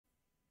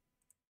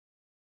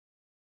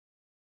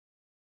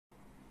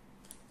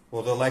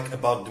What I like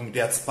about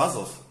Dumediat's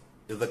puzzles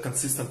is the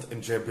consistent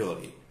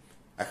enjoyability.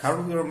 I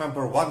hardly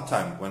remember one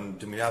time when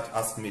Dumediat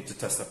asked me to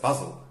test a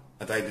puzzle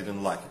and I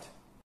didn't like it.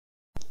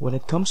 When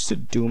it comes to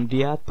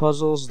Dumediat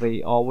puzzles,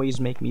 they always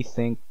make me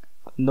think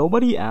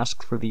nobody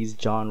asked for these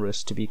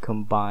genres to be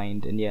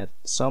combined, and yet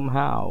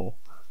somehow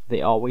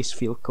they always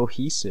feel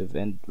cohesive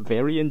and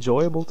very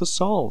enjoyable to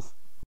solve.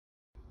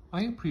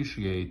 I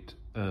appreciate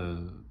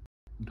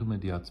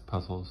Dumediat's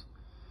puzzles,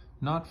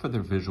 not for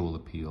their visual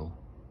appeal.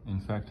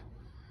 In fact,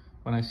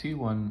 when I see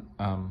one,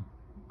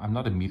 I'm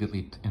not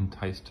immediately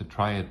enticed to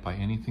try it by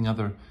anything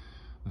other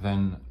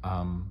than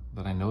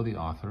that I know the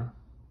author,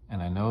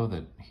 and I know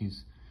that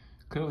he's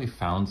clearly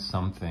found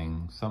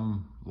something,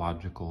 some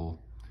logical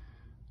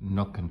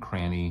nook and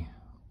cranny,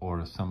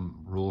 or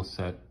some rule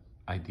set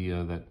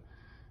idea that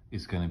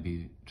is going to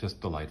be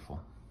just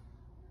delightful.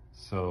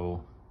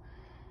 So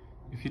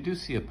if you do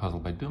see a puzzle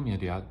by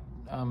Dumediat,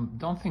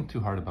 don't think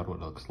too hard about what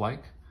it looks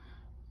like.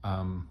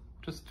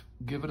 Just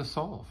give it a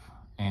solve,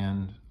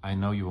 and I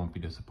know you won't be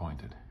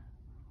disappointed.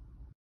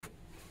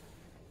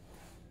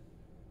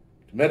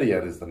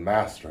 Dumediat is the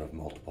master of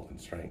multiple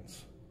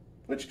constraints.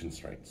 Which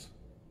constraints?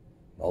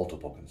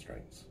 Multiple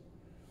constraints.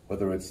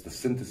 Whether it's the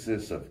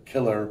synthesis of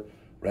killer,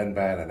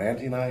 Renban, and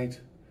antinite,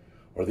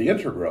 or the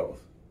intergrowth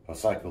of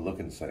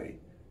cyclo-Lookinsay,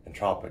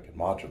 entropic, and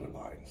modular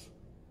lines,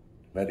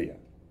 Dumediat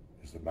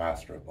is the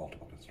master of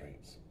multiple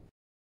constraints.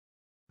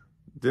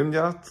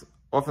 Dumediat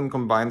often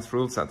combines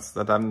rule sets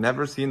that I've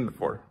never seen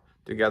before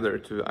together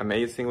to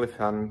amazingly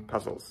fun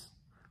puzzles.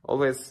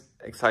 Always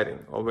exciting,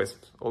 always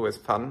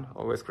fun,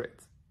 always great.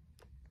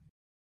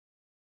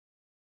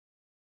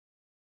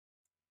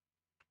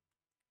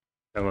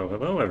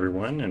 Hello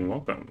everyone, and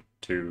welcome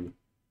to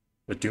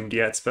the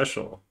Dumediat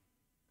special,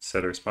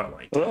 Setter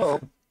Spotlight. Hello.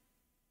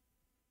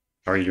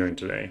 How are you doing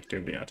today,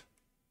 Dumediat?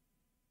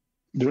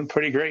 Doing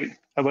pretty great.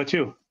 How about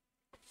you?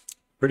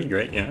 Pretty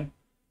great, yeah.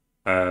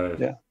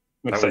 Yeah,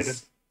 I'm excited.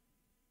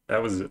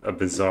 That was a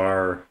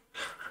bizarre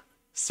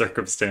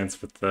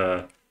circumstance with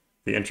the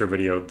intro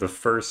video. The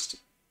first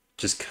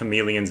just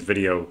Chameleon's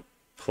video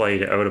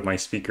played out of my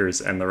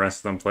speakers, and the rest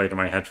of them played in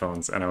my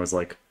headphones, and I was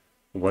like,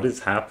 what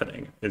is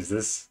happening?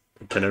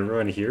 Can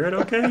everyone hear it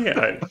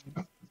okay?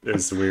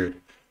 It's weird.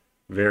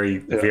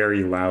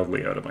 Very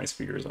loudly out of my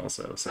speakers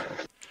also. So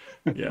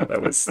yeah,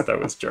 that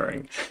was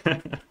jarring.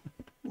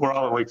 We're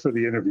all awake for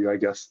the interview, I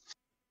guess.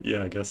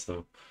 Yeah, I guess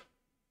so.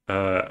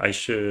 I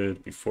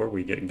should, before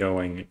we get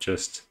going,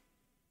 just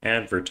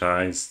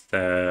advertise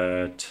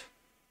that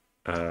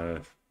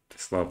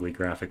this lovely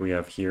graphic we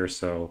have here.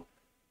 So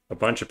a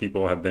bunch of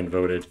people have been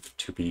voted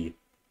to be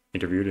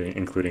interviewed,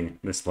 including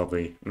this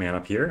lovely man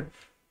up here.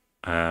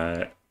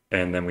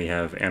 And then we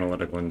have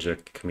Analytical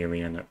Ninja,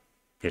 Chameleon,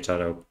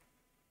 Pietato,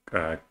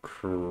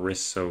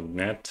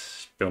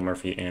 Chrysonet, Bill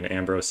Murphy, and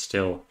Ambrose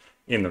still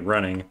in the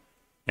running.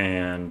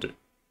 And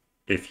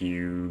if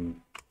you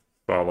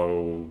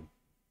follow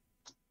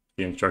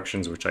the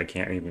instructions, which I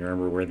can't even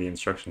remember where the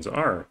instructions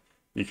are,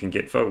 you can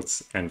get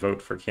votes and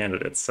vote for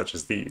candidates such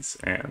as these.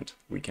 And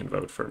we can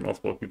vote for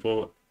multiple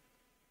people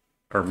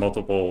or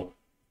multiple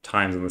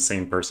times in the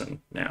same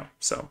person now.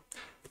 So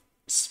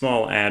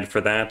small ad for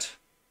that.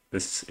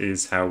 This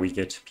is how we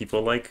get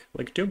people like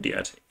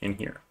Dumediat in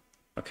here.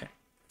 Okay,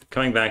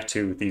 coming back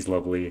to these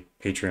lovely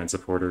Patreon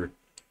supporter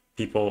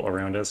people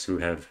around us who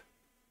have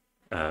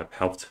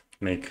helped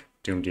make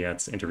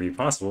Dumediat's interview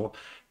possible,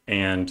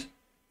 and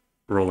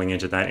rolling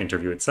into that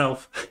interview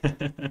itself.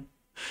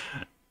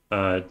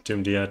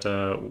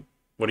 Dumediat,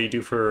 what do you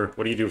do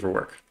for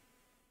work?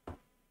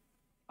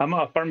 I'm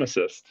a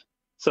pharmacist.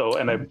 So,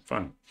 and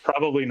I'm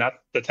probably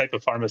not the type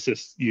of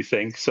pharmacist you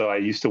think. So I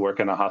used to work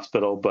in a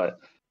hospital,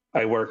 but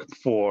I work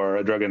for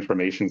a drug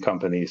information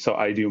company. So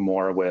I do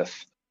more with,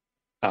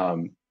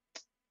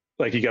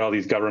 like, you get all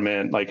these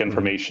government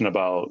information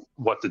about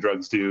what the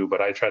drugs do,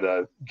 but I try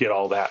to get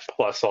all that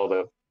plus all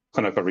the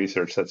clinical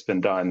research that's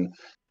been done,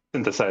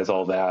 synthesize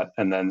all that,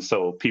 and then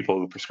so people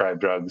who prescribe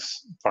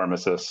drugs,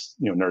 pharmacists,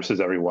 nurses,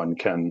 everyone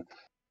can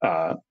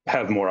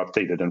have more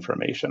updated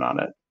information on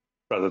it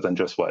rather than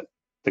just what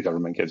the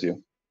government gives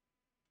you.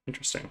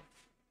 Interesting.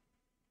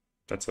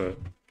 That's a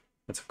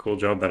cool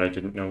job that I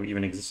didn't know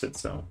even existed.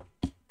 So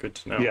good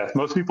to know. Yeah,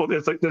 most people,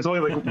 it's like there's only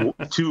like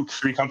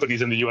 2-3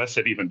 companies in the U.S.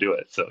 that even do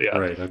it. So yeah,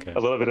 right. Okay. A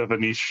little bit of a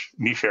niche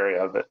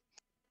area of it.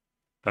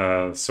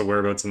 So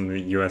whereabouts in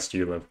the U.S. do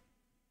you live?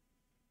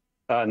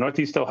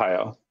 Northeast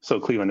Ohio, so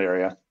Cleveland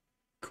area.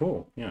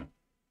 Cool. Yeah.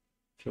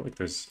 I feel like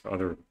there's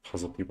other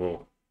puzzle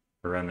people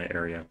around the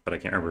area, but I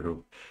can't remember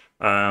who.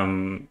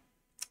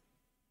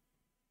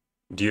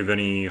 Do you have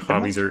any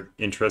hobbies or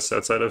interests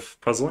outside of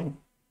puzzling?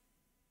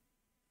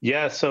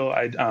 Yeah, so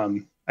I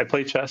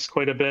play chess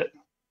quite a bit.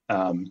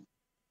 A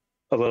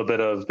little bit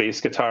of bass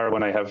guitar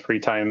when I have free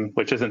time,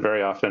 which isn't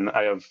very often.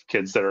 I have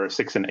kids that are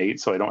 6 and 8,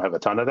 so I don't have a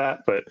ton of that.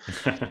 But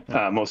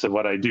most of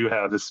what I do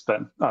have is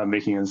spent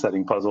making and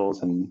setting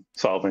puzzles and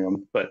solving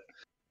them. But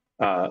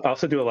I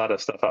also do a lot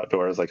of stuff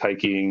outdoors, like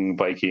hiking,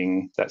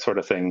 biking, that sort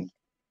of thing.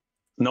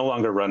 No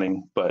longer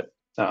running, but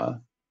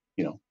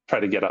try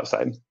to get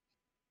outside.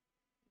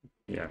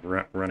 Yeah,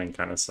 running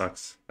kind of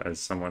sucks as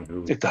someone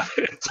who It does.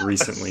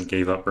 recently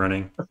gave up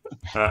running.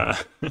 Uh,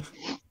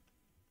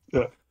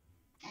 Yeah.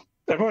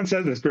 Everyone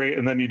says it's great,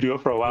 and then you do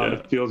it for a while and yeah,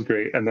 it feels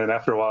great, and then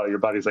after a while your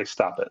body's like,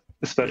 stop it.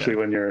 Especially yeah,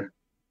 when you're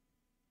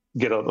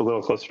get a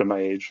little closer to my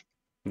age.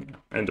 yeah.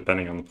 And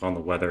depending on the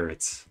weather,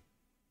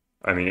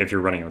 I mean, if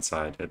you're running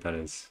outside, that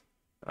is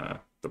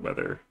the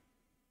weather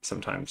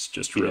sometimes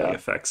just really Yeah.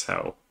 affects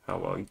how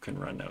well you can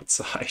run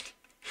outside.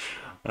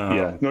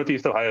 Yeah,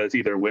 Northeast Ohio is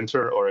either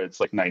winter or it's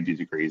like 90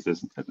 degrees.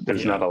 There's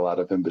Yeah, not a lot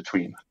of in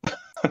between.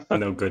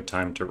 no good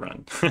time to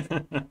run.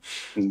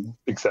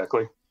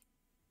 Exactly.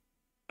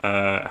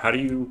 How do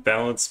you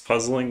balance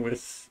puzzling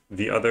with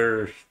the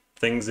other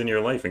things in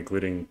your life,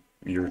 including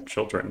your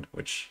children?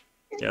 Which,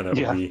 yeah, that would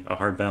Yeah, be a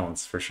hard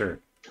balance for sure.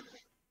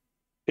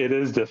 it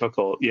is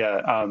difficult.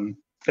 Yeah,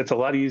 it's a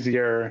lot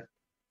easier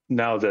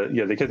now that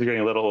the kids are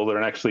getting a little older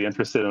and actually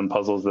interested in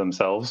puzzles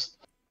themselves.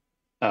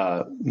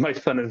 My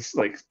son is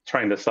like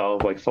trying to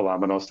solve like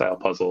Philomeno style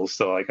puzzles,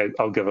 so like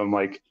I'll give him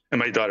like, and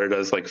my daughter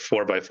does like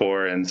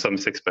 4x4 and some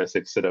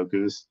 6x6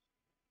 Sudokus.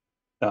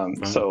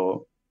 Fun.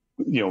 So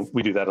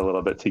we do that a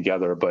little bit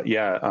together. But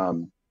yeah,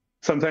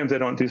 sometimes I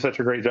don't do such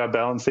a great job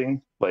balancing.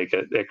 Like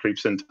it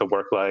creeps into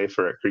work life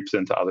or it creeps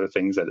into other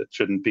things that it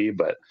shouldn't be.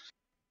 But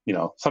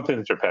something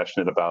that you're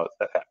passionate about,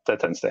 that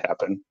tends to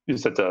happen. You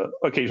just have to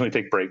occasionally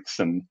take breaks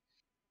and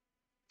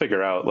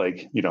figure out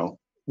like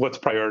what's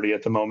priority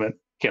at the moment.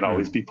 Can't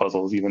always Hmm. be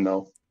puzzles, even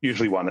though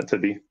usually want it to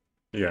be.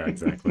 Yeah,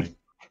 exactly.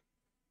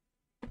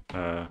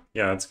 Yeah,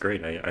 that's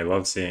great. I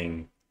love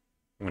seeing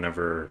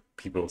whenever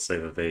people say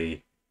that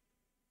they've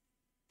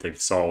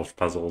solved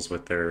puzzles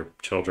with their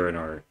children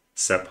or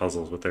set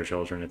puzzles with their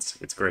children.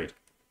 It's great.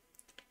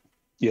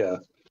 Yeah.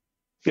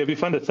 It'd be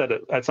fun to set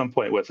it at some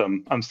point with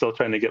them. I'm still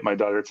trying to get my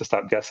daughter to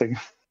stop guessing.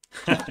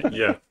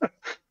 Yeah,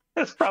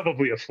 That's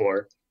probably a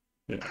 4.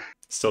 yeah.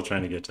 Still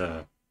trying to get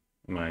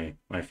my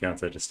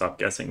fiance to stop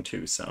guessing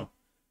too. So,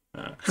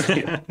 uh,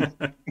 Yeah.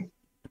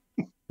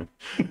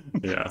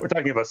 yeah, We're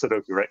talking about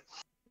Sudoku, right?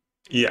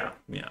 yeah,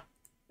 yeah.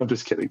 I'm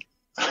just kidding.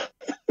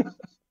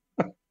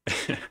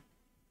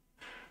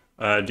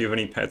 Do you have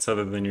any pets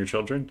other than your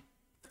children?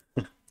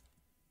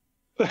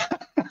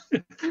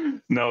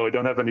 No, we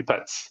don't have any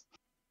pets.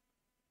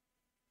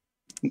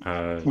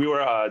 Uh, We were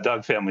a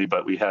dog family,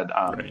 but we had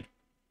right.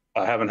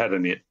 I haven't had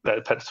any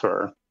pets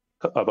for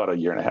about a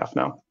year and a half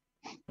now.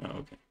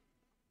 Oh, okay.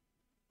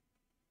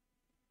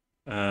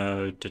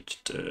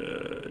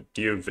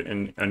 Do you have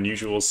an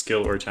unusual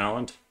skill or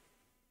talent?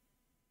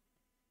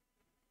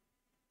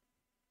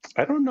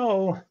 I don't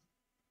know.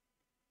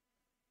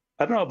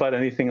 I don't know about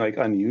anything like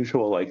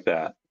unusual like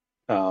that.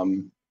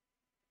 Um,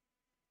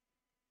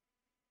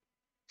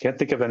 can't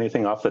think of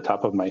anything off the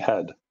top of my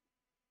head.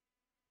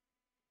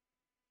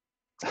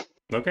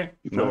 Okay,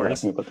 People no were worries.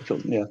 asking about the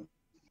children.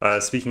 Yeah.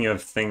 Speaking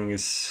of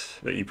things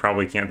that you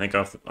probably can't think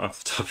off the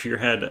top of your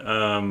head,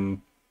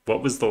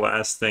 what was the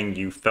last thing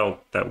you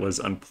felt that was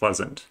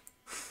unpleasant?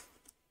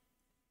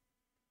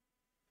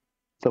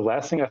 The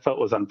last thing I felt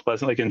was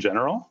unpleasant, like in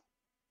general.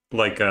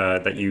 Like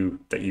that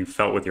you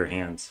felt with your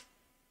hands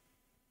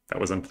that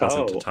was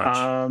unpleasant to Oh,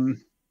 touch.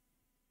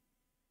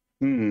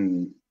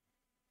 hmm.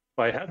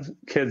 Well, I have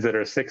kids that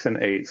are 6 and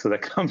 8, so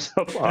that comes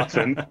up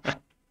often.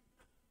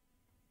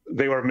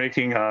 They were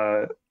making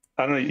I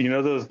don't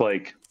know, those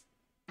like,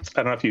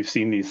 I don't know if you've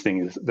seen these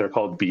things. They're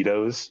called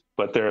Betos,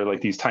 but they're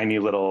like these tiny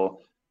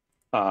little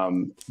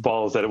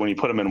balls that when you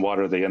put them in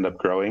water, they end up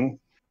growing.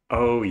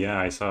 Oh yeah,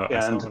 I saw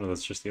And one of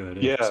those just the other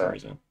day for some yeah,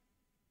 reason.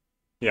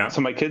 Yeah.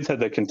 so my kids had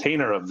the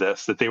container of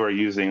this that they were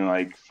using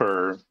like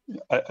for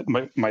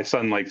my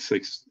son likes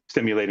like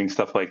stimulating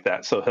stuff like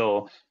that.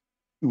 So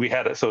we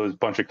had it so it was a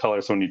bunch of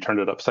colors. So when you turned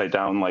it upside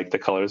down, like the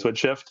colors would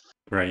shift.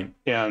 Right.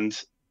 And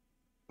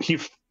he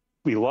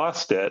we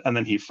lost it, and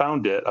then he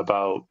found it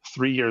about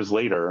 3 years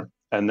later,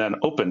 and then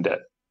opened it,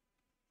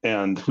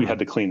 and we Hmm. had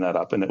to clean that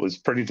up, and it was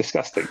pretty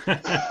disgusting.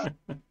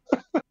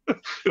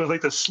 It was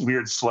like this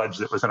weird sludge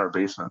that was in our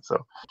basement.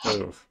 So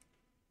Oh.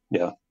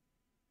 yeah.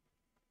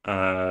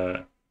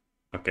 Uh,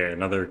 okay,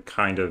 another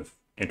kind of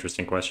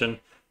interesting question.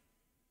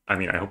 I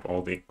mean, I hope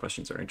all the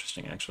questions are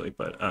interesting actually,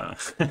 but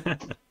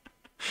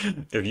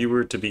if you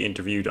were to be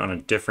interviewed on a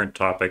different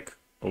topic,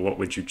 what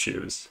would you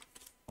choose?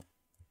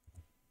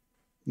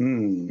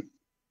 Hmm.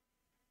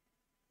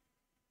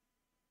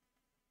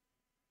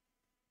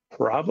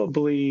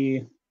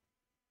 Probably.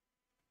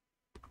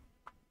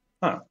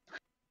 Huh.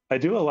 I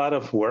do a lot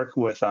of work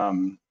with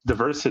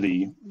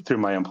diversity through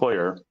my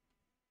employer,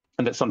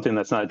 and it's something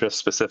that's not just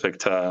specific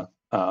to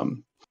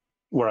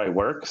where I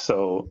work.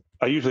 So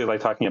I usually like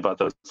talking about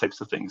those types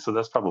of things. So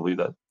that's probably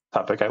the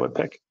topic I would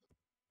pick.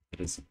 It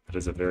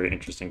is a very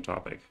interesting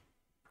topic.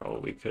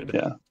 Probably could.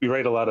 Yeah, we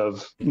write a lot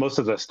of most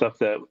of the stuff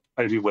that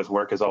I do with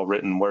work is all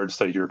written words.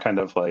 So you're kind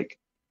of like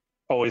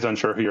always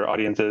unsure who your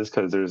audience is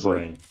because there's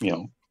like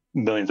Right.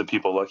 millions of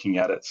people looking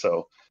at it.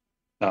 So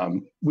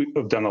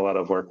we've done a lot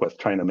of work with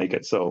trying to make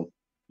it so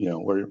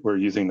we're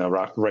using the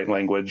right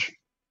language.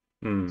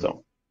 Hmm.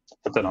 So,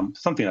 but then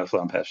something else that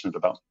I'm passionate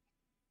about.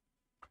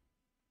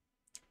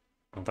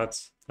 Well,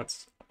 that's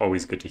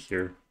always good to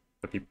hear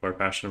that people are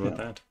passionate about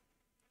that.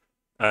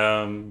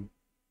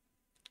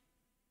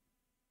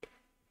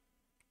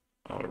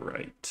 All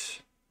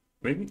right.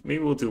 Maybe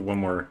we'll do one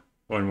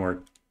more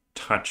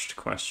touched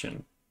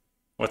question.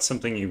 What's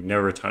something you've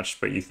never touched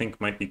but you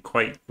think might be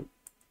quite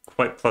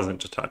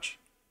pleasant to touch?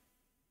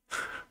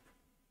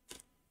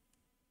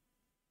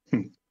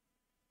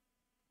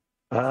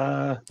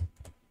 I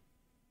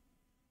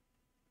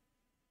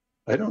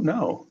don't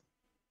know.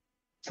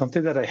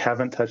 Something that I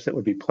haven't touched that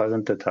would be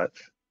pleasant to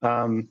touch.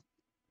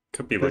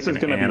 Could be This like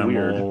is an gonna be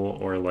weird. animal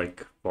or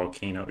like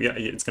volcano. Yeah,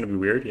 it's gonna be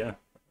weird. Yeah,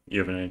 you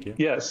have an idea?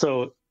 Yeah,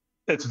 so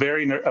it's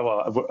very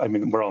well. I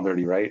mean, we're all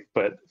nerdy, right?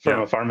 But from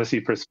Yeah. a pharmacy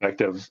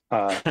perspective,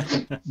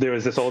 there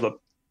was this old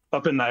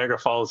up in Niagara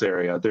Falls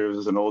area. There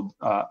was an old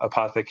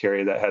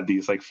apothecary that had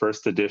these like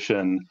first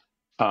edition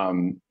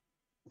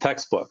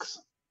textbooks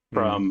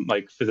from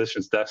like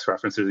physicians' desk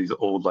references, these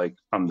old like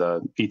from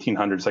the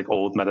 1800s, like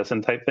old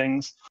medicine type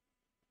things.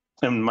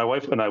 And my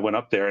wife and I went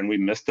up there, and we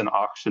missed an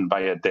auction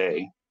by a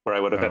day where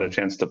I would have had a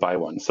chance to buy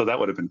one. So that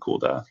would have been cool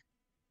to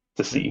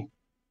see.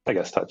 I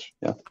guess touch.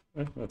 Yeah.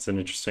 That's an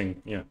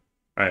interesting. Yeah.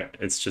 All right.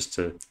 It's just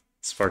to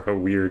spark a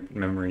weird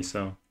memory.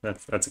 So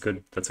that's a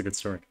good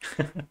story.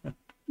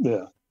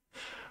 Yeah.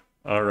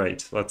 All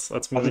right. Let's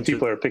move Other into.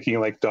 people are picking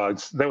like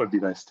dogs. That would be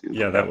nice too.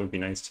 Yeah, that would be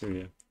nice too.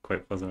 Yeah,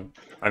 quite pleasant.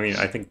 I mean,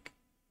 I think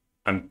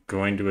I'm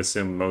going to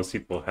assume most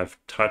people have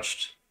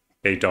touched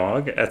a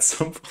dog at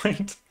some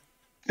point.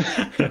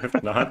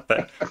 If not,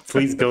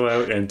 please go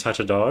out and touch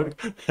a dog.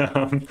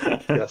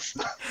 Yes.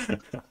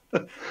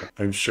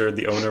 I'm sure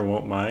the owner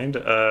won't mind.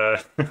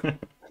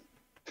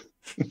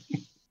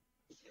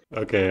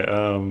 Okay,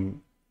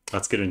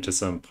 let's get into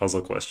some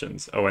puzzle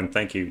questions. Oh, and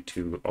thank you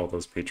to all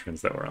those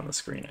patrons that were on the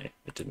screen. I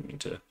didn't mean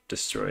to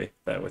destroy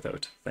that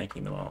without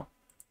thanking them all.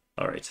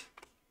 All right,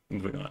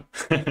 moving on.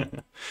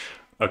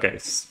 Okay,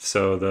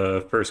 so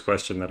the first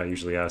question that I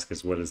usually ask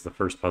is, what is the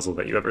first puzzle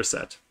that you ever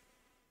set?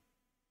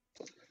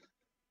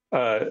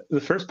 The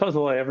first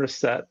puzzle I ever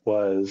set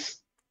was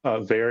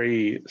a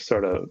very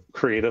sort of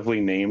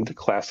creatively named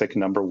classic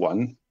number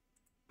one.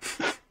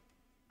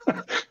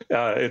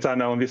 It's on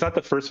LMD. It's not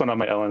the first one on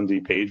my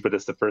LMD page, but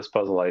it's the first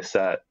puzzle I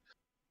set.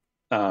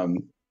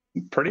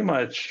 Pretty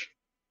much,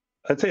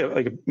 I'd say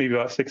like maybe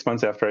about 6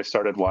 months after I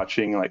started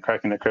watching like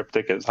Cracking the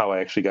Cryptic is how I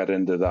actually got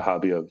into the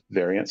hobby of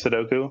variant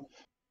Sudoku.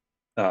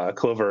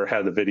 Clover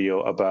had a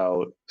video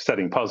about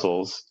setting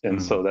puzzles,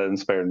 and so that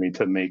inspired me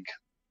to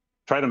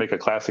try to make a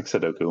classic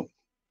Sudoku.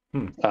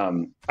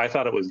 I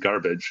thought it was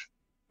garbage,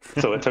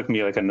 so it took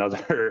me like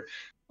another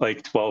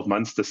like 12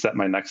 months to set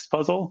my next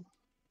puzzle.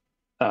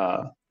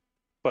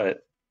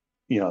 But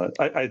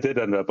I did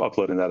end up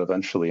uploading that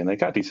eventually, and it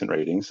got decent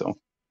ratings, so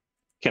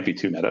can't be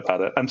too mad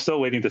about it. I'm still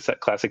waiting to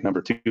set classic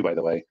number 2, by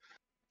the way.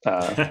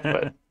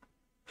 But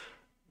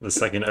the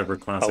second ever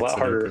classic a lot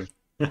Sudoku.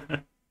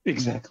 harder.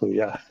 Exactly,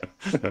 yeah.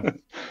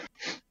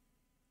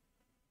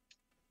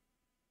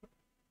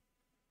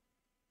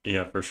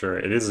 Yeah, for sure.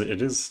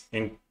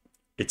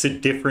 It's a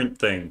different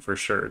thing for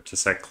sure to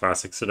set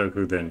classic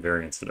Sudoku than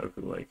variant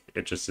Sudoku. Like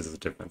it just is a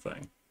different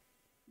thing.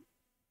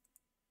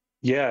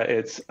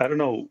 Yeah, I don't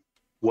know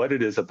what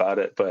it is about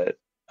it, but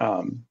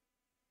I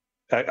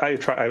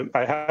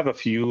have a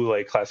few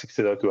like classic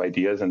Sudoku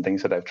ideas and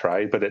things that I've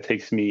tried, but it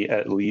takes me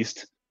at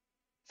least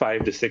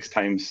 5 to 6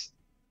 times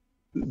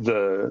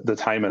the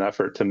time and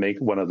effort to make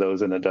one of those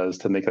than it does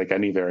to make like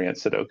any variant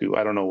Sudoku.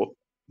 I don't know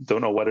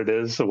what it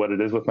is or what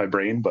it is with my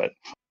brain, but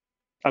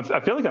I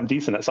feel like I'm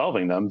decent at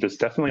solving them, just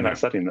definitely not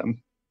setting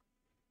them.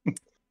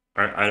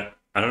 I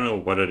don't know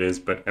what it is,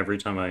 but every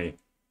time I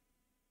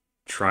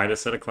try to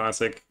set a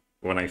classic,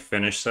 when I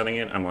finish setting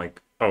it, I'm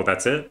like, oh,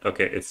 that's it?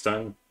 Okay, it's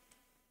done.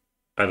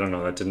 I don't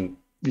know,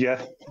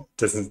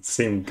 doesn't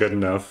seem good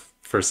enough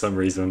for some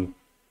reason.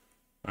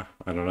 I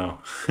don't know.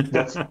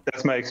 That's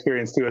my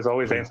experience too. It's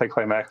always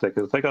anticlimactic.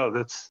 It's like,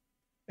 oh,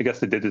 I guess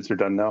the digits are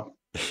done now.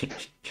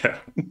 Yeah.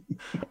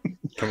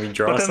 Can we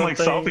draw but then, something? like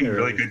solving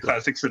really good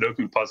classic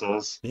Sudoku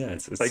puzzles. Yeah,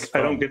 it's like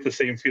fun. I don't get the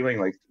same feeling.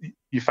 Like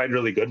you find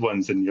really good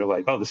ones, and you're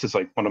like, oh, this is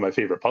like one of my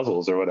favorite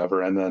puzzles or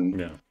whatever. And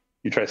then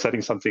you try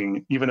setting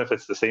something, even if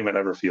it's the same, it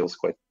never feels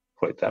quite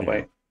that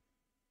way.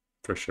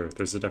 For sure,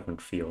 there's a different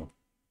feel,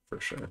 for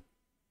sure.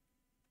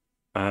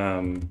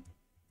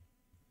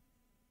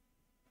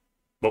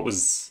 What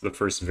was the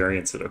first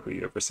variant Sudoku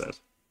you ever set?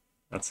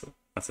 That's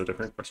a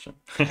different question.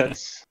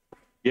 That's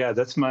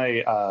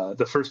my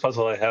the first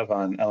puzzle I have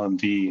on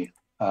LMD.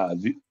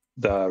 The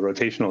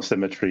rotational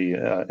symmetry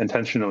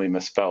intentionally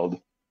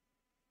misspelled.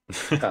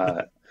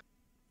 That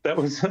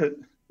was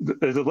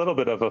there's a little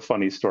bit of a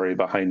funny story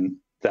behind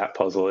that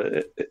puzzle.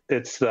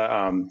 It's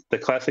the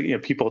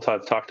classic. People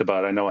have talked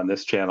about. I know on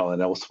this channel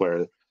and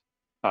elsewhere,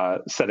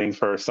 setting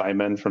for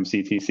Simon from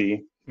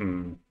CTC.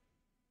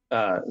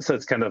 So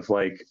it's kind of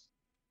like,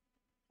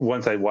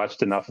 once I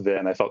watched enough of it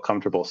and I felt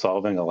comfortable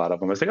solving a lot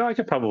of them, I was like, oh, I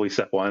could probably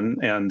set one.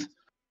 And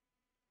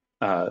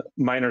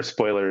minor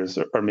spoilers,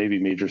 or maybe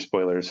major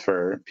spoilers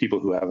for people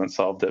who haven't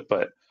solved it,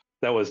 but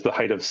that was the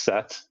height of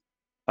set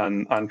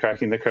on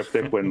cracking the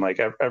cryptic when like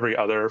every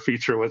other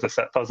feature was a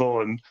set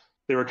puzzle, and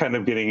they were kind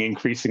of getting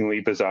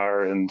increasingly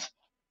bizarre. And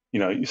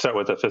you start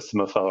with a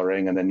Fistula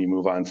ring, and then you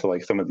move on to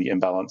like some of the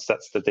imbalanced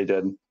sets that they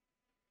did.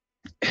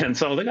 And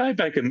so I was like, I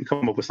bet I can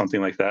come up with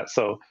something like that.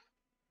 So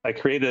I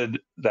created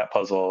that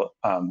puzzle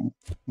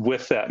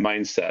with that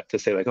mindset to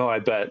say like, oh, I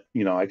bet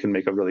I can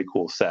make a really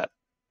cool set.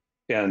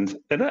 And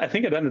I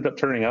think it ended up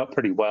turning out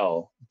pretty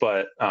well,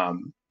 but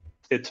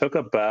it took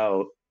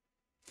about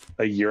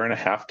a year and a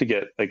half to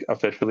get like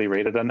officially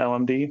rated on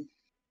LMD,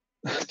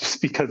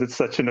 just because it's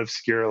such an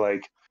obscure,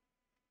 like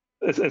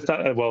it's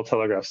not a well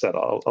telegraphed set.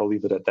 I'll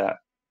leave it at that.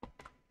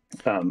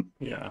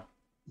 Yeah.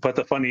 But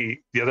the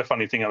other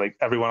funny thing, like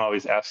everyone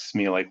always asks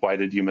me like, why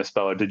did you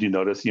misspell, or did you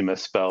notice you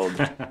misspelled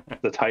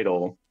the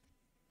title?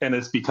 And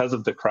it's because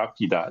of the crop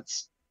key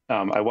dots.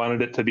 I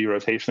wanted it to be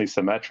rotationally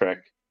symmetric,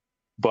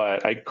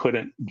 but I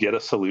couldn't get a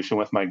solution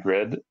with my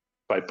grid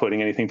by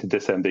putting anything to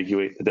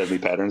disambiguate the deadly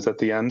patterns at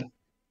the end.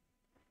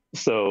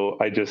 So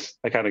I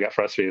kind of got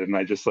frustrated, and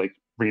I just like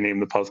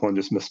renamed the puzzle and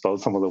just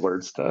misspelled some of the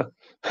words to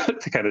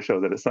kind of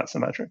show that it's not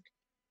symmetric.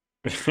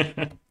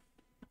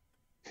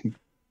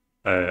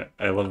 I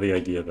love the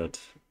idea that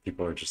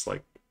people are just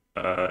like,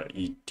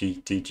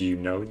 did you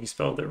know you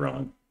spelled it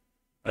wrong?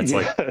 It's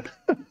like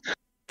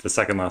the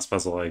second last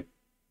puzzle I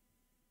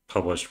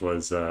published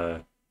was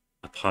a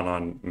pun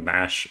on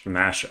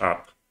mash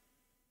up,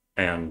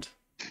 and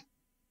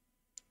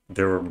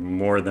there were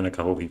more than a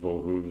couple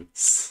people who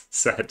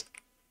said,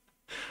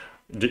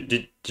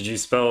 did you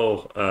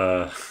spell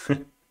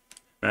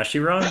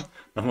mashy wrong?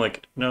 I'm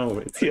like, no,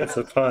 it's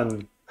a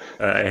pun.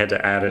 I had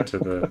to add it to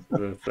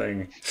the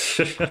thing.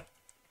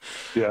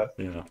 Yeah.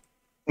 Yeah.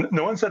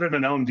 No one said it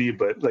in LMD,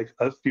 but like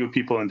a few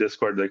people in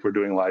Discord like were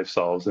doing live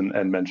solves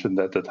and mentioned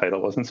that the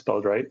title wasn't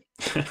spelled right.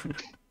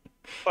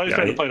 I was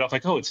trying to play it off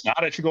like, oh, it's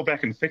not. I should go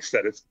back and fix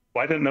that.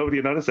 Why didn't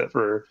nobody notice it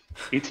for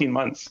 18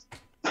 months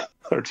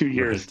or 2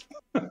 years?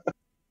 Right.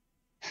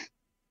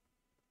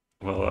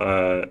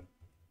 Well,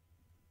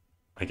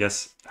 I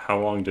guess how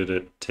long did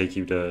it take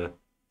you to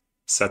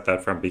set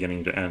that from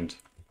beginning to end?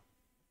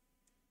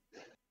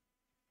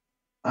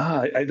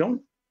 I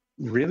don't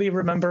really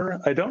remember.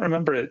 I don't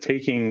remember it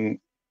taking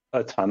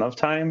a ton of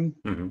time.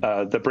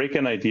 Mm-hmm. The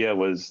break-in idea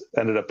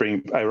ended up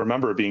being, I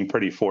remember being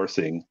pretty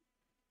forcing.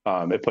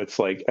 It puts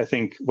like, I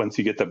think once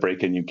you get the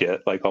break-in, you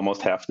get like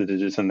almost half the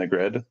digits in the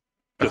grid.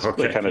 Just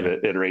like kind of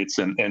it iterates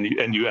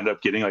and you end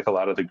up getting like a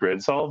lot of the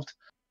grid solved.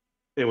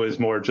 It was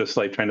more just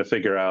like trying to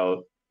figure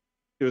out,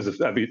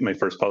 that'd be my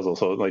first puzzle.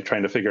 So like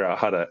trying to figure out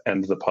how to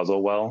end the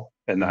puzzle well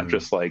and not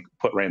just like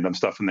put random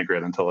stuff in the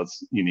grid until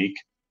it's unique.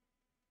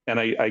 And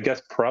I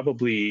guess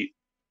probably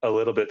a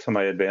little bit to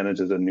my advantage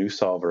as a new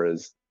solver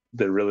is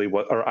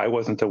I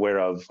wasn't aware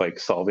of like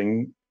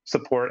solving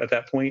support at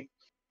that point.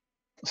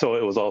 So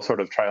it was all sort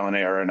of trial and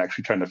error and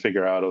actually trying to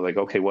figure out like,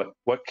 okay, what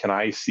can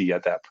I see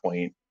at that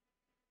point?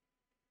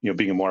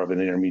 Being more of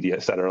an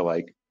intermediate setter,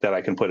 like that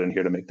I can put in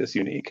here to make this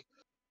unique.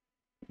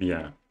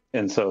 Yeah.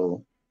 And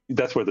so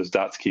that's where those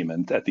dots came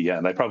in at the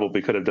end. I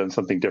probably could have done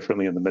something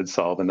differently in the mid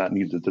solve and not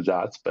needed the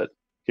dots, but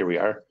here we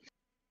are.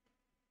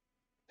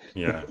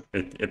 Yeah,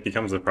 it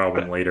becomes a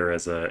problem later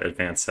as a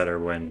advanced setter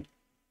when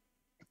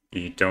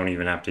you don't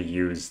even have to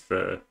use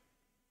the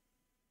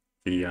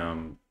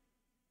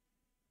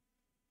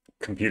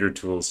computer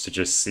tools to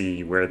just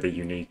see where the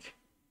unique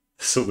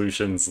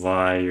solutions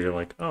lie. You're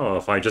like, oh,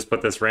 if I just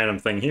put this random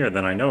thing here,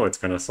 then I know it's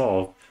going to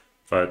solve.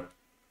 But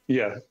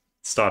yeah,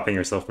 stopping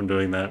yourself from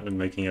doing that and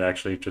making it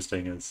actually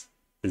interesting is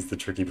the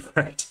tricky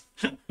part.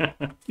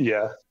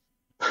 Yeah.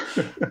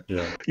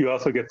 Yeah. You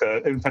also get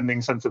the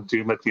impending sense of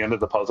doom at the end of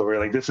the puzzle where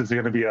you're like, this is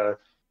going to be a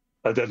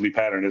deadly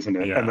pattern, isn't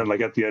it? Yeah. And then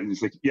like at the end,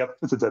 he's like, yep,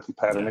 it's a deadly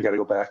pattern. Yeah. I got to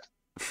go back.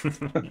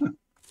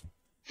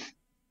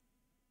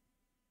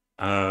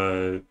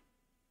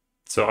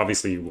 So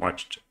obviously you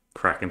watched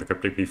Cracking the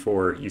Cryptic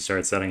before you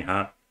started setting.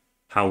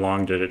 How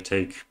long did it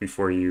take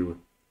before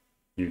you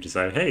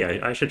decided, hey,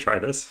 I should try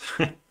this?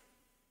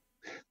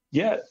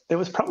 Yeah, it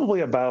was probably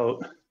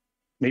about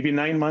maybe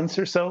 9 months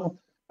or so.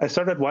 I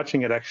started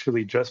watching it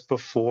actually just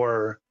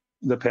before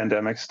the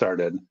pandemic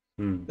started.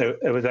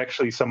 It was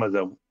actually some of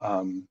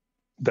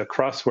the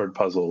crossword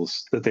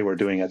puzzles that they were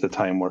doing at the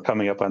time were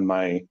coming up on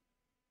my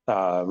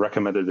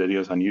recommended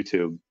videos on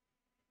YouTube.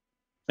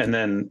 And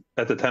then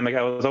at the time,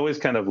 I was always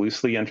kind of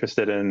loosely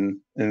interested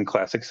in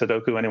classic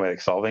Sudoku anyway,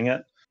 like solving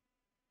it.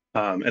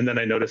 And then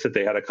I noticed that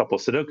they had a couple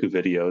Sudoku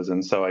videos.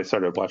 And so I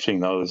started watching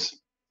those.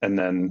 And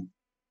then,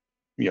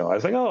 I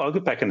was like, oh, I'll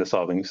get back into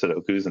solving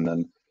Sudokus. And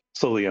then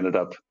slowly ended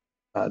up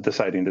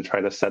deciding to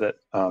try to set it.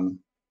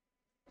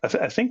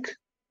 I think,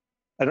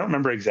 I don't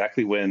remember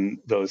exactly when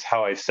those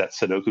How I Set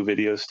Sudoku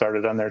videos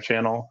started on their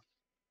channel.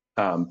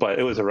 But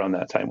it was around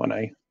that time when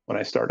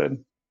I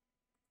started.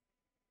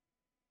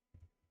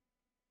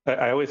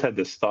 I always had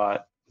this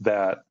thought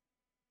that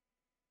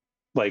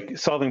like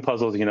solving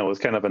puzzles, was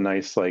kind of a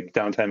nice like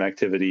downtime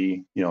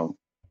activity,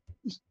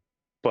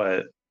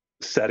 but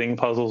setting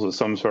puzzles was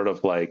some sort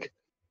of like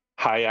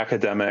high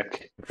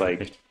academic,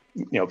 like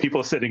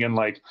people sitting in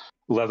like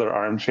leather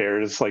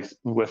armchairs, like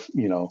with,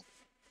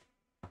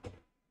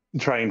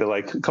 trying to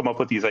like come up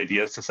with these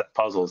ideas to set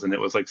puzzles. And it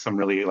was like some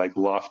really like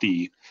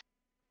lofty,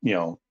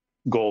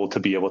 goal to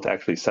be able to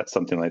actually set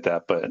something like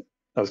that. But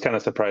I was kind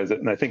of surprised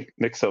and I think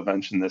Mixo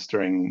mentioned this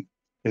during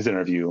his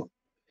interview.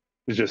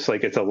 It's just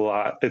like,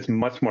 it's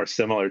much more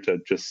similar to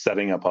just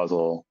setting a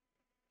puzzle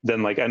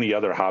than like any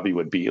other hobby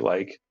would be.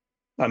 Like,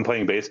 I'm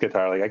playing bass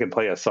guitar, like I can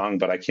play a song,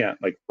 but I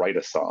can't like write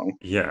a song.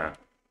 Yeah.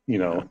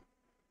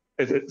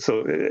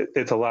 So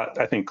it's a lot,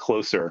 I think,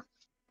 closer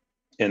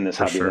in this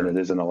hobby than it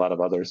is in a lot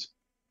of others.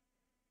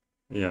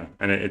 Yeah,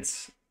 and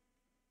it's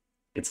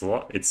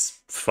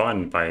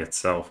fun by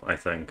itself, I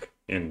think,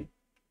 in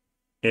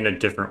a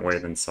different way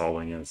than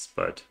solving is,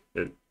 but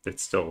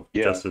it's still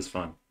just as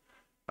fun.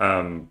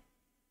 What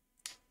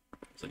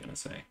was I gonna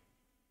say?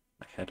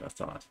 I had a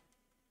thought.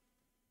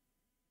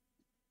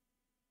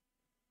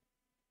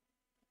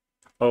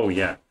 Oh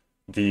yeah,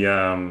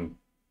 the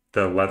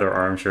leather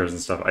armchairs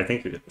and stuff. I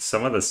think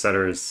some of the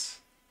setters'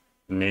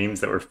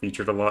 names that were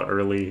featured a lot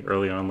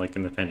early on, like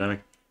in the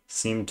pandemic,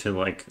 seemed to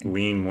like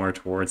lean more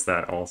towards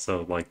that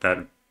also, like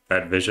that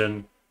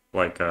vision,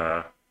 like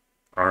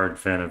Ard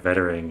van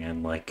Vettering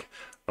and like,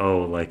 oh,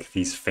 like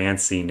these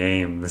fancy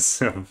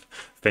names of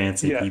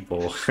fancy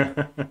people.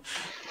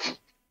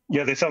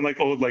 Yeah, they sound like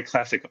old, like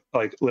classic,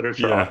 like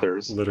literature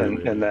authors,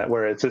 and that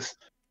where it's just,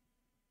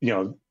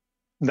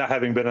 not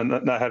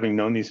having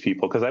known these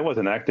people, because I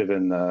wasn't active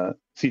in the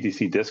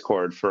CTC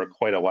Discord for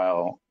quite a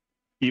while,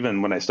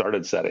 even when I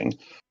started setting.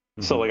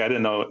 So like I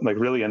didn't know like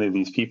really any of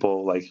these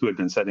people like who had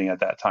been setting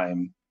at that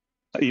time,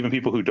 even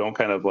people who don't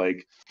kind of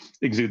like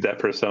exude that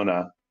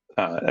persona.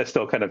 I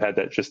still kind of had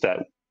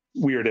that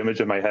weird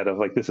image in my head of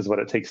like, this is what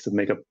it takes to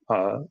make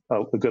a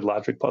good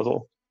logic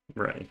puzzle.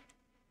 Right.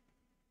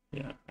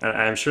 Yeah,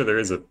 I'm sure there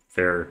is a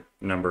fair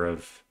number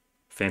of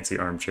fancy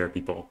armchair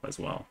people as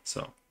well.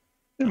 So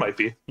it might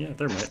be. Yeah,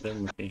 there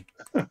might be.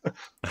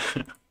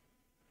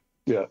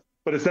 Yeah,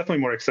 but it's definitely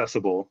more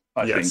accessible.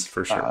 I think,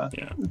 for sure.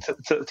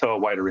 To a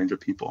wider range of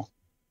people.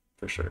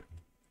 For sure.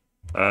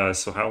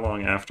 So how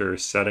long after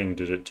setting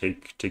did it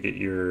take to get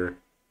your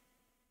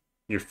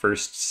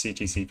first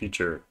CTC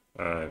feature,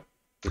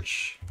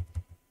 which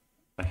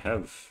I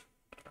have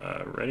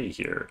ready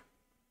here,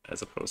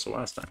 as opposed to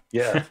last time?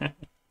 Yeah.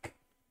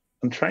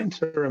 I'm trying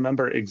to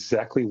remember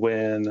exactly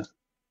when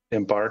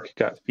Embark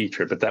got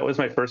featured, but that was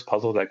my first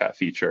puzzle that got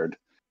featured.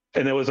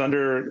 And it was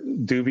under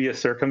dubious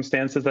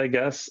circumstances, I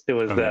guess. It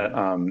was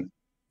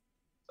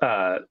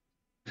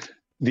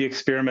the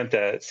experiment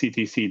that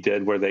CTC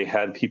did where they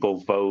had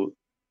people vote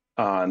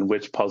on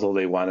which puzzle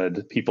they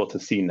wanted people to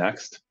see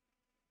next.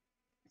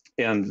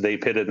 And they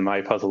pitted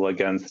my puzzle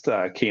against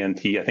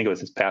KNT. I think it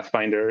was his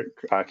Pathfinder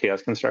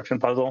Chaos Construction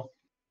puzzle.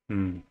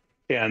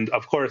 And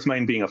of course,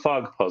 mine being a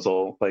fog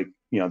puzzle, like,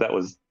 that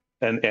was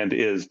and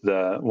is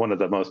one of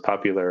the most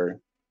popular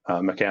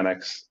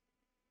mechanics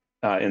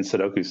in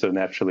Sudoku. So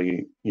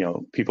naturally,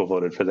 people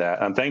voted for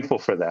that. I'm thankful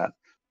for that.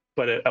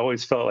 But it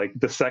always felt like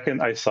the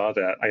second I saw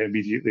that, I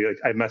immediately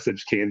I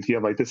messaged KNT.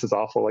 I'm like, this is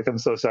awful. Like, I'm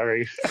so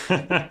sorry.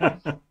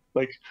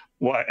 Like,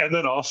 what? And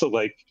then also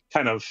like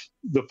kind of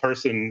the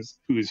person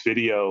whose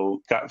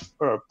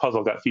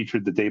puzzle got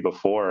featured the day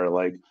before,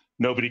 like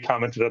nobody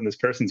commented on this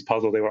person's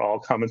puzzle. They were all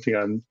commenting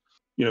on,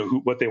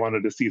 what they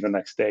wanted to see the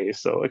next day.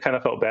 So it kind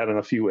of felt bad in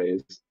a few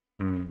ways.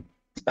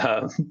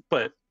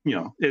 But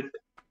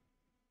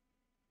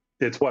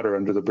it's water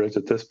under the bridge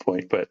at this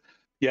point. But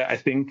yeah, I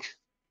think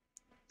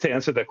to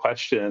answer that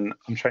question,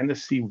 I'm trying to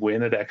see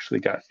when it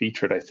actually got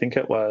featured. I think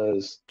it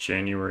was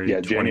January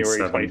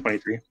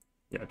 2023.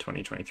 Yeah,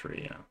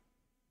 2023. Yeah.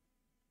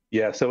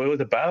 Yeah. So it was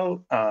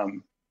about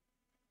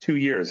 2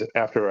 years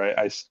after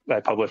I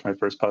published my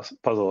first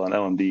puzzle on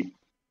LMD.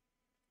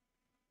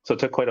 So it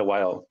took quite a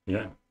while.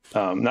 Yeah.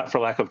 Not for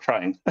lack of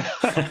trying.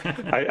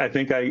 I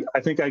think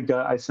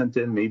I sent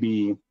in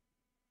maybe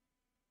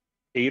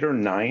 8 or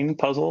 9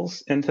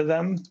 puzzles into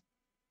them.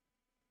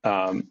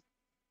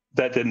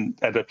 That didn't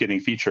end up getting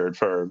featured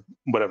for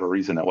whatever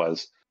reason it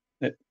was.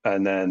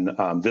 And then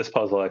this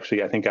puzzle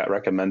actually, I think, got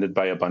recommended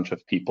by a bunch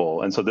of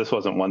people. And so this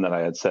wasn't one that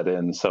I had set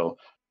in. So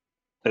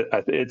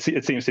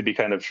it seems to be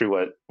kind of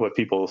true what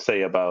people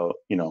say about,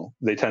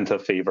 they tend to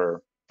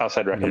favor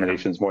outside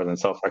recommendations more than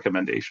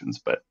self-recommendations.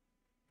 But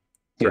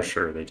for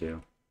sure they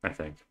do, I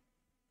think,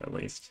 at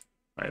least.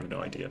 I have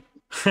no idea.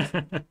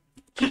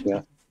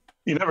 Yeah.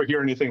 You never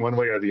hear anything one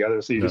way or the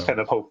other. So you just kind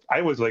of hope.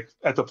 I was like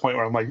at the point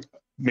where I'm like,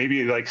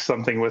 maybe like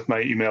something with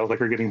my emails,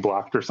 like are getting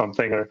blocked or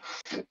something, or,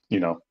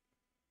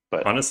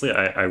 but honestly,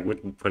 I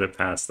wouldn't put it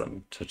past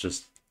them to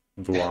just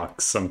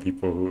block some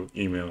people who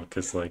email,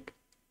 because like,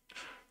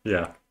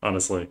 yeah,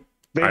 honestly,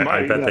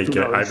 I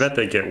bet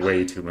they get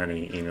way too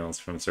many emails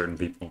from certain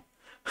people.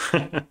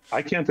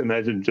 I can't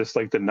imagine just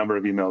like the number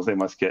of emails they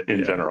must get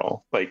in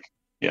general. Like,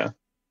 yeah.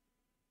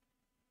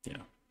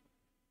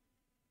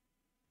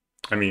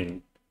 I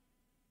mean,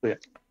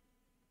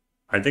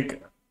 I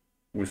think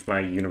with my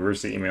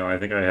university email, I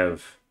think I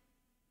have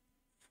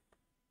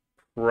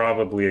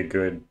probably a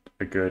good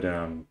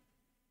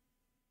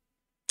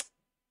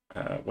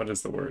what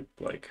is the word,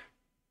 like,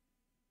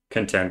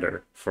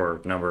 contender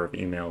for number of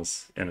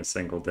emails in a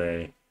single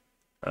day,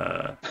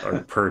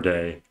 or per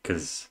day,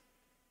 because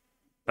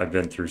I've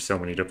been through so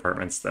many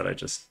departments that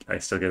I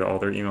still get all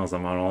their emails.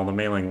 I'm on all the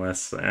mailing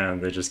lists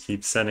and they just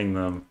keep sending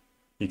them.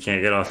 You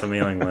can't get off the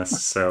mailing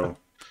list, so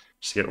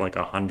just get like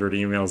 100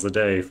 emails a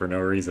day for no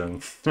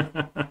reason.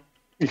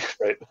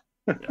 Right.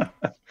 Yeah,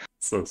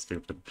 so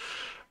stupid.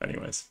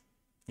 Anyways,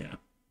 yeah.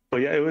 But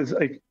yeah, it was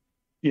like,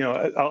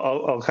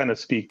 I'll kind of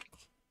speak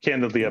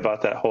candidly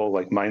about that whole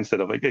like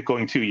mindset of like it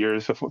going 2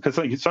 years before, because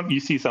like you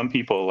see some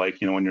people like,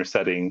 when you're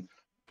setting,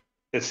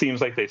 it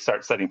seems like they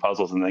start setting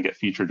puzzles and they get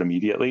featured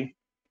immediately.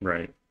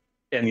 Right.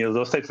 And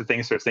those types of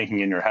things start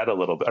thinking in your head a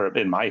little bit, or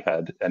in my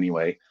head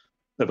anyway,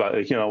 about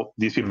like,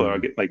 these people are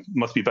like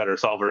must be better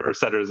solver or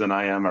setters than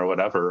I am or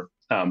whatever.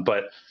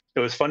 But it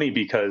was funny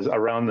because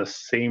around the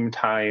same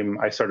time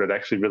I started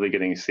actually really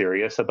getting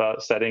serious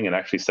about setting and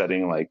actually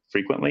setting like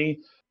frequently.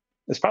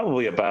 It's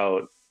probably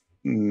about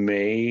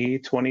May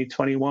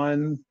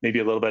 2021, maybe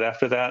a little bit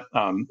after that.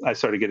 I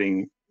started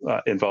getting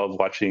involved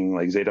watching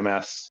like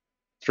ZetaMath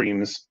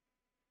streams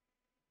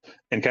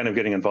and kind of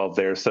getting involved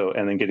there. So,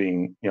 and then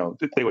getting,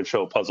 they would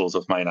show puzzles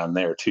of mine on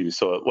there too.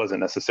 So it wasn't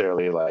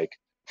necessarily like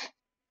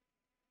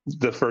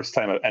the first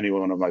time any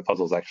one of my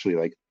puzzles actually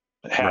like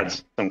had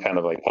some kind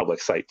of like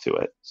public site to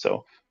it.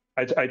 So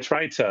I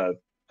try to,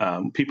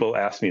 people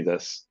ask me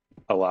this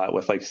a lot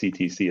with like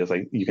CTC, is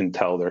like, you can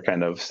tell they're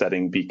kind of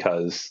setting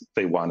because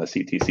they want a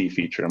CTC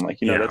feature. I'm like,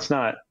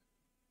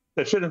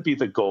 that shouldn't be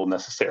the goal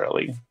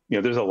necessarily.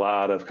 There's a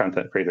lot of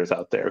content creators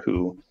out there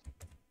who,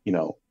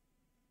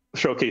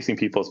 showcasing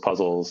people's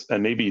puzzles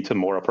and maybe to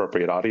more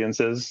appropriate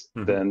audiences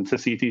than to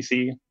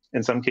CTC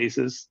in some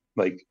cases.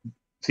 Like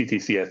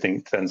CTC, I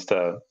think, tends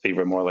to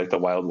favor more like the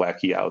wild,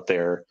 wacky, out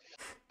there,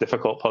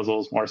 difficult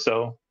puzzles more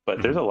so.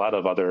 But there's a lot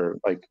of other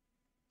like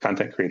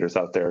content creators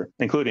out there,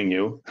 including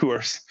you, who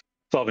are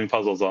solving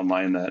puzzles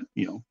online that,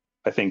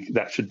 I think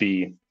that should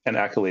be an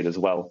accolade as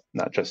well,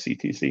 not just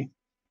CTC.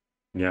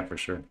 Yeah, for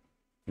sure.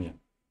 Yeah.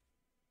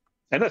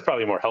 And that's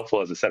probably more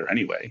helpful as a setter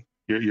anyway.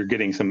 You're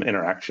getting some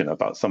interaction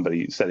about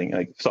somebody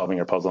solving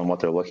a puzzle and what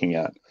they're looking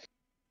at,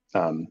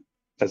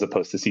 as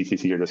opposed to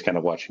CTC. You're just kind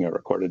of watching a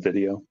recorded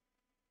video.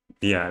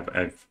 Yeah,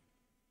 I've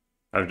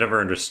never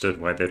understood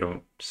why they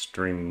don't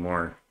stream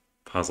more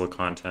puzzle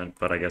content,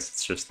 but I guess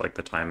it's just like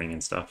the timing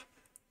and stuff.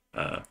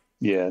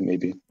 Yeah,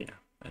 maybe. Yeah,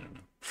 I don't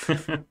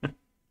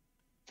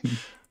know.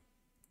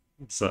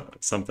 So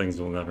some things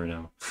we'll never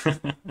know.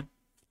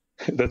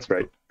 That's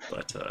right.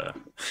 But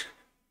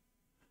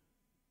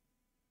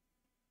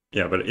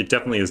yeah, but it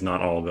definitely is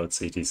not all about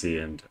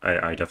CTC, and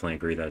I definitely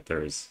agree that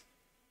there's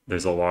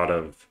a lot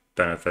of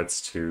benefits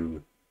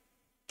to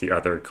the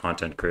other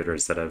content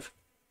creators that have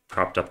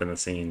popped up in the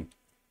scene,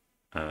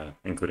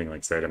 including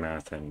like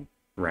ZetaMath and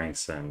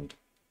Ranks, and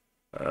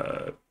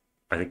I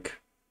think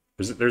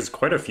there's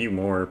quite a few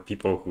more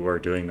people who are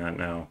doing that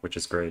now, which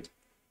is great.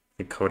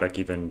 I think Kodak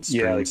even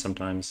streams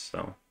sometimes.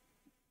 So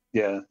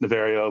yeah,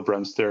 Naverio,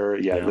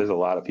 Bremster, there's a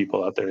lot of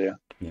people out there. Yeah.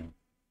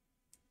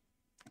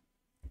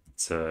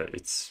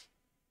 It's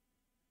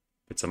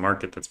a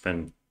market that's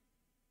been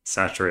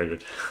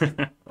saturated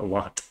a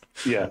lot.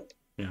 Yeah.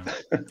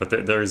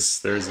 But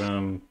there's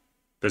an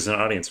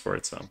audience for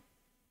it, so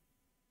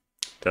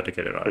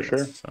dedicated audience. For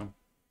sure. So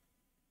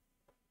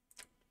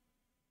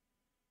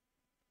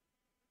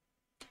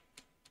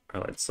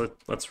all right, so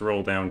let's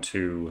roll down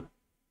to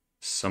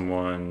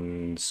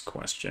someone's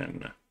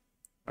question.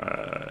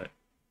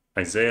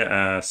 Isaiah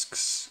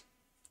asks,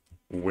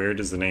 where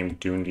does the name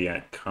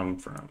Dumediat come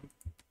from?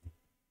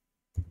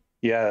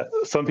 Yeah,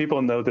 some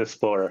people know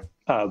this lore,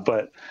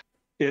 but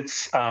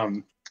it's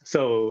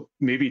so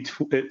maybe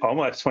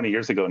almost 20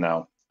 years ago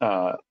now.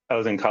 I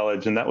was in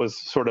college, and that was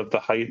sort of the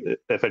height,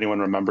 if anyone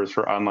remembers,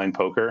 for online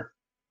poker.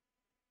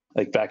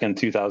 Like back in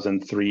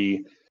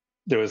 2003,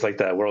 there was like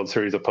that World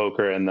Series of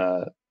Poker, and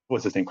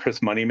what's his name, Chris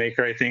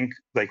Moneymaker, I think,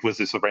 like was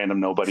just a random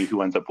nobody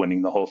who ends up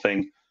winning the whole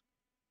thing.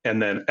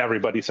 And then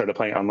everybody started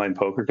playing online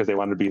poker because they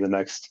wanted to be the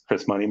next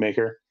Chris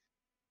Moneymaker.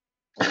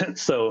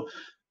 So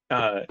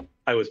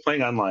I was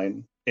playing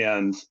online,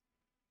 and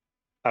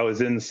I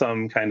was in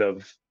some kind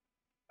of,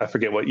 I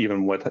forget what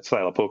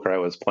style of poker I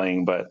was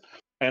playing, but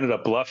I ended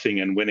up bluffing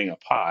and winning a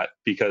pot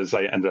because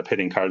I ended up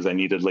hitting cards I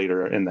needed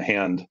later in the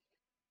hand.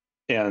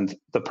 And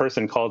the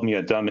person called me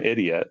a dumb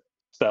idiot,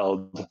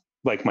 spelled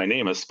like my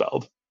name is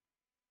spelled.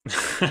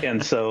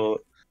 And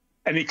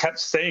he kept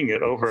saying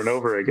it over and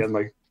over again,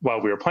 like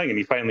while we were playing, and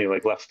he finally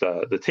like left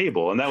the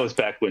table. And that was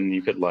back when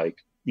you could like,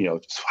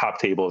 swap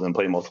tables and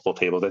play multiple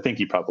tables. I think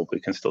you probably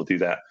can still do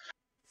that.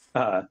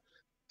 But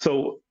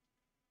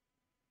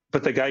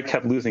the guy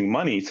kept losing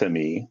money to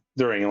me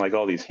during like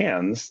all these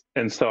hands.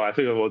 And so I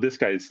figured, well, this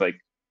guy's like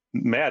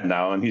mad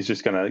now, and he's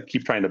just going to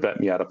keep trying to bet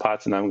me out of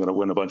pots, and I'm going to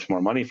win a bunch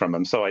more money from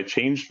him. So I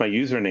changed my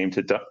username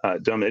to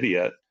Dumb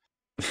Idiot,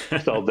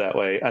 spelled that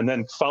way, and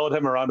then followed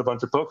him around a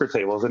bunch of poker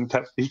tables, and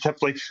he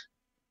kept like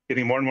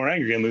getting more and more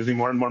angry and losing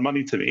more and more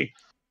money to me.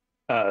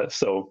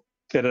 So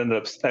I ended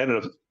up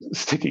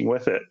sticking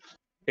with it.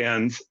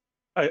 And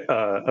I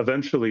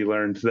eventually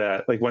learned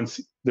that like once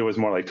there was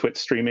more like Twitch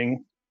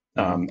streaming,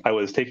 I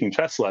was taking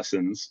chess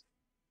lessons,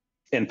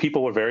 and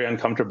people were very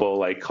uncomfortable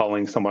like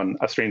calling someone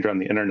a stranger on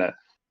the internet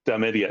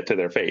Dumediat to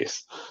their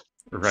face.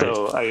 Right.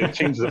 So I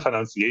changed the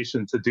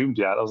pronunciation to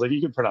Dumediat. I was like,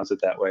 you can pronounce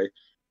it that way.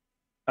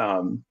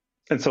 And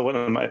so one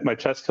of my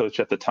chess coach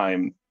at the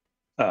time,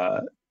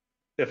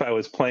 if I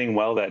was playing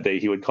well that day,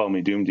 he would call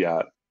me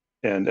Dumediat,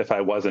 and if I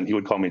wasn't, he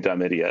would call me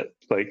Dumediat.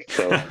 Like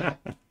so.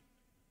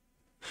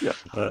 Yeah,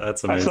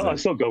 that's amazing. I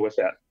still go with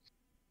that.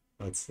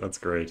 That's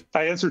great.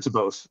 I answer to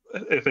both,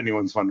 if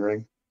anyone's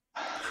wondering.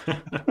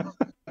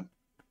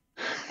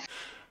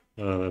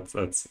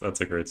 That's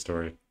a great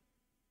story.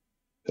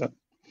 Yeah.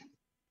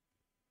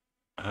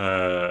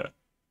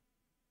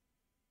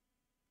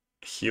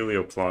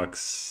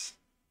 Helioplox,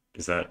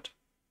 is that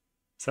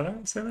how you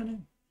say that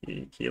name?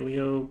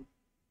 Heliopolix?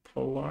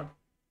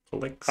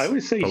 I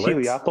would say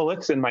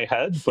Heliopolis in my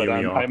head, but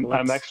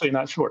I'm actually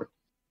not sure.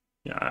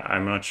 Yeah,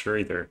 I'm not sure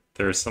either.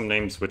 There are some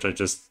names which I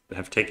just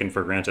have taken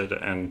for granted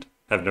and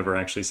have never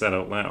actually said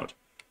out loud.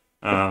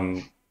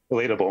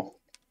 Relatable.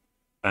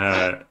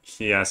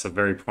 He asks a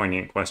very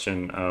poignant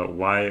question.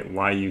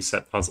 Why you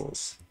set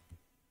puzzles?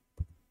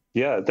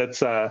 Yeah,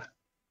 that's a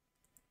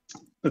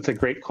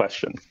great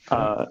question.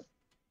 I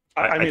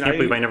can't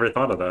believe I never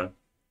thought of that.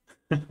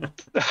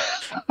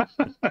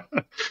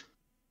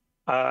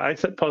 I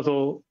set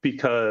puzzle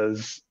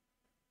because,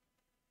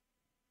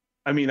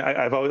 I mean,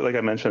 I've always, like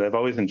I mentioned, I've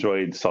always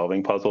enjoyed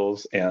solving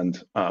puzzles,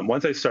 and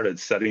once I started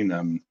setting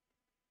them,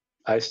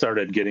 I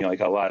started getting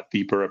like a lot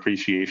deeper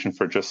appreciation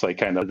for just like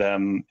kind of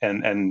them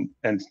and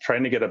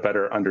trying to get a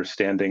better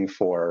understanding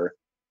for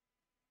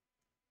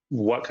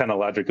what kind of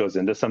logic goes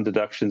into some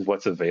deductions,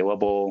 what's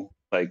available.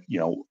 Like, you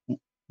know,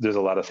 there's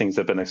a lot of things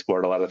that have been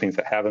explored, a lot of things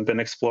that haven't been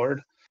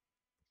explored.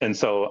 And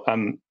so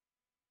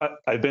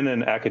I've been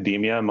in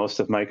academia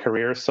most of my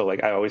career. So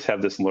like I always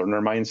have this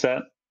learner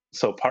mindset.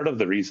 So part of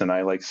the reason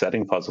I like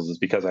setting puzzles is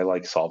because I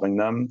like solving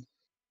them.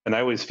 And I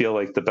always feel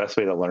like the best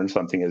way to learn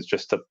something is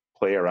just to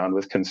play around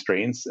with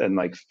constraints and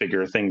like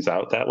figure things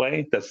out that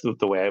way. That's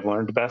the way I've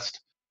learned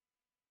best.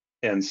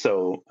 And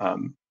so,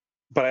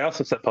 but I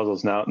also set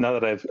puzzles now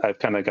that I've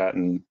kind of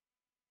gotten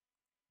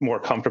more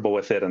comfortable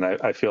with it, and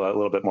I feel a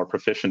little bit more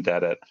proficient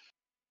at it.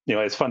 You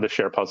know, it's fun to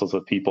share puzzles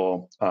with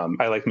people.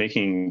 I like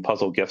making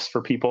puzzle gifts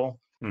for people.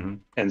 Mm-hmm.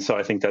 And so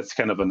I think that's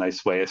kind of a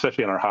nice way,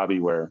 especially in our hobby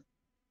where,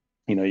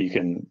 you know, you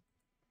can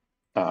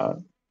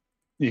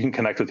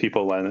connect with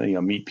people and, you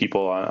know, meet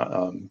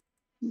people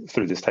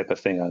through this type of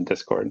thing on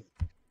Discord.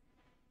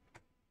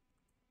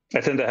 I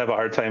tend to have a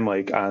hard time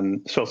like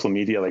on social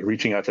media, like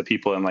reaching out to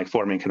people and like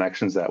forming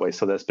connections that way.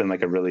 So that's been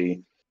like a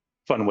really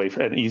fun way,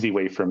 an easy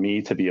way for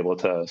me to be able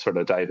to sort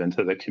of dive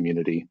into the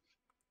community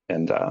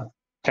and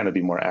kind of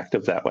be more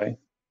active that way.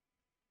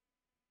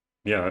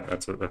 Yeah,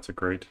 that's a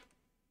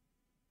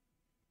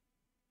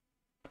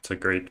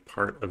great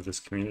part of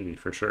this community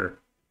for sure.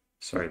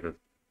 Sorry, but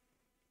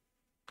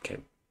okay,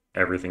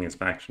 everything is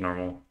back to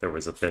normal. There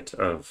was a bit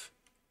of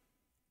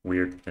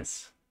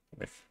weirdness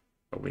with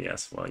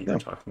OBS while you were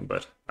talking,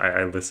 but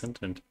I listened,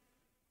 and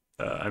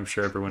I'm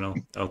sure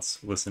everyone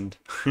else listened.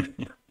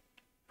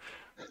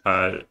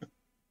 I'm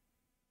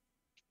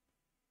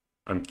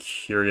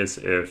curious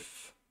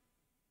if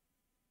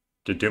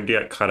did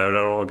Dumediat cut out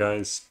at all,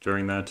 guys,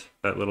 during that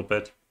little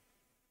bit?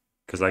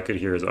 Because I could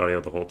hear his audio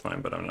the whole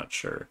time, but I'm not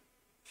sure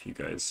if you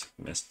guys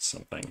missed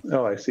something.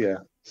 Oh, I see. Yeah,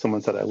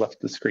 someone said I left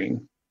the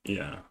screen.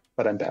 Yeah,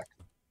 but I'm back.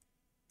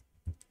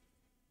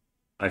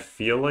 I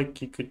feel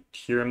like you could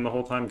hear him the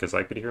whole time because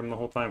I could hear him the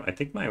whole time. I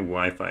think my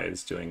Wi-Fi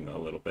is doing a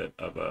little bit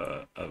of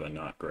a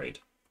not great.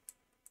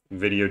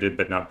 Video did,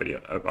 but not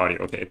video.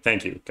 Audio. Okay,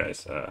 thank you,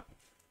 guys.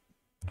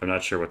 I'm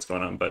not sure what's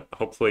going on, but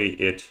hopefully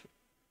it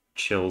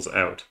chills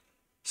out.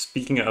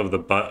 Speaking of the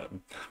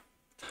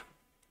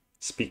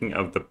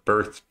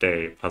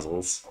birthday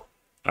puzzles,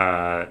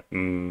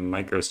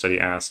 MicroStudy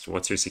asked,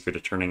 "What's your secret to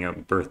turning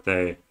out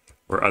birthday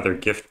or other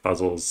gift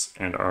puzzles,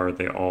 and are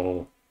they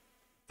all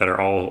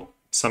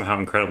somehow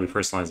incredibly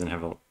personalized and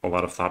have a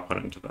lot of thought put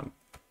into them?"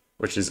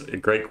 Which is a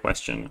great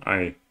question.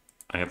 I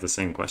have the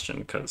same question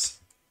because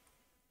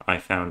I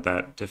found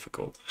that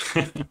difficult.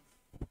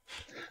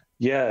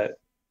 Yeah,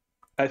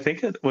 I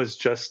think it was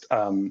just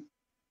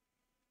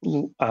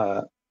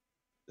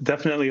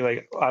definitely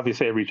like,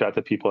 obviously I reach out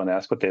to people and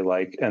ask what they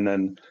like, and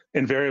then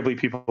invariably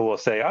people will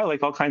say, I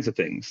like all kinds of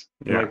things.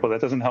 Yeah. I'm like, well,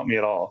 that doesn't help me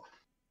at all.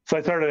 So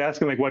I started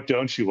asking like, what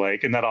don't you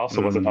like? And that also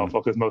wasn't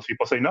helpful because most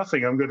people say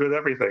nothing. I'm good with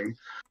everything.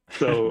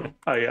 So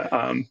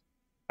I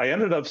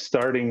ended up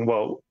starting,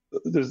 well,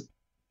 there's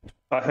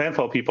a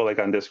handful of people like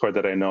on Discord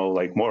that I know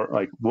like more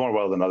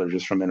well than others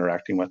just from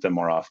interacting with them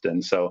more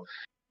often. So,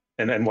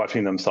 and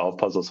watching them solve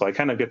puzzles. So I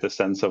kind of get the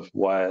sense of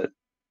what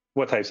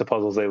types of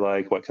puzzles they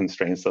like, what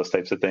constraints, those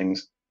types of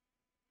things.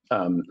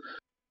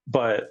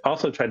 But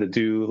also try to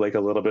do like a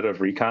little bit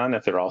of recon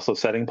if they're also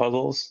setting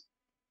puzzles,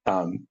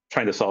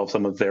 trying to solve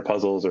some of their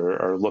puzzles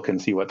or look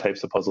and see what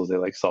types of puzzles they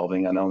like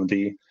solving on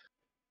LMD.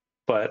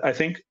 But I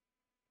think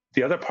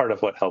the other part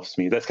of what helps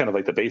me, that's kind of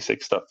like the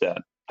basic stuff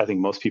that I think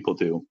most people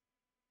do,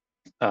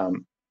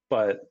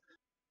 But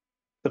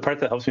the part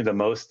that helps me the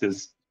most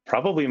is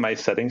probably my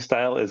setting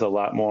style is a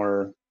lot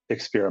more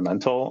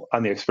experimental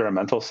on the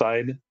experimental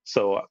side.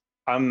 So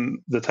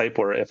I'm the type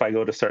where if I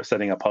go to start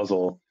setting a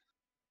puzzle,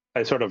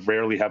 I sort of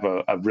rarely have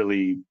a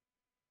really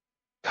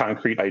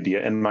concrete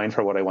idea in mind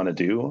for what I want to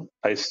do.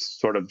 I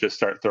sort of just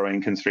start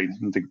throwing constraints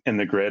in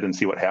the grid and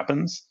see what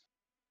happens.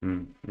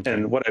 Okay.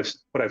 And what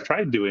I've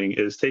tried doing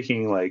is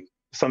taking, like,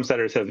 some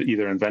setters have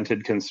either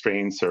invented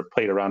constraints or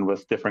played around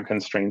with different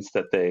constraints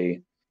that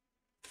they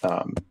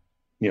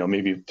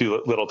maybe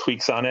do little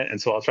tweaks on it.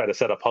 And so I'll try to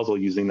set a puzzle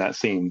using that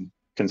same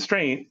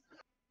constraint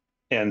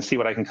and see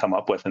what I can come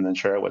up with and then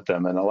share it with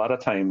them. And a lot of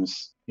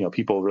times,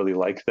 people really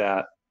like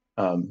that.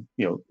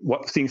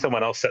 Seeing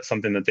someone else set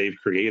something that they've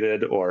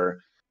created,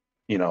 or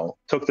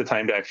took the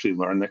time to actually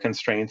learn the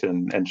constraint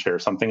and share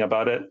something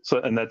about it. So,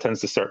 and that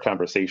tends to start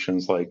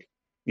conversations like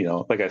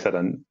I said,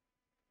 on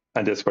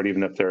Discord,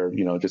 even if they're,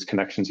 just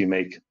connections you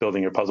make,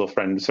 building your puzzle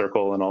friend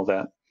circle and all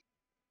that.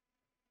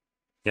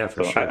 Yeah,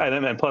 for sure.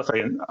 And plus,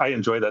 I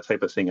enjoy that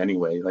type of thing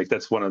anyway. Like,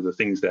 that's one of the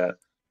things that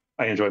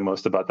I enjoy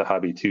most about the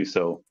hobby too.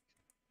 So,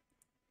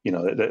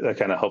 that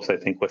kind of helps, I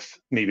think, with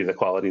maybe the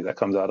quality that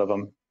comes out of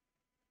them.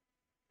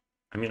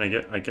 I mean,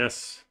 I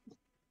guess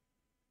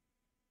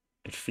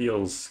it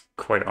feels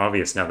quite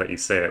obvious now that you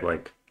say it.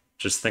 Like,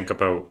 just think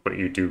about what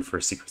you do for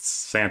Secret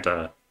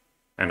Santa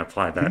and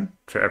apply that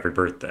for every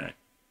birthday.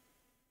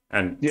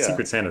 And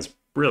Secret Santa is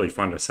really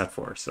fun to set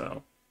for,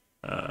 so...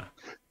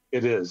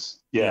 It is,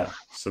 yeah.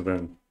 So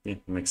then,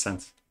 it makes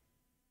sense.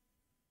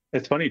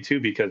 It's funny, too,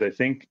 because I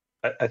think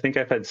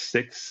I've had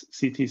 6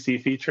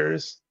 CTC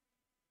features,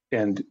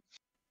 and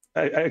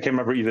I can't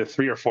remember, either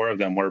 3 or 4 of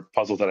them were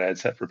puzzles that I had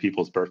set for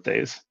people's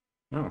birthdays.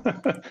 Oh.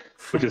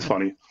 Which is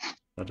funny.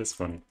 That is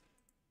funny.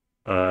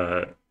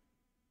 Palfly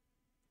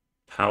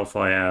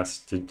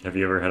asked, have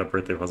you ever had a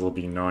birthday puzzle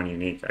be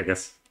non-unique? I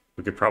guess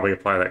we could probably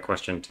apply that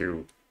question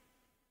to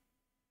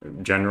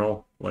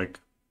general, like,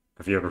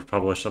 have you ever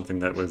published something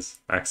that was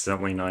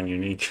accidentally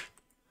non-unique?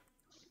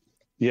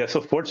 Yeah, so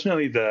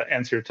fortunately the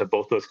answer to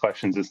both those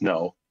questions is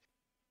no,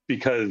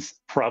 because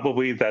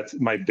probably that's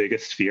my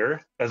biggest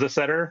fear as a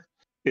setter,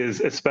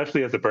 is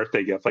especially as a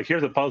birthday gift. Like,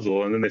 here's a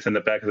puzzle, and then they send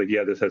it back like,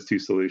 yeah, this has 2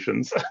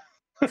 solutions.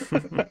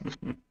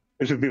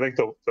 It should be like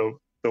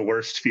the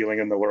worst feeling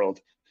in the world.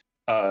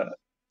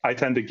 I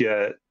tend to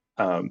get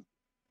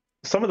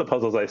some of the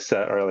puzzles I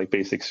set are like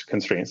basic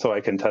constraints, so I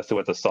can test it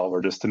with a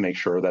solver just to make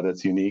sure that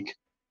it's unique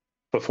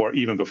before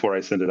I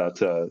send it out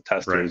to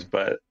testers.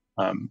 Right.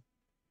 But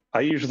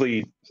I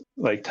usually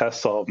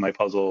test solve my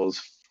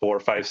puzzles 4,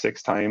 5,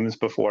 6 times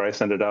before I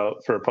send it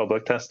out for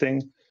public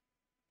testing,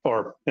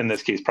 or in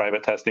this case,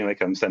 private testing.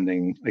 Like, I'm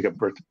sending like a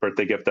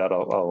birthday gift out,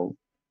 I'll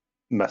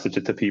message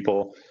it to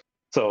people.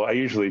 So I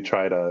usually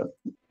try to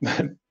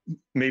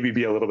maybe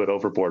be a little bit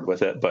overboard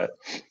with it, but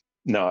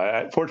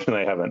no,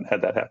 fortunately I haven't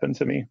had that happen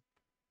to me.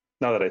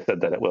 Not that I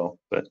said that it will,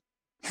 but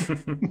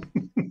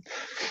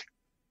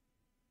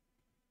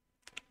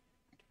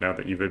now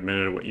that you've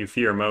admitted what you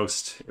fear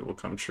most, it will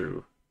come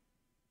true.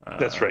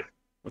 That's right.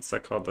 What's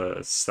that called? The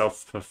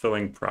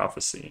self-fulfilling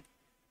prophecy.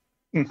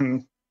 Mm-hmm.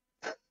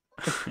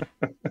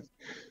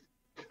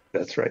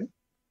 That's right.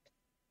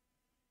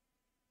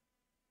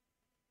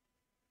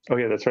 Oh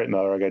yeah, that's right,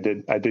 Malrog.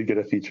 I did get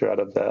a feature out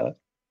of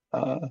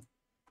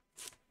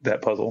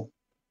that puzzle.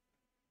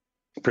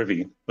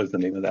 Privy was the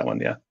name of that one.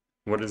 Yeah.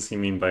 What does he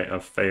mean by a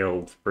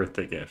failed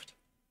birthday gift?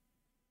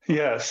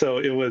 Yeah, so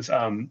it was.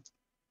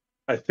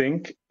 I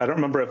think, I don't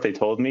remember if they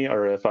told me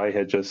or if I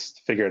had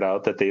just figured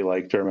out that they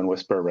like German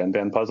Whisper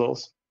Renban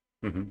puzzles.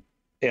 Mm-hmm.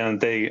 And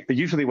they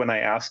usually, when I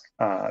ask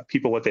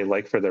people what they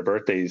like for their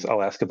birthdays,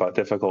 I'll ask about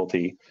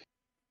difficulty.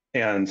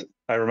 And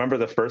I remember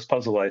the first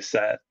puzzle I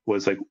set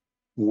was like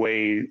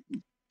way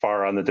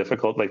far on the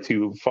difficult, like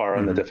too far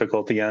on the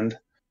difficulty end.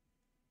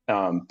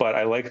 But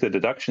I like the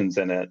deductions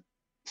in it.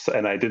 So,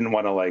 and I didn't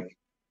want to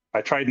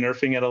I tried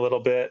nerfing it a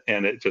little bit,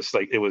 and it just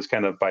it was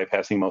kind of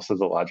bypassing most of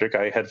the logic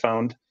I had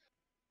found.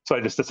 So I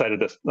just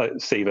decided to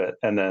save it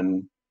and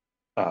then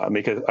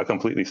make a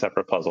completely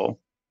separate puzzle.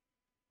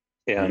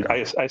 And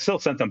I still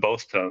sent them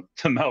both to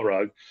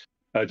Malrog,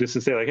 just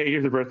to say hey,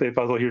 here's your birthday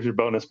puzzle, here's your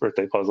bonus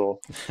birthday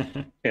puzzle.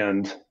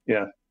 And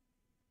the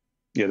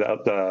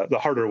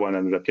harder one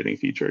ended up getting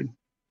featured.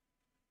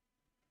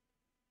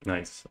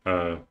 Nice.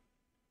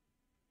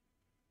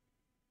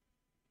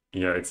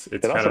 It's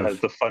it also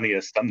has the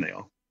funniest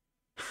thumbnail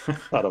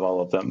out of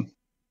all of them.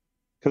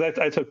 Because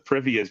I took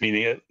Privy as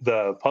meaning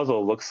the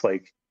puzzle looks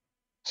like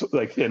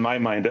in my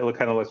mind, it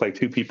kind of looked like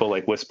 2 people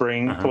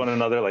whispering to one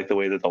another, like the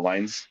way that the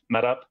lines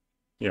met up.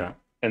 Yeah.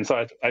 And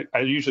so I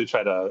usually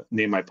try to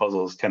name my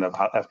puzzles kind of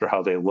after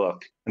how they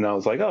look. And I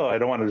was like, I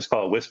don't want to just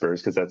call it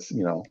whispers because that's,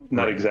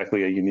 not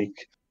exactly a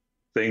unique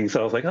thing.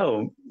 So I was like,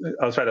 I'll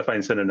try to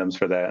find synonyms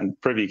for that. And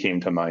Privy came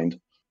to mind.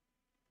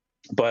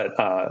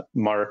 But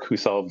Mark, who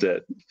solved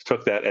it,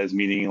 took that as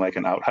meaning like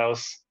an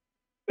outhouse.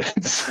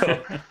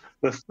 So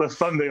the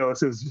thumbnail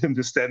is him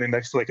just standing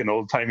next to an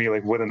old timey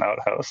wooden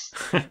outhouse.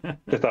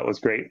 I thought was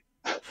great.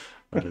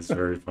 That is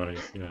very funny.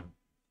 Yeah.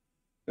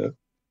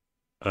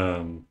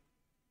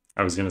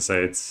 I was gonna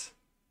say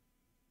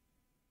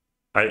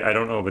I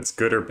don't know if it's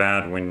good or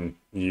bad when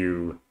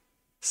you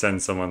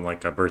send someone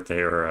like a birthday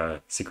or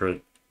a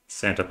secret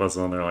Santa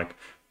puzzle and they're like,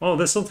 "Oh,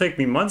 this will take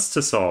me months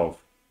to solve."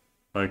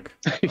 Like,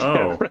 Yeah,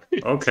 oh,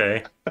 right.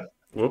 okay.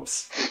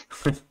 Whoops.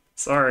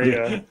 Sorry.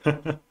 Yeah.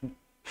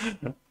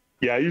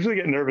 Yeah, I usually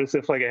get nervous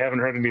if like I haven't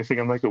heard anything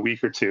in like a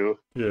week or two.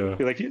 Yeah.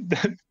 You're like,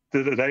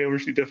 did I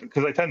overshoot difficult?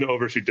 Because I tend to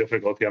overshoot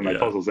difficulty on my Yeah.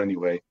 puzzles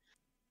anyway.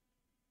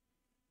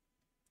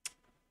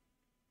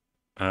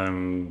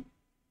 Um,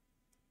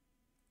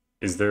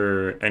 is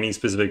there any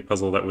specific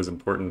puzzle that was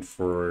important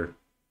for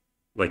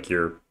like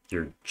your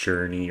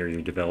journey or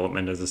your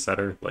development as a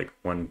setter? Like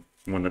one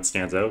that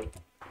stands out?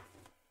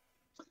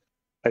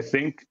 I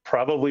think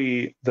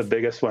probably the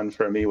biggest one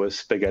for me was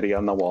Spaghetti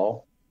on the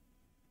Wall.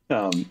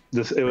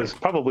 It was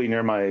probably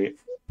near my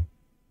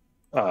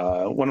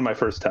one of my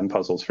first 10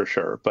 puzzles for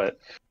sure. But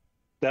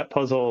that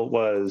puzzle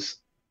was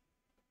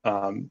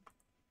I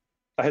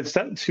had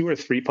set 2 or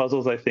 3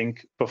 puzzles I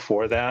think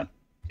before that,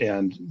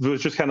 and it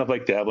was just kind of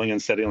like dabbling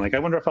and setting like I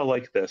wonder if I'll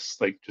like this,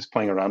 like just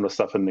playing around with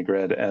stuff in the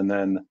grid. And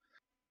then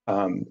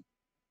um,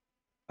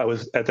 I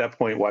was at that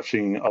point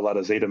watching a lot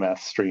of Zeta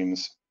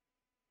streams,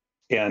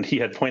 and he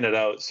had pointed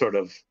out sort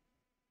of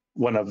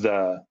one of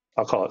the,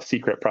 I'll call it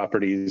secret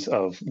properties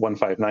of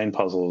 159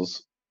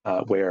 puzzles,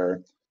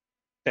 where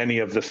any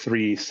of the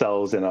 3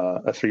 cells in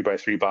a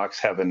 3x3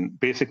 box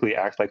basically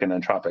act like an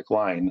entropic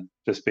line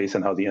just based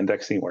on how the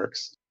indexing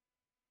works.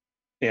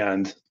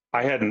 And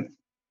I hadn't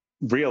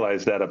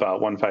realized that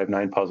about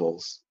 159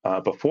 puzzles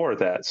before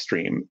that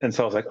stream. And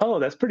so I was like, oh,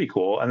 that's pretty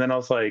cool. And then I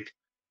was like,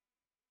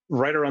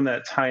 right around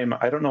that time,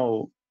 I don't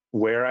know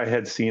where I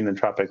had seen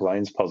entropic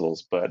lines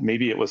puzzles, but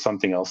maybe it was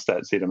something else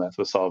that ZetaMath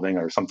was solving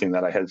or something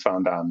that I had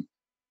found on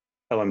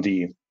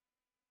LMD.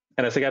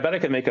 And I was like, I bet I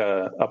could make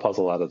a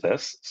puzzle out of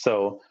this.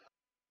 So,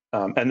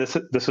 and this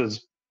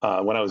was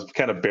when I was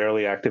kind of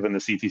barely active in the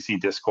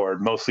CTC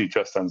Discord, mostly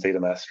just on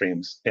ZetaMath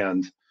streams,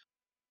 and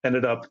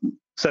ended up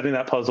setting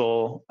that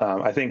puzzle.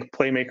 I think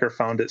Playmaker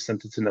found it,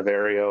 sent it to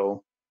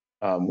Naverio,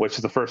 which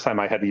is the first time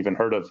I had even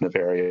heard of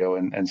Naverio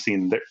and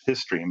seen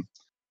his stream.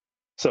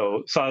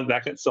 So saw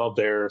that get solved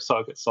there, saw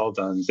it get solved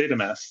on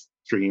ZetaMath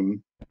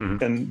stream.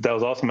 Mm-hmm. And that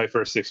was also my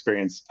first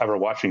experience ever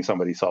watching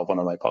somebody solve one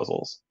of my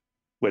puzzles,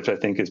 which I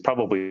think is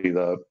probably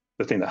the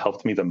thing that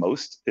helped me the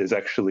most, is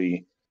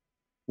actually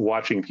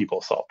watching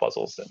people solve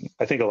puzzles. And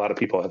I think a lot of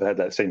people have had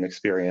that same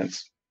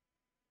experience.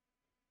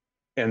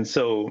 And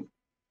so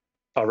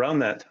around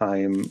that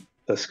time,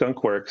 the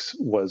Skunkworks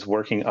was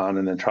working on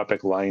an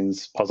entropic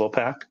lines puzzle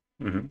pack.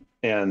 Mm-hmm.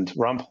 And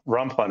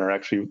Romplanner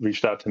actually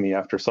reached out to me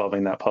after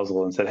solving that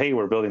puzzle and said, hey,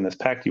 we're building this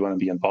pack. Do you want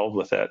to be involved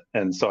with it?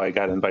 And so I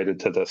got invited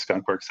to the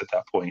Skunkworks at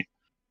that point.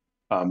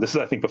 This is,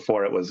 I think,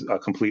 before it was a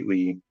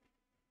completely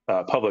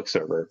public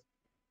server.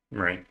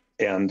 Right.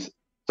 And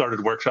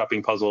started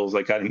workshopping puzzles.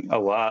 I got a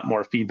lot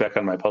more feedback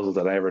on my puzzles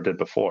than I ever did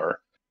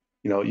before.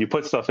 You know, you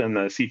put stuff in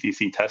the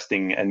CTC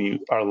testing and you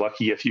are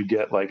lucky if you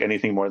get like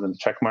anything more than a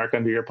check mark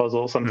under your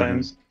puzzle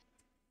sometimes.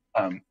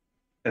 Mm-hmm.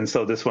 And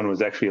so this one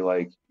was actually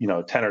like,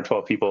 10 or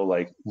 12 people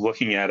like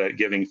looking at it,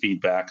 giving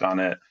feedback on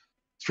it,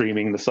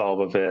 streaming the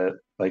solve of it,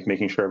 like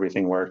making sure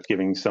everything worked,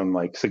 giving some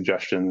like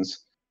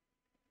suggestions.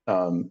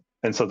 And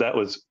so that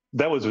was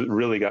what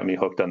really got me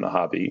hooked on the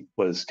hobby,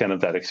 was kind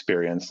of that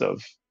experience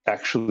of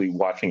actually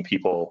watching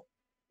people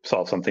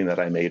solve something that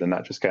I made and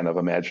not just kind of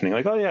imagining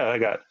like, oh yeah, I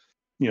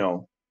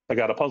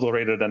got a puzzle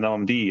rated an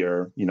LMD,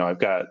 or, I've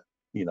got,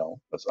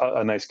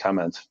 a nice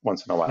comment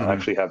once in a while. Mm-hmm.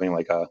 Actually having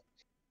like a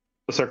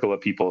circle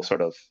of people sort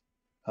of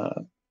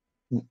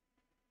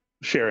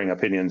sharing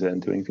opinions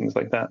and doing things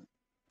like that.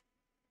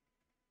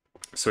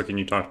 So can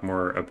you talk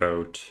more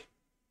about,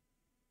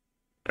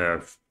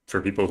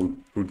 for people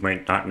who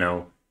might not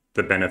know,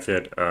 the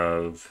benefit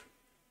of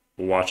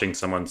watching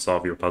someone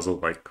solve your puzzle?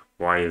 Like,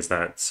 why is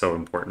that so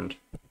important?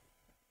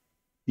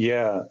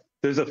 Yeah,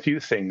 there's a few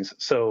things.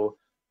 So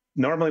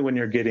normally when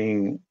you're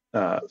getting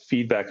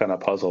feedback on a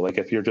puzzle, like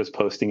if you're just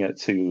posting it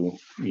to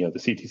the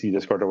CTC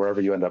Discord or wherever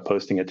you end up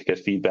posting it to get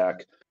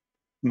feedback,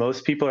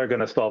 most people are going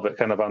to solve it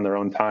kind of on their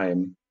own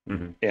time.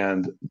 Mm-hmm.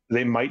 And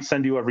they might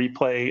send you a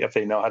replay if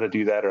they know how to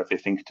do that or if they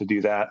think to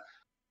do that.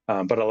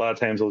 But a lot of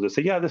times they'll just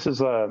say, yeah, this is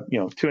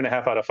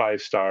 2.5 out of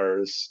 5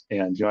 stars.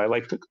 And, I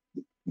like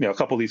a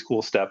couple of these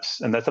cool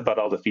steps. And that's about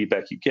all the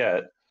feedback you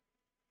get.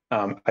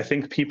 I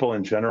think people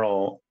in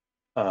general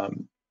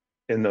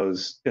in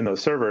those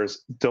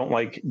servers don't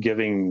like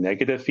giving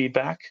negative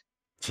feedback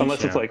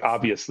unless it's like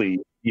obviously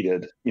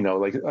needed,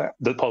 like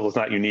the puzzle's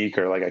not unique,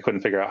 or like I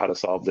couldn't figure out how to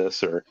solve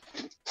this or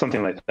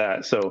something like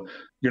that. So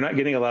you're not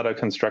getting a lot of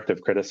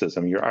constructive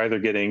criticism. You're either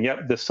getting,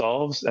 yep, this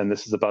solves and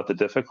this is about the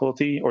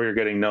difficulty, or you're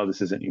getting, no,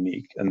 this isn't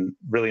unique, and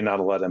really not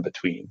a lot in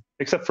between,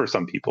 except for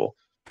some people.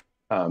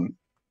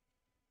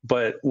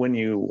 But when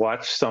you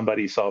watch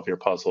somebody solve your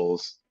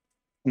puzzles,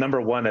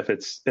 number one, if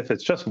it's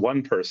just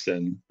one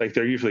person, like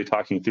they're usually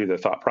talking through their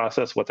thought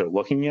process, what they're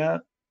looking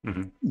at.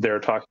 Mm-hmm. They're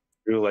talking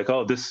through, like,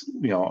 oh, this,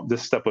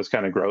 this step was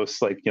kind of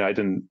gross. Like, I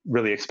didn't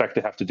really expect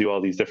to have to do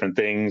all these different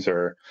things,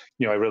 or,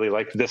 I really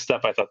liked this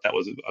step. I thought that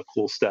was a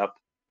cool step.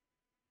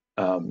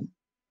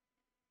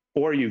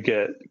 Or you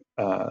get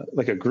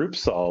like a group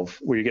solve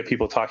where you get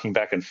people talking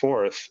back and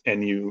forth,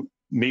 and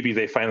maybe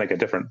they find like a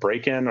different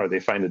break-in, or they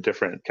find a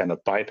different kind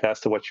of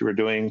bypass to what you were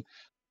doing.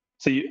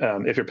 So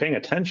if you're paying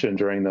attention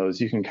during those,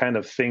 you can kind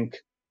of think.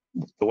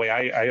 The way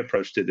I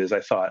approached it is, I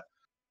thought,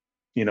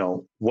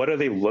 what are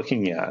they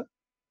looking at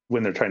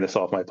when they're trying to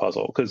solve my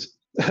puzzle? Because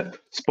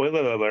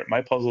spoiler alert,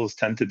 my puzzles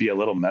tend to be a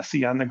little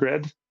messy on the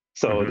grid,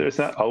 so it's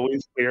not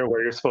always clear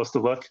where you're supposed to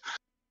look.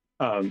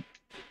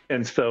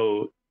 And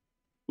so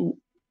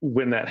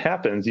when that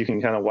happens, you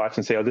can kind of watch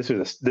and say, oh, this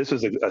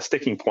was a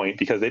sticking point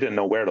because they didn't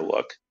know where to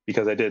look,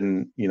 because I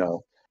didn't,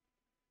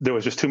 there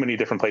was just too many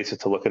different places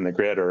to look in the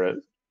grid, or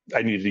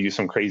I needed to use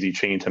some crazy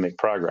chain to make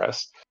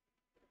progress.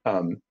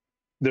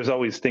 There's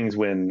always things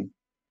when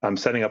I'm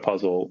setting a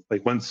puzzle,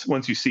 like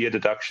once you see a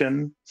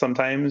deduction,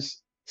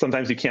 sometimes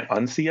you can't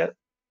unsee it,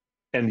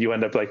 and you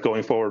end up like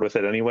going forward with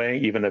it anyway,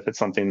 even if it's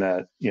something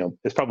that,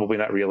 is probably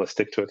not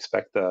realistic to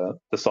expect the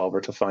solver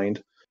to find.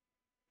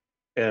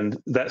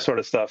 And that sort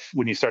of stuff,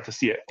 when you start to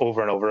see it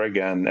over and over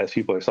again as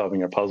people are solving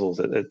your puzzles,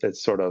 it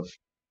sort of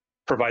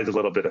provides a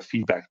little bit of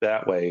feedback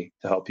that way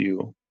to help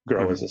you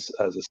grow as a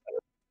setter.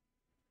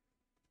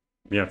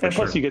 Yeah, for and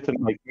plus sure. you get to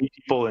like meet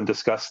people and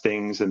discuss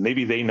things, and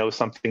maybe they know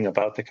something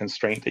about the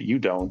constraint that you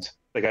don't.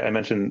 Like I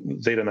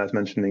mentioned, Zeta was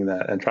mentioning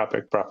that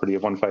entropic property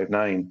of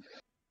 159.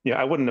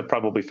 I wouldn't have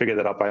probably figured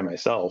that out by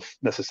myself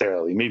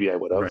necessarily. Maybe I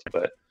would have,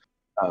 but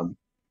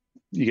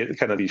you get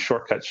kind of these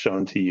shortcuts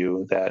shown to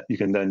you that you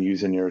can then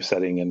use in your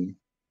setting, and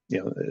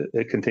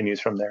it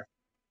continues from there.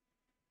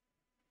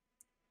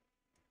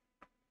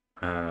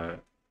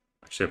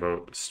 Actually, have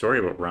a story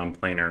about round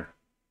planer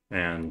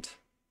and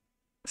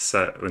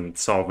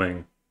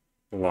solving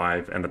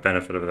live and the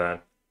benefit of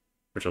that,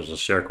 which I'll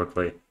just share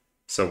quickly.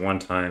 So one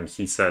time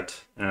he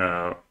set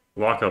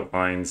lockout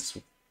lines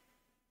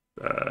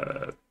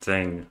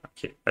thing.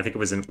 I think it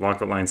was in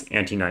lockout lines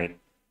anti-night,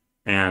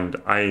 and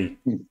I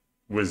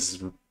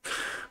was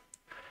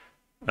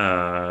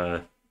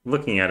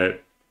looking at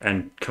it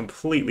and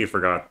completely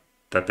forgot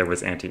that there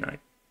was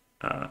anti-night.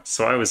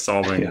 So I was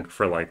solving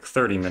for like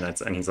 30 minutes,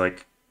 and he's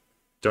like,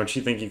 don't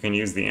you think you can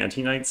use the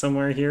anti-night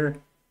somewhere here?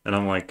 And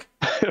I'm like,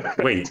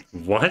 wait,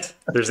 what?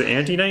 There's an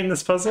anti-night in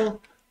this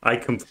puzzle? I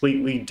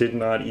completely did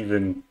not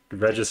even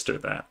register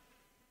that.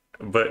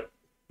 But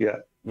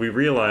we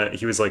realized,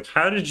 he was like,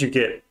 how did you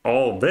get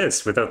all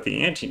this without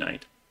the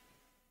anti-night?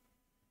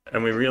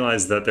 And we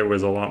realized that there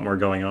was a lot more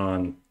going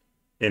on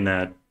in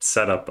that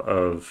setup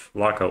of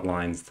lockout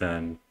lines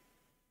than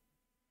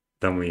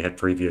he had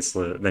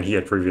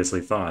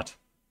previously thought,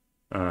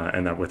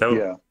 and that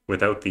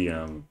without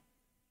the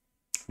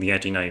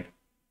anti-night,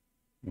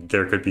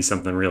 there could be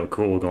something real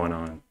cool going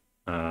on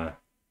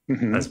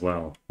as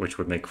well, which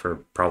would make for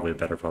probably a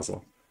better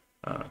puzzle.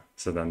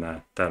 So then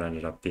that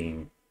ended up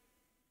being,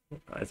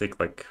 I think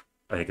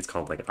it's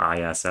called like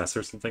ISS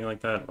or something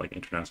like that, like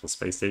International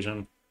Space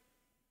Station.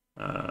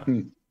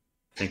 I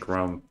think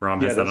Rom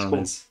has that on cool.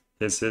 his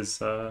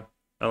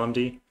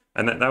LMD,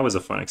 and that was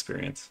a fun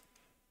experience.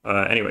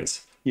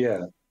 Anyways,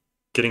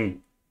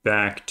 getting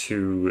back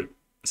to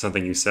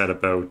something you said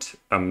about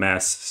a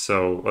mess.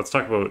 So let's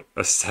talk about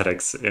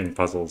aesthetics in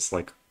puzzles.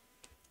 Like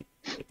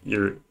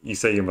you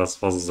say your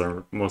puzzles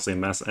are mostly a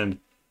mess, and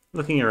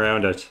looking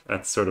around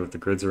at sort of the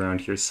grids around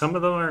here, some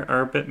of them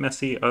are a bit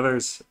messy,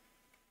 others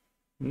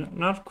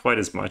not quite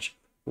as much.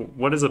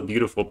 What does a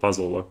beautiful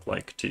puzzle look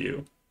like to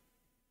you?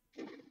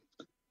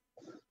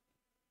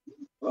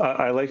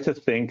 I like to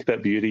think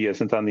that beauty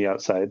isn't on the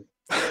outside.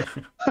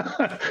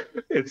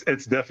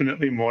 It's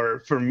definitely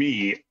more, for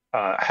me,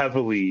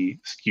 heavily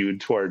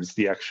skewed towards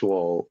the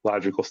actual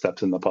logical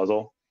steps in the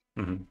puzzle.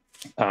 And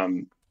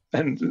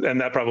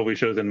that probably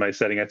shows in my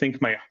setting. I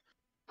think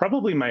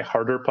probably my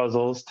harder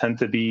puzzles tend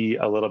to be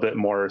a little bit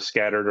more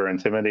scattered or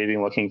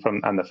intimidating looking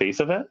from on the face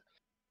of it.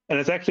 And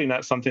it's actually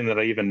not something that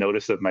I even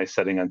noticed of my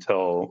setting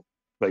until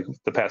like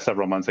the past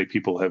several months. Like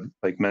people have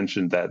like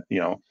mentioned that,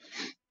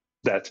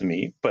 that to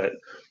me. But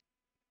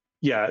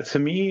yeah, to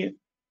me,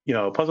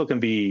 a puzzle can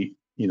be,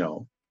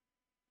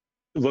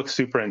 look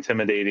super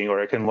intimidating,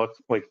 or it can look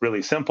like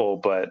really simple,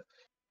 but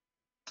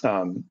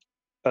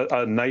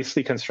a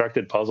nicely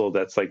constructed puzzle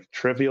that's like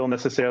trivial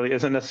necessarily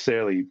isn't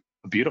necessarily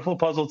a beautiful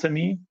puzzle to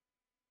me.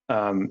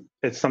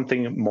 It's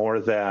something more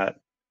that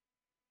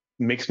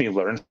makes me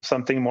learn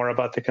something more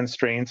about the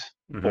constraint,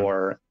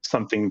 or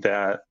something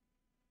that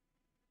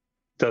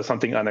does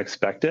something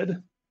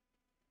unexpected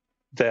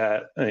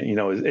that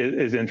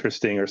is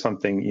interesting, or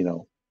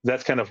something.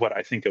 That's kind of what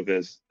I think of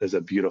as a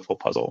beautiful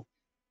puzzle,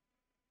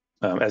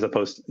 as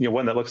opposed to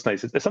one that looks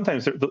nice.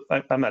 Sometimes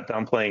I'm not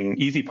downplaying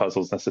easy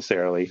puzzles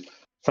necessarily.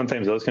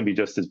 Sometimes those can be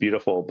just as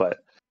beautiful,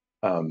 but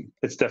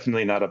it's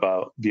definitely not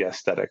about the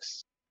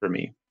aesthetics for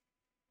me.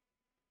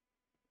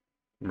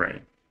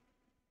 Right.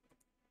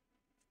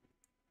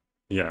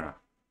 Yeah,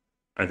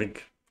 I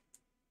think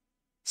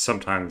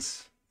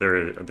sometimes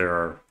there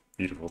are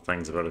beautiful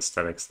things about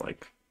aesthetics,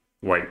 like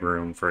White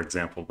Room, for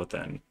example. But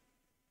then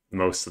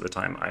most of the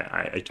time,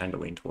 I tend to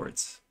lean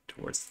towards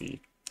the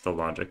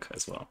logic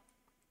as well.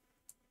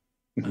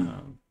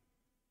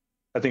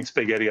 I think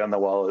Spaghetti on the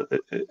Wall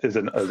is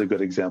a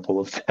good example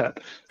of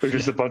that. There's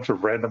just a bunch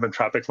of random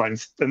entropic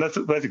lines, and that's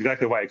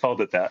exactly why I called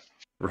it that.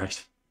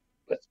 Right.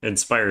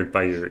 Inspired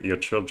by your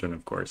children,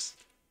 of course.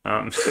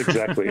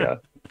 Exactly, yeah.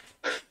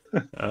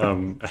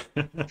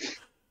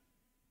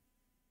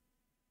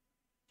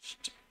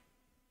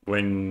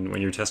 When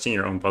you're testing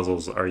your own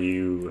puzzles, are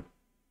you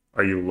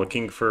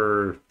looking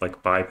for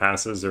like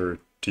bypasses, or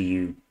do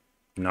you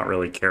not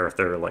really care if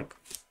there are like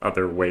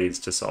other ways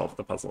to solve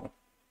the puzzle?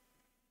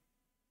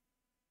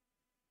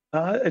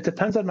 It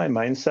depends on my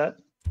mindset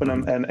when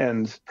I'm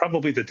and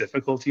probably the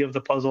difficulty of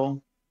the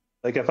puzzle.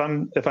 Like if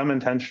I'm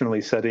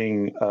intentionally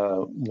setting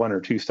a 1 or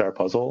 2 star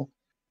puzzle,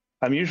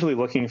 I'm usually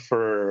looking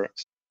for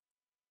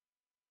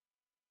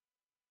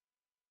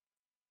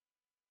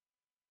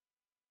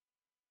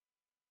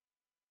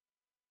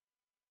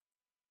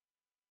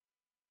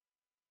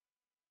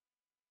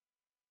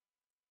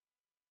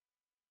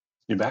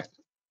you back?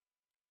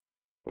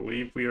 I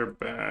believe we are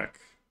back.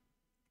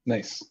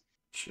 Nice.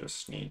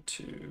 Just need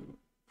to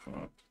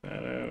pop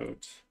that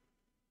out.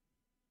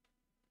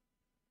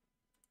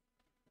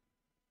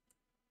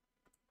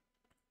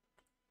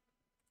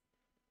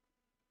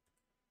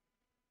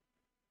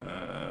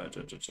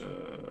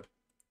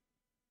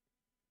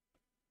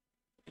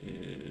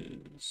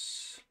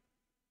 Is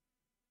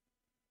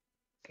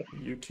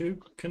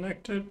YouTube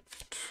connected?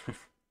 Can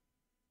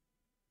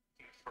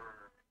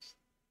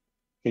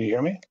you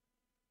hear me?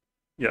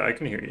 Yeah, I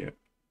can hear you.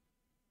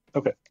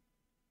 Okay.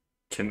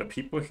 Can the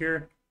people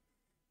hear?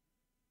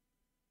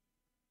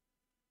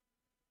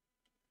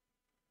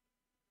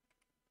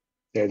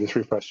 Yeah, I just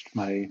refreshed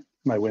my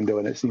window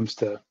and it seems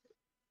to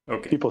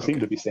people seem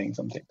to be saying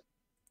something.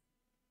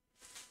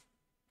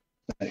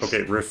 Nice.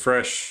 Okay,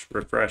 refresh.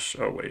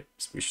 Oh wait,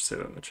 we should say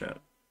that in the chat.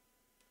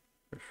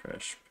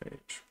 Refresh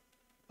page.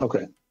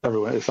 Okay,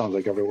 everyone. It sounds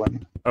like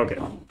everyone. Okay,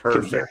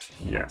 perfect.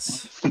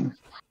 Yes.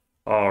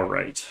 All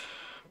right,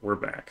 we're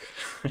back.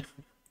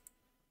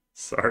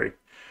 Sorry,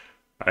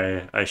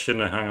 I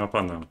shouldn't have hung up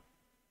on them.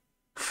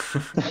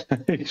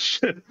 You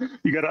should.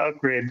 You got to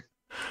upgrade.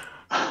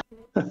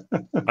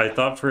 I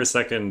thought for a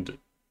second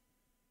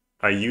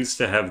I used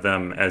to have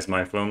them as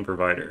my phone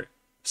provider,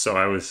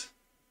 so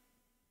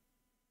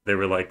they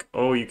were like,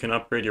 oh, you can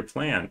upgrade your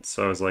plan.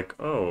 So I was like,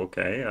 oh,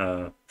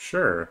 okay,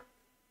 sure.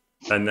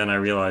 And then I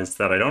realized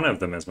that I don't have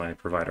them as my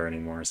provider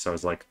anymore. So I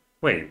was like,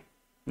 wait,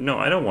 no,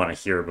 I don't want to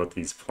hear about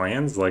these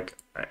plans. Like,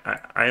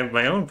 I have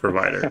my own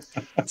provider.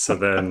 So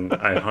then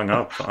I hung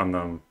up on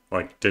them,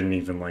 like, didn't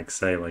even, like,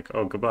 say, like,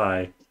 oh,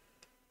 goodbye.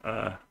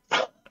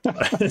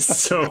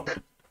 So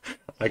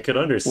I could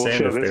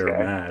understand if they were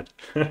mad.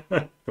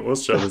 We'll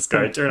show this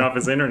guy. Turn off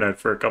his internet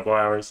for a couple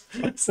hours.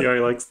 See how he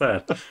likes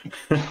that.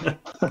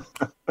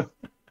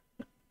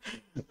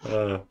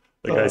 The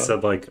guy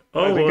said like,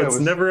 oh, well, it's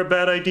never a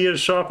bad idea to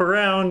shop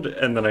around.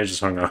 And then I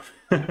just hung up.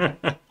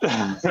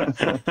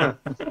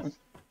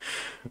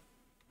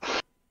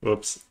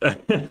 Whoops.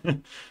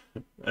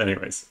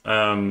 Anyways.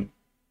 Yeah,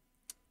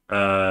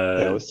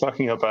 I was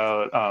talking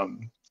about,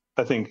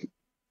 I think,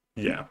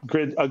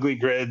 ugly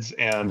grids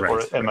and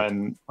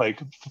then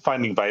like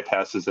finding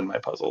bypasses in my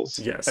puzzles.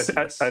 Yes,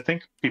 I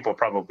think people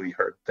probably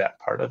heard that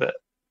part of it.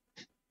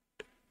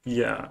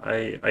 Yeah,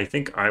 I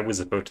think I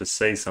was about to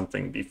say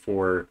something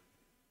before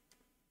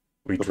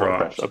we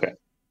dropped. Okay.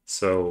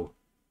 So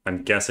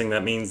I'm guessing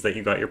that means that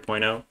you got your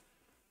point out.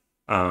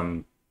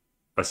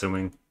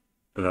 Assuming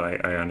that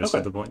I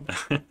understood the point.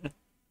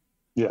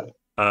 Yeah.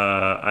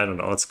 I don't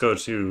know. Let's go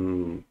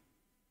to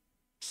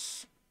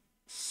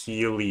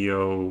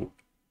Heliopolis.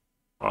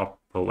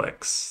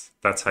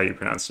 That's how you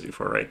pronounced it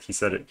before, right? He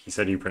said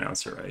you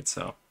pronounced it right.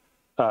 So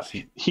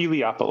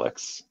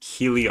Heliopolis.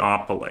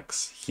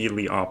 Heliopolis.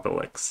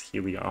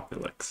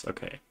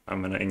 Okay,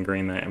 I'm gonna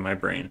ingrain that in my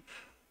brain.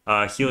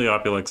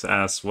 Heliopolis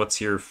asks, "What's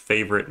your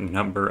favorite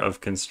number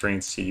of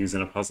constraints to use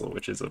in a puzzle?"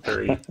 Which is a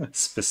very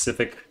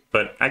specific,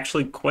 but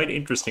actually quite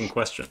interesting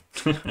question.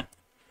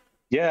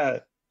 Yeah,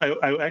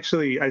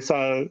 I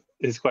saw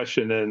his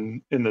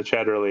question in the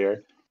chat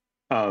earlier.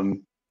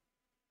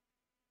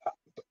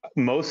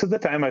 Most of the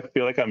time, I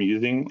feel like I'm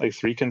using like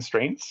 3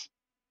 constraints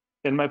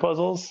in my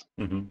puzzles.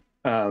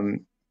 Mm-hmm.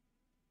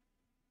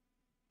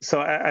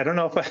 So I don't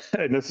know if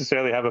I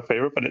necessarily have a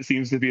favorite, but it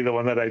seems to be the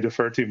one that I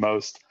defer to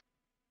most.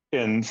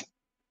 And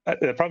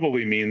that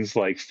probably means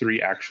like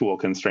 3 actual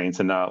constraints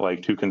and not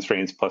like 2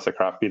 constraints plus a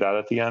crop beat out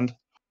at the end.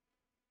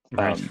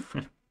 Right.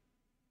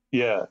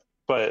 Yeah,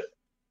 but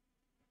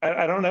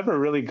I don't ever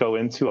really go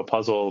into a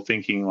puzzle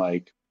thinking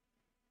like,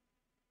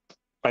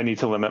 I need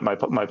to limit my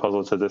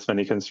puzzle to this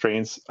many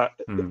constraints.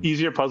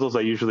 Easier puzzles,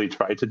 I usually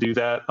try to do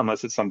that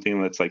unless it's something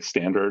that's like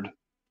standard.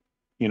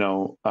 You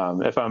know,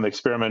 if I'm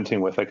experimenting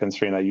with a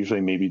constraint, I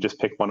usually maybe just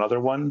pick one other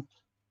one.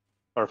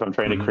 Or if I'm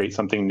trying to create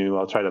something new,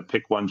 I'll try to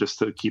pick one just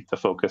to keep the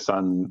focus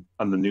on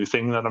the new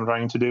thing that I'm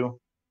trying to do.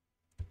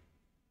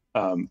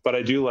 But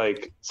I do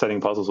like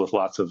setting puzzles with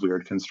lots of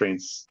weird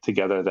constraints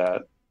together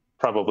that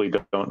probably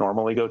don't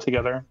normally go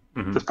together.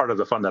 Mm-hmm. Just part of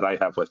the fun that I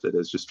have with it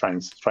is just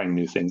trying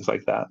new things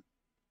like that.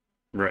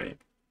 Right.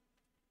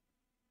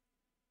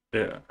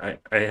 Yeah, I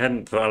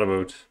hadn't thought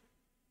about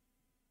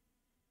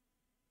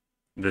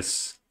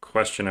this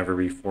question ever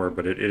before,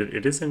 but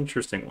it is an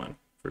interesting one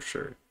for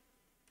sure.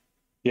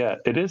 Yeah,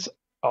 it is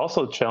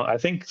also I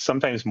think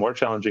sometimes more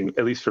challenging,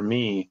 at least for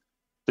me,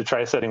 to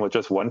try setting with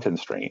just one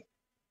constraint.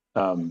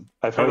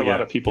 I've heard a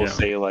lot of people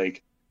say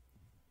like,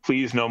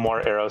 please no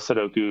more arrow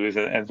Sudokus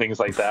and things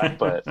like that,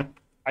 but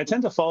I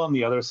tend to fall on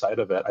the other side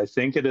of it. I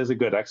think it is a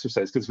good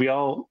exercise because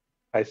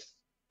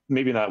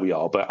maybe not we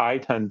all, but I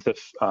tend to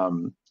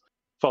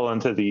fall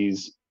into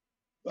these,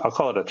 I'll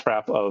call it a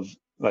trap of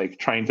like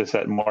trying to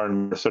set more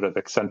and more sort of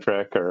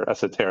eccentric or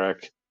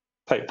esoteric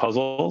type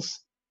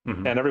puzzles.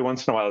 Mm-hmm. And every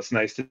once in a while, it's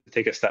nice to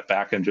take a step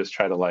back and just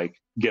try to like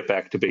get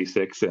back to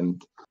basics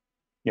and,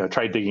 you know,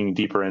 try digging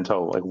deeper into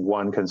like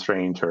one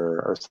constraint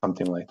or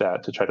something like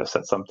that to try to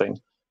set something.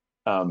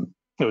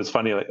 It was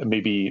funny, like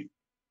maybe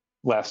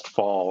last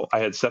fall, I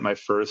had set my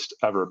first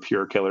ever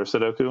pure killer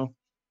Sudoku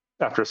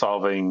after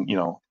solving, you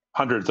know,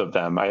 hundreds of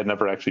them. I had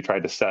never actually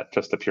tried to set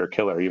just a pure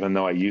killer, even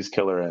though I use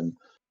killer in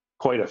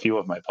quite a few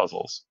of my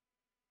puzzles.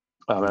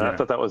 And I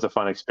thought that was a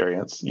fun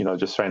experience, you know,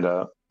 just trying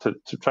to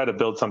try to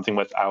build something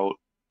without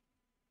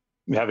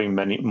having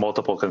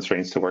multiple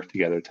constraints to work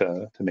together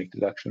to make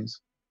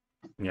deductions.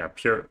 Yeah,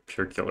 pure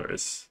killer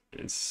is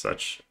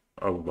such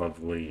a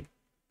lovely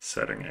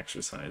setting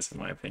exercise in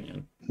my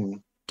opinion. Mm-hmm.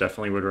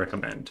 Definitely would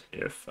recommend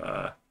if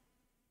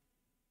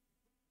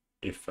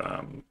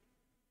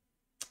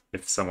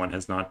someone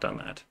has not done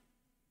that.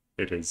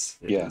 It is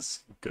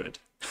good.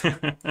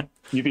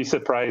 You'd be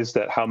surprised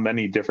at how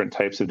many different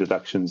types of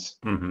deductions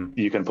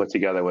you can put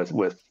together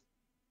with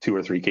 2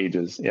 or 3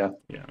 cages. Yeah.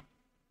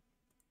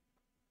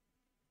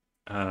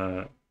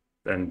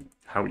 And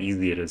how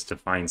easy it is to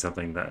find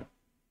something that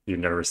you've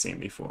never seen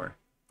before.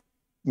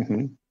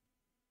 Mm-hmm.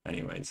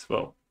 Anyways,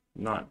 well,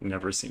 not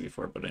never seen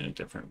before, but in a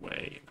different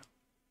way. You know?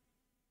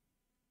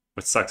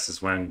 What sucks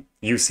is when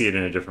you see it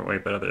in a different way,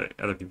 but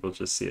other people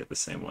just see it the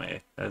same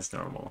way as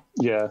normal.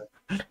 Yeah.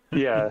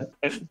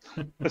 And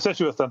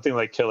especially with something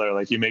like killer,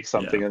 like you make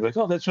something and like,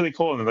 oh, that's really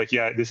cool, and like,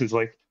 yeah, this is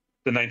like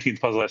the 19th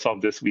puzzle I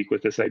solved this week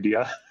with this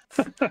idea.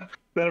 that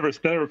never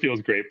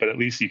feels great, but at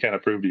least you kind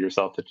of prove to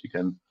yourself that you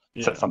can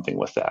set something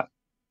with that.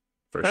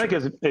 For and sure. I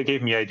guess it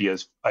gave me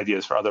ideas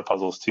for other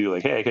puzzles too.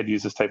 Like, hey, I could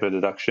use this type of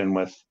deduction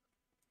with,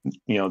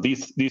 you know,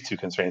 these 2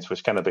 constraints,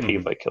 which kind of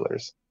behave like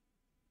killers.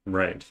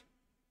 Right.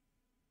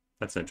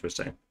 That's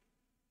interesting.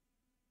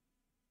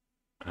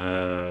 We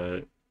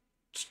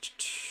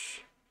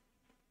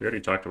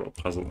already talked about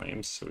puzzle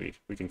names, so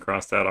we can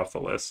cross that off the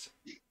list.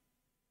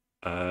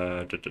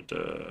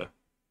 What's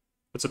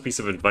a piece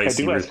of advice?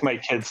 I do ask my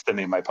kids to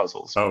name my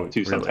puzzles too,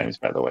 really? Sometimes,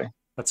 by the way.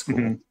 That's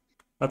cool.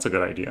 That's a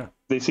good idea.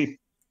 They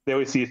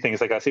always see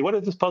things like I say, what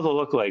does this puzzle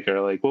look like? Or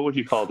like, what would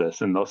you call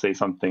this? And they'll say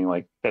something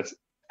like, that's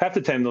half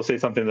the time they'll say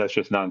something that's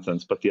just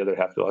nonsense, but the other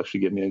half they'll actually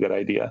give me a good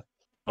idea.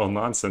 Oh,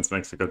 nonsense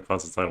makes a good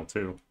puzzle title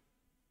too.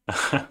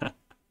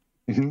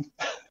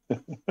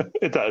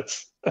 It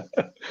does.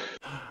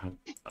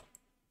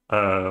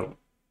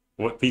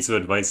 What piece of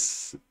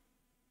advice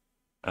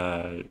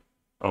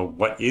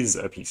what is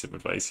a piece of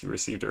advice you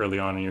received early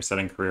on in your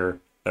setting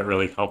career that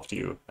really helped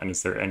you? And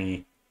is there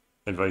any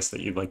advice that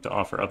you'd like to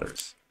offer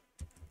others?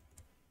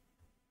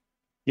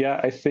 Yeah,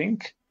 I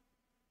think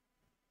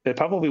it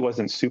probably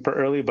wasn't super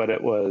early, but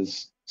it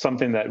was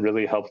something that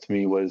really helped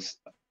me was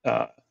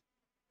I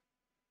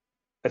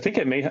think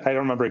I don't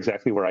remember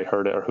exactly where I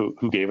heard it or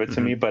who gave it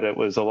to me, but it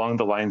was along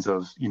the lines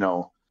of, you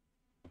know,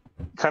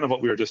 kind of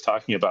what we were just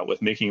talking about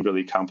with making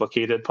really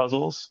complicated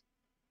puzzles,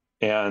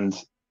 and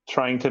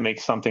trying to make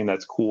something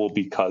that's cool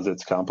because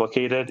it's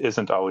complicated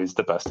isn't always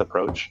the best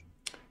approach.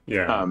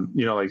 Yeah.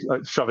 You know, like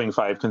shoving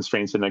 5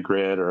 constraints in a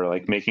grid, or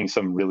like making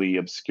some really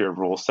obscure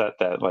rule set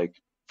that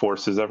like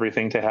forces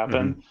everything to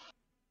happen.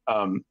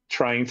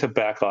 Trying to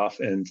back off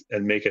and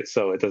make it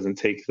so it doesn't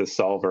take the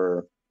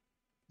solver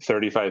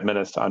 35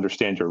 minutes to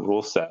understand your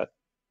rule set,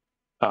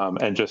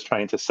 and just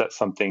trying to set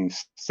something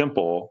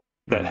simple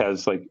that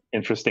has like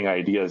interesting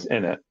ideas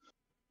in it.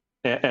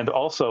 And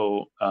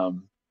also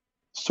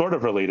sort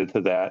of related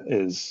to that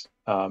is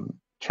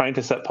trying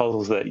to set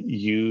puzzles that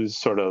use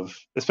sort of,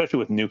 especially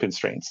with new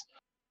constraints,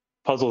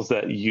 puzzles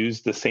that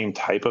use the same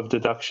type of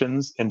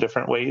deductions in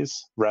different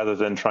ways, rather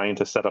than trying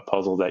to set a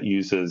puzzle that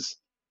uses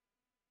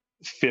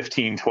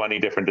 15, 20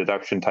 different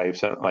deduction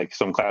types, and like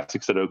some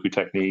classic Sudoku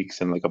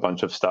techniques and like a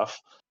bunch of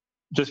stuff,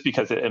 just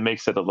because it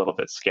makes it a little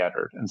bit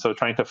scattered. And so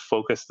trying to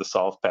focus the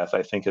solve path,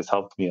 I think, has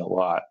helped me a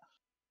lot.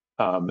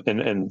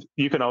 And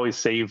you can always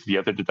save the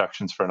other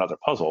deductions for another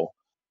puzzle.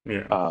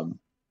 Yeah.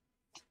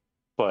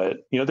 But,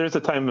 you know, there's a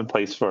time and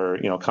place for,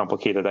 you know,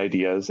 complicated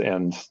ideas,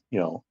 and, you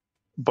know,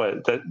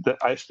 but that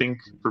I think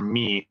for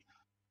me,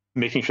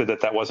 making sure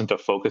that wasn't a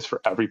focus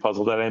for every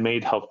puzzle that I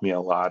made helped me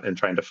a lot in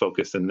trying to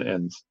focus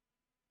and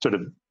sort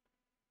of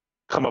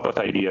come up with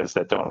ideas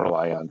that don't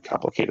rely on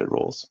complicated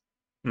rules.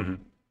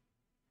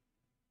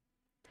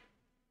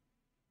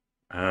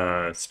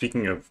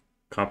 Speaking of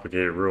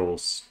complicated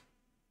rules,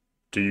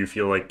 do you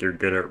feel like you're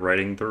good at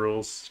writing the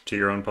rules to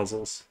your own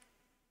puzzles?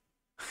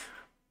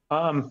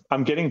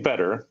 I'm getting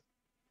better.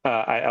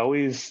 I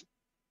always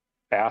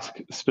ask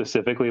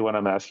specifically when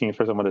I'm asking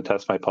for someone to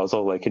test my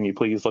puzzle, like, can you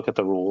please look at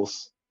the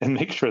rules and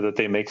make sure that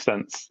they make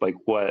sense? Like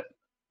what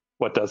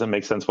doesn't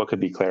make sense, what could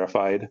be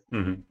clarified.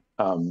 Mm-hmm.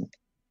 Um,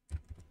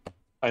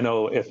 I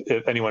know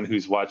if anyone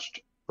who's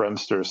watched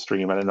Remster's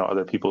stream, I don't know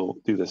other people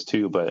do this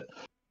too, but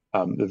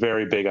they're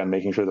very big on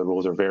making sure the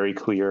rules are very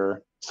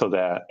clear so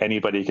that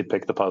anybody could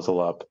pick the puzzle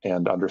up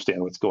and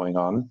understand what's going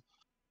on.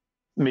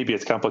 Maybe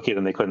it's complicated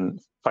and they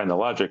couldn't find the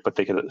logic, but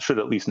they should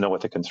at least know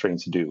what the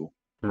constraints do.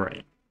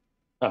 Right.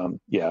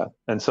 Yeah,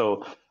 and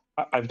so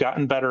I've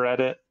gotten better at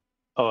it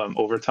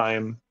over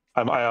time.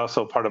 I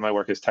also, part of my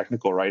work is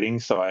technical writing,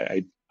 so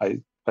I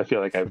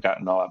feel like I've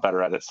gotten a lot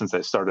better at it since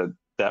I started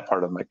that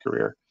part of my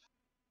career.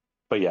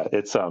 But yeah,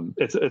 it's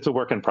a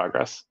work in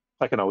progress.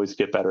 I can always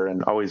get better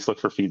and always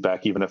look for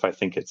feedback, even if I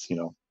think it's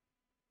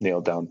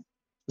nailed down.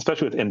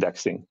 Especially with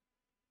indexing,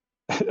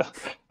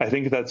 I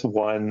think that's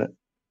one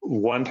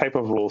type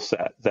of rule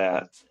set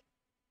that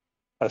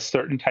a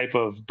certain type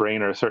of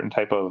brain or a certain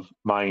type of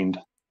mind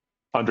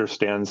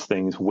understands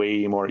things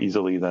way more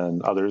easily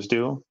than others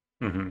do.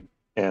 Mm-hmm.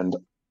 And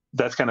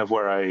that's kind of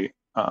where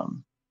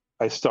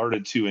I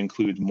started to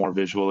include more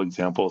visual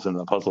examples in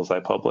the puzzles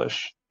I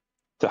publish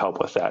to help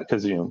with that,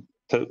 because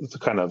to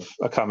kind of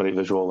accommodate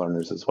visual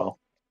learners as well.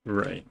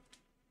 Right.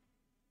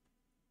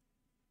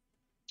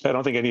 I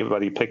don't think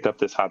anybody picked up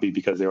this hobby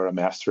because they were a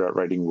master at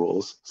writing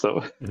rules.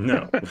 So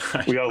No.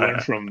 we all learn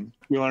from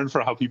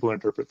how people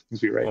interpret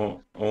things we write.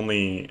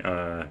 Only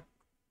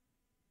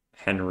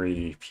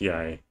Henry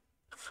PI.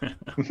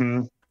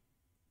 Mm-hmm.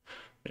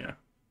 Yeah.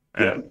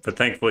 Yeah. But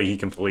thankfully he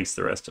can police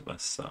the rest of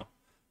us, so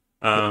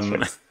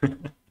Right.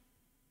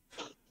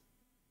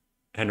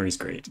 Henry's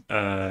great.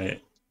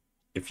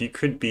 If you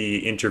could be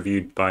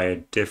interviewed by a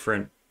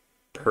different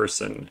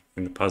person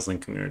in the puzzling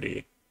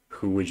community,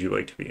 who would you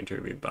like to be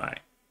interviewed by?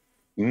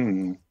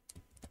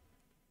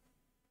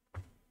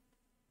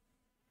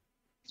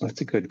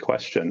 That's a good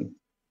question.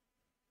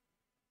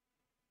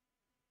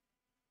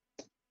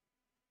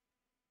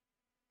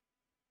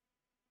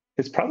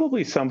 It's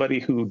probably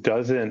somebody who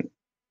doesn't.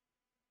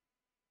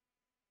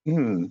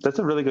 That's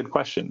a really good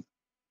question.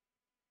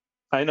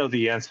 I know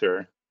the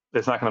answer.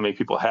 It's not going to make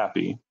people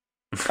happy.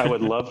 I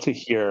would love to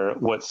hear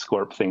what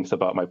Scorp thinks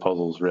about my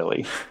puzzles,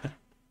 really.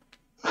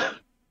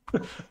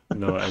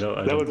 No, I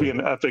don't. That would be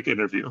an epic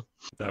interview.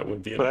 That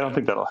would be. But I don't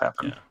think that'll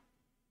happen. Yeah,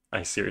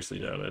 I seriously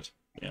doubt it.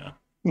 Yeah.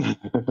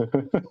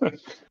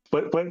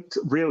 but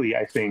really,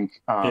 I think.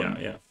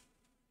 Yeah.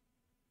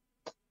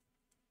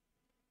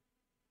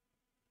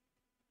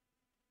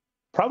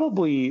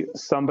 Probably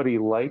somebody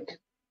like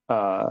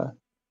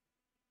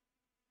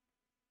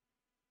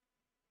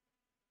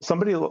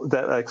somebody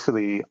that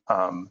actually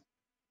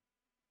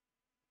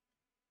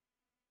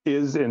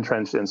is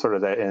entrenched in sort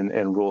of that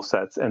in rule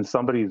sets, and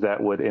somebody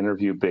that would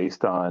interview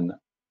based on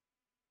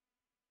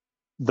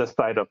the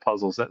side of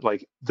puzzles, that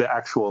like the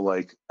actual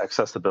like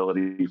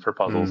accessibility for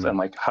puzzles, and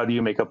like how do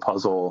you make a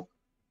puzzle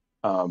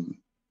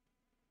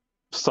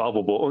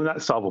solvable, well,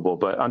 not solvable,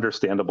 but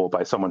understandable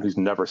by someone who's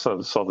never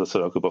solved the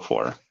Sudoku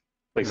before.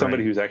 Like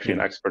somebody who's actually an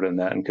expert in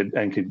that and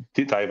could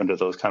dive into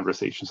those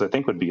conversations, I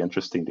think would be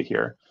interesting to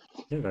hear.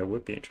 Yeah, that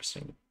would be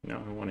interesting. I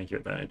want to hear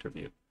that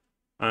interview.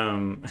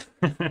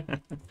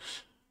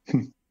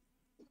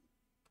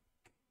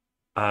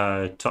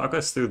 Talk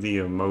us through the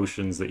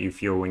emotions that you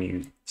feel when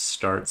you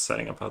start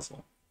setting a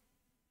puzzle.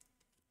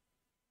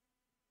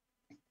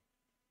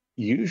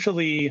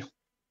 Usually,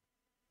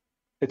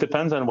 it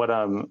depends on what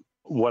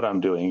I'm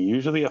doing.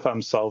 Usually, if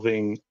I'm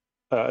setting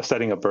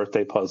a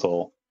birthday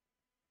puzzle,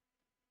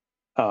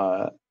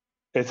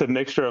 it's a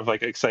mixture of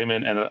like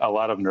excitement and a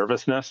lot of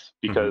nervousness,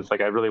 because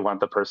like I really want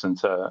the person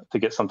to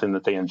get something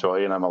that they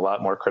enjoy, and I'm a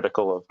lot more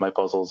critical of my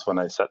puzzles when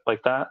I set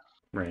like that.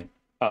 Right.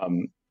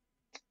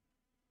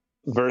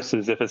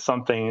 Versus if it's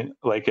something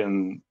like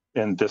in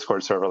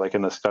Discord server, like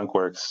in the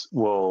Skunkworks,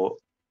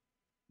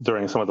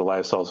 during some of the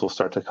live solves, we'll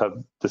start to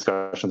have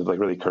discussions of like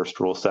really cursed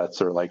rule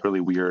sets or like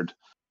really weird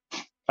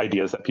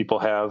ideas that people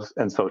have.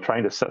 And so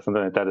trying to set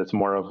something like that, it's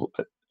more of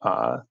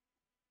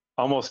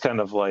almost kind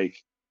of like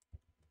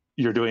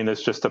you're doing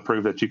this just to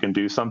prove that you can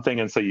do something.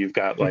 And so you've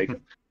got like,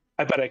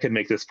 I bet I could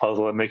make this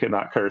puzzle and make it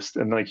not cursed.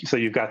 And like, so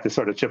you've got this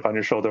sort of chip on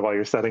your shoulder while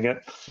you're setting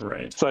it.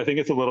 Right. So I think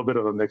it's a little bit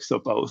of a mix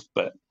of both,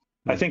 but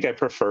I think I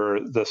prefer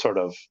the sort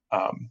of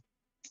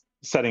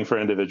setting for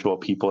individual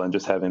people and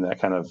just having that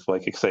kind of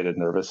like excited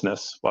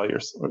nervousness while you're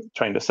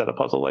trying to set a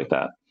puzzle like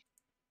that.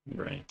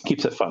 Right.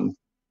 Keeps it fun.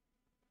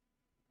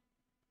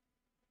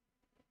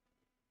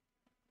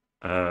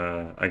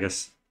 I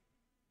guess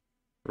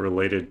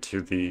related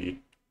to the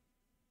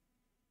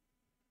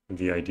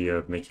idea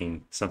of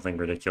making something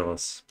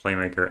ridiculous,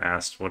 Playmaker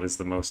asked, what is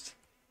the most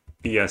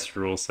BS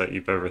rule set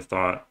you've ever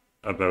thought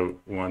about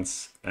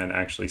once and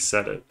actually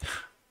set it?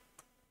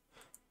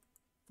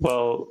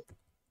 Well,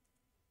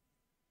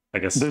 I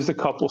guess There's a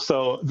couple.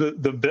 So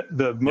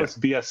the most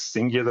BS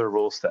singular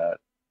rule set,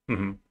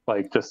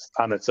 like just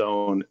on its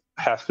own,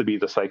 has to be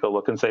the Psycho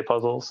Look and Say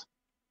puzzles.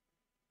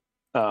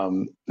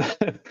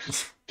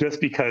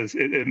 Just because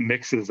it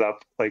mixes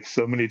up like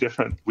so many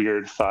different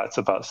weird thoughts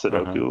about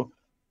Sudoku,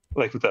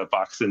 like with the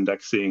box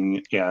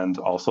indexing, and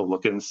also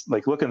look and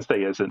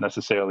say isn't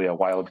necessarily a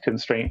wild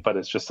constraint, but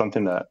it's just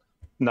something that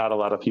not a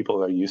lot of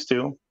people are used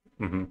to.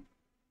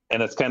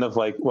 And it's kind of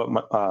like what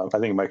I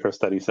think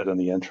MicroStudy said in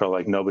the intro,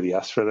 like nobody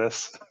asked for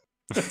this.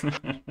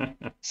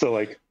 So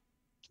like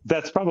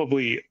that's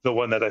probably the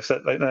one that I've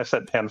set. I've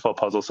set a handful of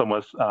puzzles, some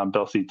with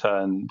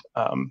Belsita, and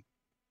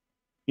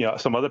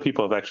some other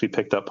people have actually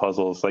picked up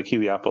puzzles, like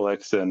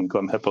Heliopolis and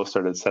Glum Hippo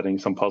started setting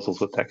some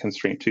puzzles with that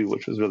constraint too,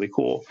 which was really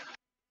cool.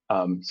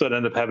 So it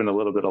ended up having a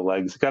little bit of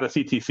legs. It got a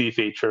CTC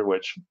feature,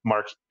 which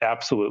Mark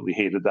absolutely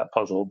hated that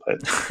puzzle, but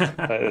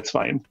it's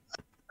fine.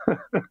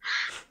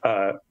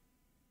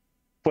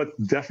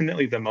 But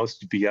definitely the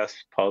most BS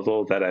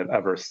puzzle that I've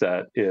ever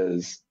set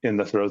is In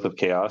the Throes of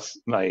Chaos.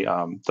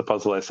 The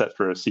puzzle I set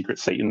for Secret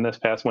Satan this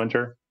past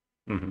winter.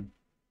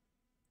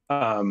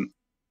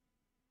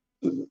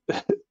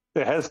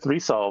 It has 3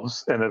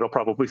 solves, and it'll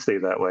probably stay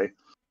that way.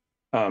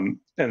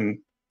 And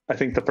I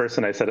think the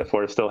person I set it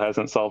for still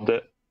hasn't solved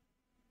it.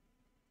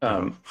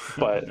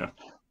 But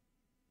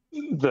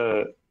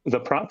the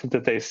prompt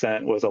that they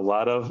sent was a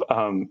lot of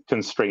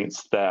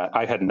constraints that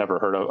I had never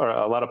heard of, or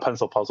a lot of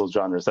pencil puzzle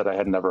genres that I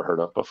had never heard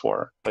of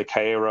before, like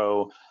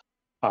Cairo,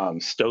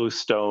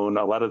 Stone.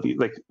 A lot of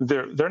the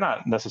they're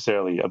not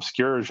necessarily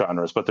obscure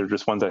genres, but they're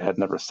just ones I had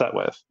never set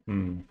with.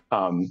 And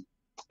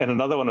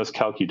another one was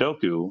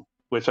Kalkidoku,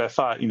 which I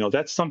thought,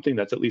 that's something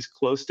that's at least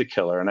close to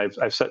killer, and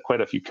I've set quite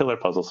a few killer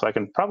puzzles, so I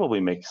can probably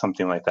make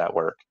something like that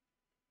work.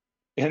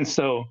 And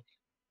so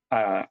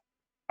I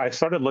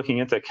started looking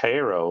into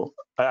Cairo.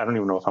 I don't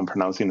even know if I'm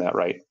pronouncing that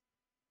right,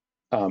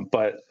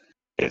 but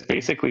it's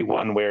basically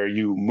one where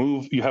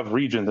you have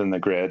regions in the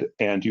grid,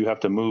 and you have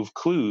to move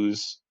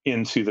clues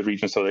into the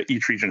region so that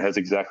each region has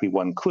exactly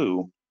one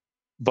clue.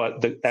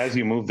 But as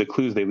you move the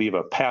clues, they leave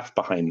a path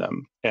behind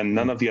them, and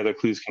none of the other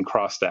clues can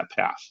cross that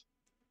path.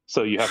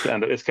 So you have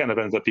to it kind of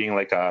ends up being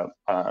like a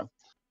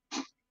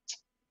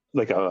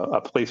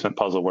placement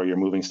puzzle where you're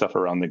moving stuff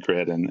around the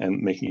grid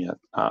and making it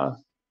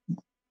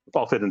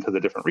all fit into the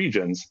different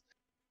regions.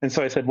 And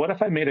so I said, what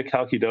if I made a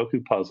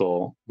Kalkidoku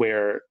puzzle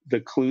where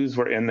the clues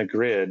were in the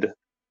grid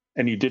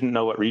and you didn't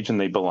know what region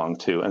they belonged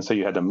to, and so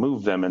you had to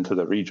move them into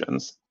the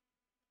regions?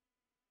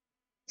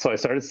 So I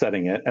started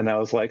setting it, and I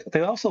was like,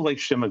 they also like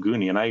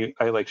Shimaguni, and I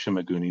like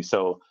Shimaguni,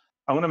 so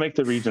I want to make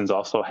the regions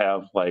also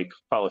have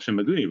follow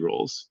Shimaguni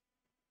rules.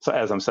 So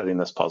as I'm setting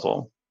this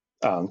puzzle,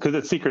 because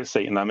it's Secret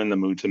Satan, I'm in the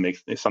mood to make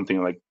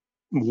something like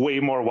way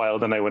more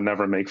wild than I would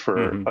never make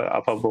for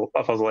a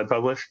puzzle I'd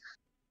publish.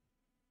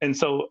 And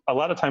so a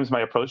lot of times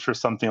my approach for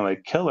something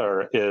like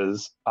Killer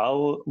is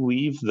I'll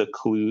leave the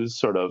clues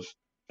sort of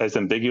as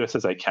ambiguous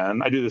as I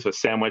can. I do this with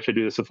Sandwich. I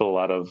do this with a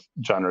lot of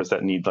genres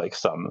that need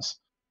sums.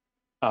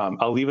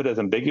 I'll leave it as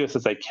ambiguous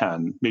as I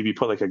can. Maybe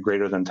put a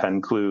greater than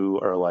 10 clue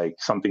or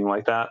something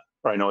like that,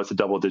 or I know it's a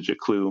double-digit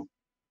clue,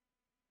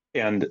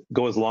 and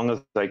go as long as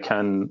I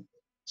can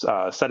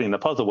setting the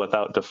puzzle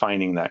without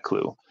defining that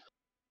clue.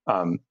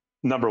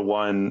 Number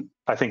one,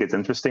 I think it's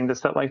interesting to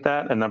set like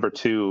that, and number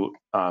two,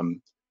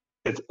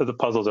 the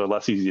puzzles are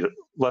less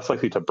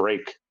likely to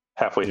break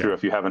halfway through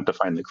if you haven't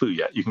defined the clue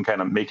yet. You can kind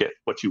of make it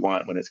what you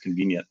want when it's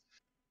convenient.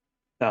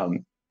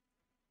 And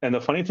the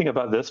funny thing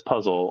about this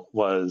puzzle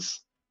was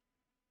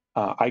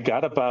I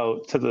got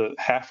about to the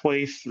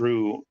halfway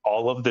through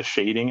all of the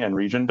shading and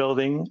region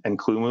building and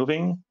clue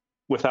moving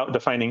without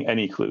defining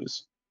any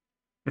clues.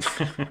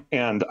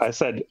 And I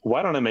said,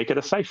 why don't I make it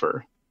a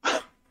cipher?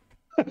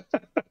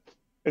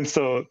 And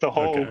so the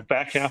whole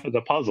back half of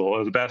the puzzle,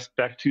 or the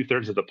back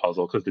 2/3 of the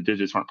puzzle, because the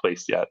digits weren't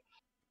placed yet,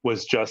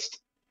 was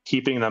just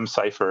keeping them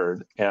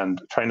ciphered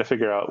and trying to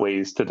figure out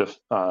ways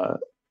to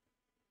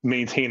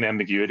maintain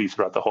ambiguity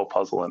throughout the whole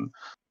puzzle. And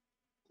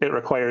it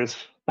requires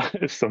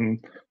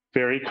some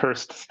very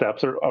cursed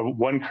steps, or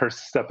one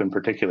cursed step in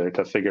particular,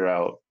 to figure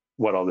out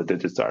what all the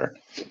digits are.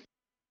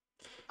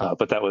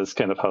 But that was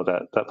kind of how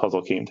that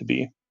puzzle came to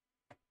be.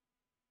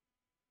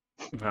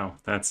 Wow,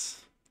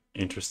 that's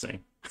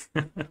interesting.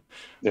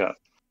 Yeah,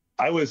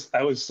 I was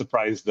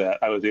surprised that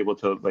I was able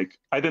to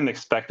I didn't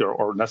expect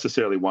or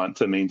necessarily want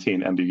to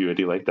maintain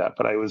ambiguity like that,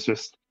 but I was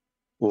just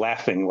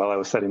laughing while I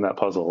was setting that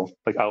puzzle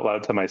out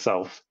loud to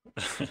myself.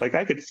 I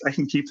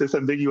can keep this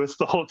ambiguous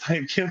the whole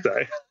time, can't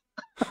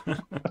I?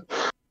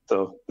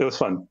 So it was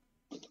fun.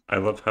 I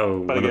love how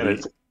one of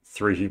the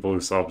 3 people who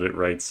solved it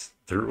writes,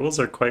 the rules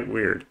are quite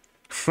weird.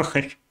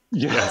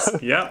 Yes,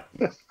 yeah,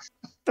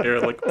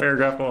 they're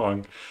paragraph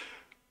long.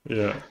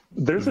 Yeah,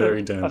 there's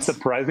a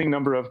surprising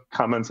number of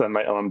comments on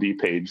my LMD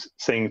page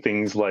saying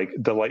things like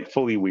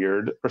delightfully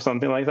weird or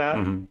something like that.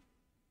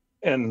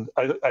 And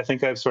I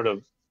think I've sort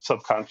of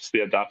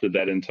subconsciously adopted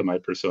that into my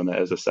persona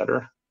as a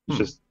setter.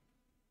 Just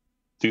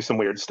do some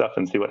weird stuff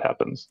and see what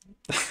happens.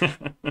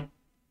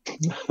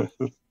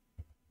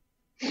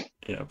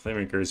 Yeah,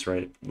 Playmaker's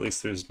right. At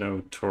least there's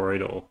no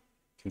toroidal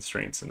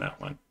constraints in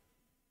that one.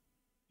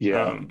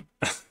 Yeah.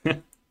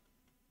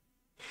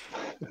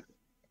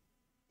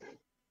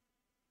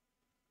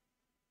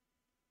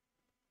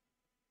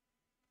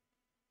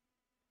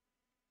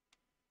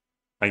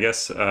 I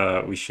guess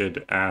we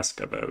should ask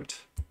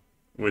about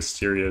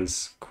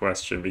Wisteria's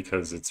question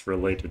because it's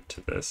related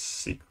to this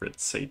secret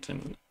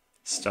Satan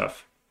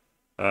stuff.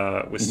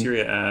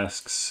 Wisteria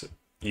asks,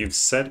 you've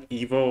set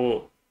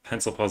Evo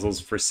pencil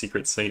puzzles for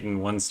secret Satan,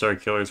 1-star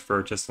killers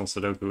for artisanal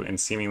Sudoku, and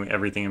seemingly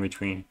everything in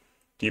between.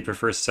 Do you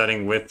prefer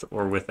setting with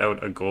or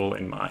without a goal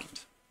in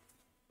mind?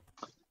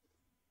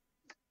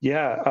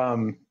 Yeah.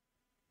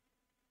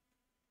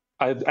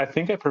 I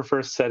think I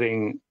prefer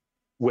setting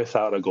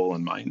without a goal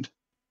in mind.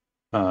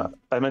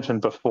 I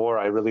mentioned before,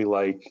 I really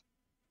like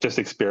just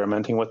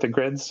experimenting with the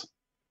grids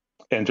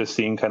and just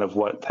seeing kind of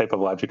what type of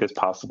logic is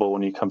possible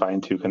when you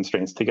combine two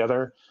constraints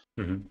together.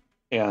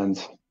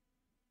 And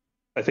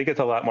I think it's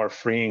a lot more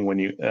freeing when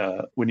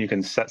you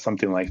can set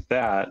something like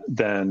that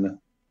than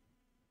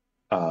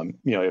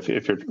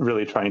if you're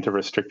really trying to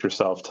restrict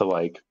yourself to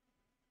like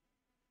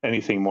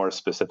anything more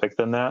specific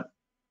than that.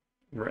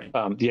 Right.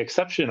 The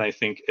exception, I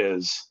think,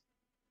 is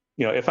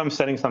if I'm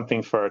setting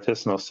something for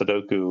artisanal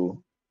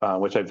Sudoku,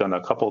 which I've done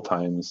a couple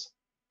times,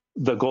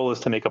 the goal is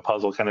to make a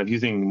puzzle kind of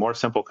using more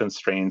simple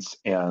constraints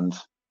and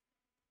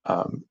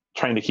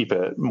trying to keep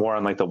it more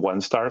on like the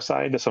 1-star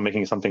side, so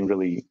making something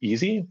really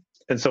easy.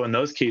 And so in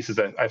those cases,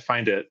 I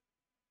find it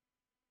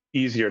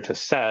easier to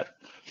set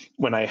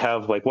when I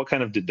have like, what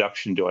kind of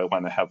deduction do I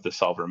want to have the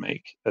solver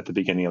make at the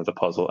beginning of the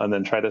puzzle, and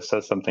then try to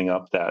set something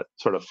up that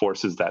sort of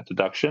forces that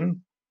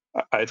deduction.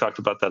 I talked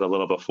about that a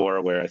little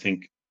before, where I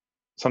think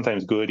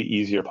sometimes good,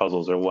 easier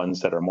puzzles are ones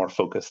that are more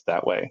focused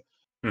that way,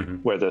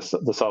 where the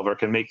solver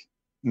can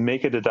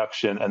make a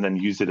deduction and then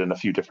use it in a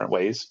few different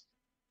ways.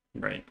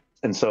 Right.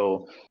 And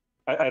so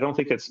I don't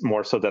think it's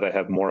more so that I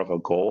have more of a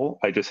goal.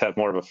 I just have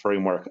more of a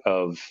framework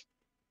of,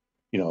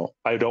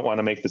 I don't want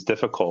to make this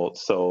difficult.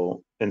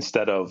 So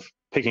instead of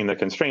picking the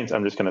constraints,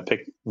 I'm just going to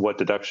pick what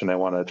deduction I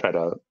want to try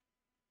to,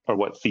 or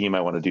what theme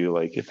I want to do.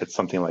 Like if it's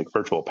something like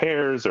virtual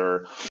pairs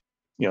or,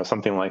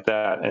 something like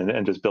that,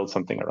 and just build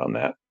something around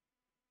that.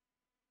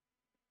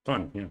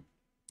 Fun. Yeah.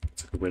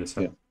 That's a good way to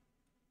set it.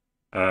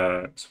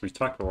 So we've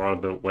talked a lot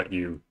about what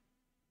you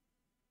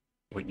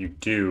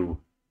do.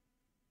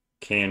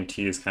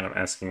 KNT is kind of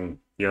asking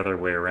the other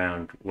way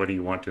around. What do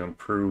you want to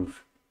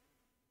improve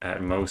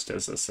at most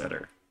as a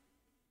setter?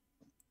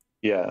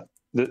 Yeah,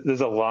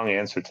 there's a long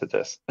answer to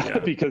this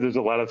because there's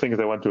a lot of things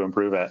I want to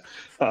improve at.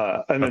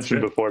 I mentioned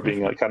before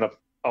being like kind of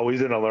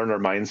always in a learner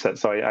mindset,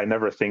 so I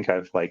never think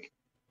I've like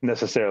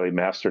necessarily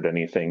mastered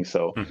anything.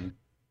 So,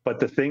 but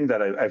the thing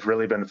that I've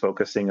really been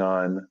focusing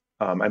on,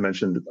 I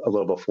mentioned a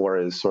little before,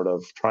 is sort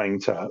of trying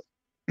to,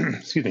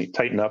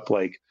 tighten up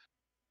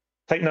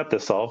the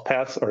solve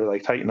paths, or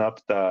like tighten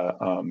up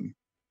the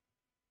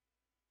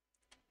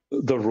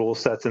rule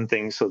sets and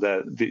things, so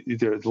that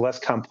they're less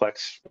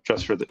complex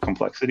just for the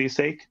complexity's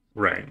sake.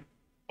 Right.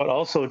 But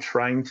also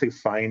trying to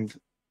find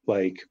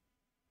like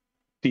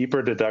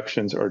deeper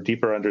deductions or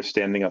deeper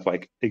understanding of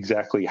like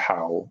exactly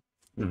how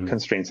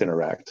constraints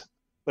interact.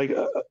 Like,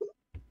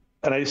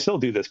 and I still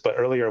do this, but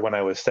earlier when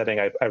I was setting,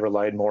 I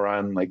relied more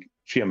on like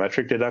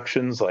geometric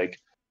deductions, like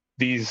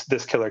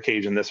this killer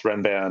cage and this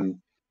Renban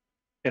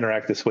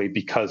interact this way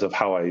because of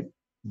how I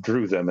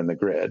drew them in the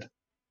grid.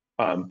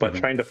 But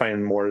trying to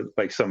find more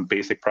like some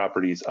basic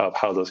properties of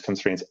how those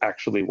constraints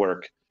actually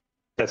work,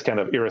 that's kind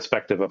of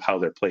irrespective of how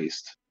they're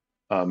placed,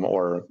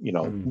 or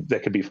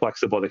that could be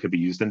flexible, that could be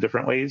used in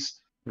different ways.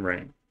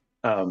 Right.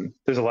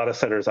 There's a lot of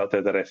setters out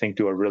there that I think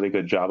do a really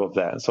good job of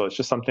that. And so it's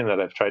just something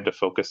that I've tried to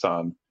focus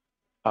on,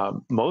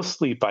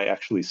 mostly by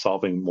actually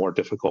solving more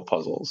difficult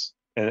puzzles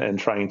and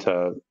trying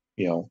to,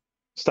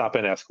 stop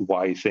and ask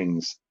why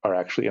things are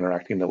actually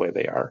interacting the way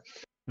they are.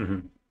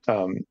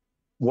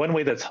 One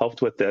way that's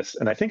helped with this,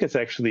 and I think it's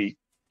actually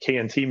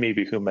KNT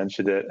maybe who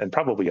mentioned it, and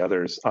probably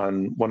others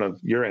on one of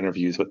your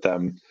interviews with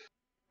them,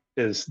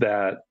 is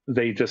that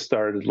they just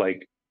started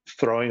like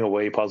throwing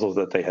away puzzles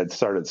that they had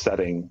started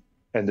setting,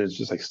 and they're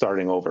just like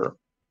starting over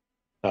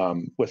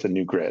with a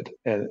new grid,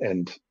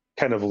 and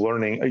kind of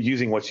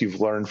using what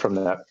you've learned from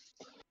that,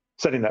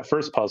 setting that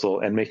first puzzle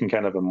and making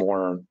kind of a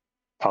more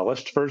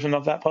polished version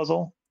of that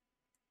puzzle.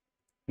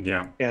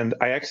 Yeah. And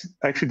I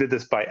actually did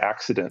this by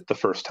accident the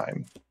first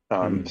time.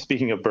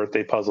 Speaking of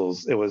birthday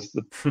puzzles, it was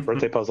the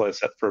birthday puzzle I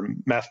set for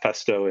Math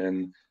Pesto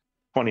in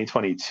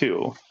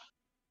 2022,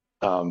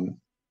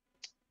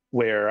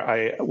 where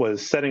I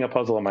was setting a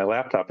puzzle on my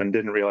laptop and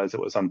didn't realize it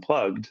was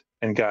unplugged,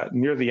 and got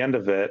near the end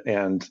of it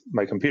and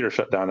my computer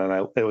shut down,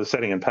 and it was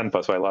setting in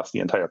Penpa, so I lost the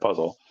entire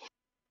puzzle.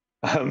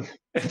 And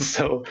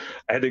so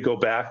I had to go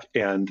back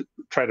and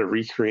try to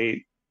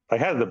recreate. I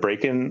had the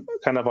break-in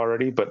kind of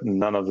already, but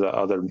none of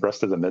the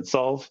rest of the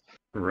mid-solve.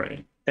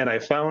 Right. And I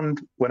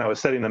found when I was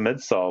setting the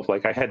mid-solve,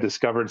 like I had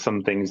discovered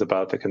some things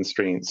about the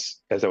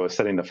constraints as I was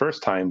setting the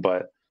first time,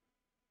 but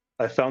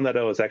I found that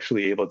I was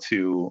actually able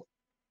to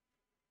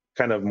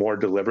kind of more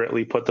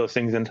deliberately put those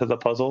things into the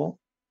puzzle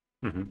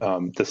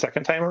the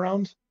second time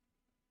around.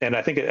 And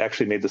I think it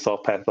actually made the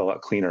solve path a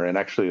lot cleaner, and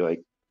actually,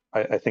 like,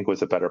 I think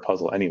was a better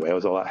puzzle anyway. I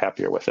was a lot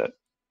happier with it.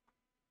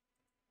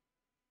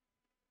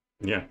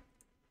 Yeah.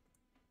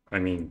 I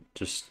mean,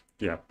 just,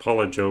 yeah, pull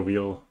a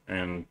jovial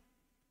and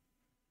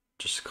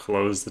just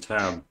close the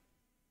tab.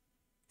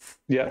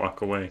 Yeah,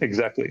 walk away.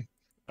 Exactly.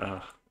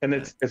 And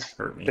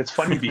it's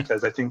funny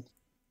because I think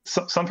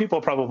some people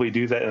probably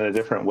do that in a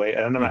different way.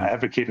 And I'm not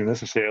advocating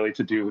necessarily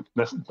to do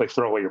like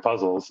throw away your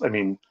puzzles. I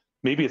mean,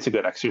 maybe it's a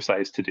good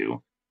exercise to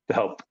do to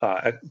help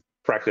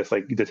practice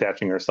like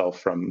detaching yourself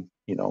from,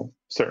 you know,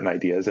 certain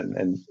ideas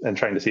and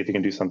trying to see if you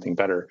can do something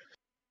better.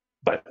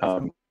 But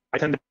I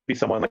tend to be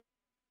someone like,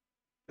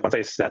 once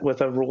I set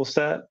with a rule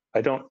set, I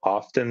don't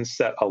often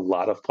set a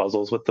lot of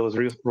puzzles with those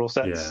rule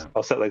sets. Yeah.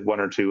 I'll set like 1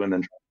 or 2 and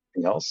then try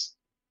something else.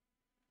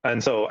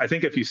 And so I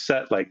think if you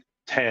set like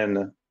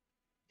 10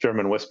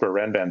 German Whisper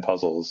Renban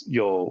puzzles,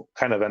 you'll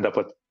kind of end up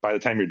with, by the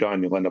time you're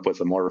done, you'll end up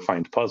with a more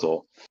refined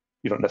puzzle.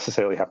 You don't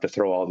necessarily have to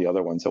throw all the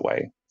other ones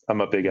away.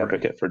 I'm a big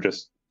advocate for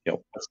just, you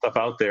know, put stuff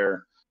out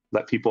there,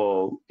 let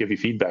people give you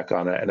feedback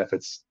on it. And if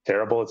it's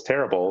terrible, it's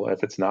terrible.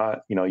 If it's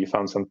not, you know, you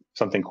found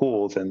something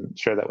cool, then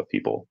share that with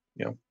people,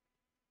 you know.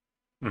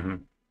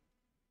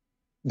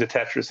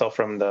 Detach yourself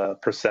from the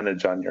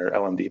percentage on your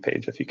LMD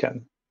page if you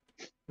can.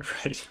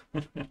 Right.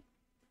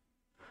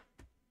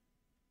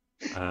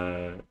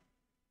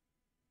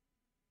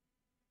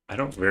 I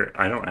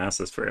don't ask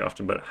this very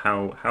often, but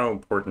how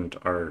important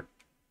are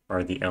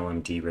the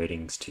LMD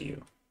ratings to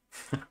you?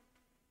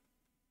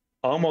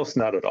 Almost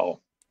not at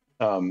all.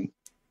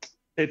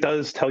 It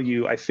does tell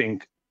you, I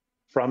think,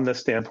 from the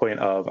standpoint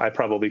of I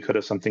probably could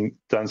have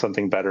done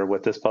something better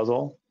with this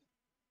puzzle.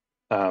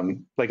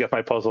 Like if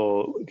my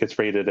puzzle gets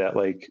rated at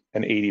like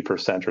an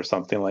 80% or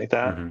something like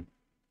that,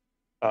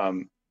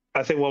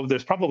 I think, well,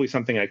 there's probably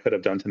something I could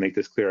have done to make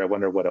this clear. I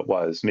wonder what it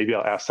was. Maybe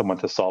I'll ask someone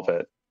to solve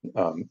it,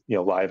 you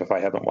know, live if I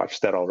haven't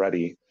watched that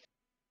already.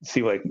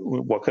 See like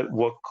what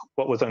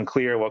was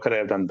unclear, what could I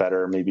have done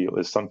better? Maybe it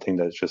was something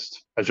that's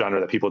just a genre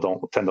that people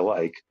don't tend to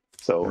like.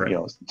 So you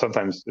know,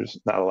 sometimes there's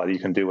not a lot you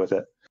can do with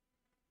it.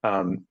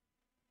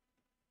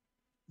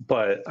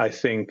 But I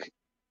think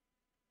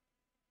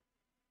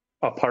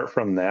apart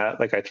from that,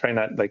 like I try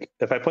not, like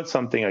if I put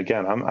something,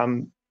 again,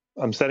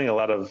 I'm setting a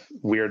lot of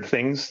weird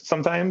things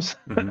sometimes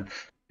and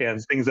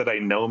things that I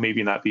know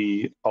maybe not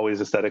be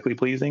always aesthetically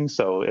pleasing.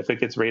 So if it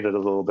gets rated a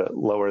little bit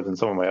lower than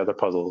some of my other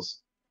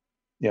puzzles,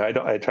 you know,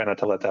 I try not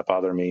to let that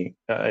bother me.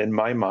 In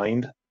my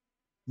mind,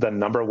 the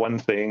number one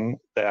thing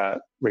that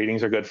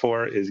ratings are good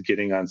for is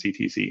getting on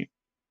CTC.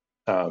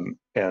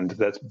 And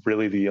that's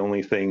really the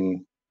only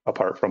thing,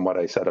 apart from what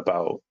I said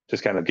about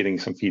just kind of getting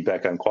some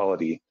feedback on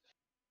quality,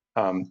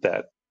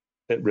 that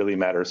it really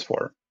matters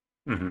for.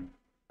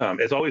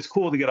 It's always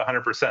cool to get a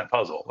 100%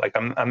 puzzle. Like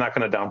I'm not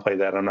going to downplay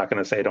that. I'm not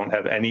going to say I don't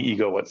have any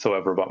ego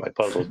whatsoever about my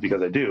puzzles,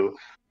 because I do.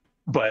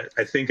 But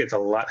I think it's a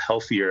lot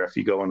healthier if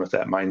you go in with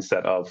that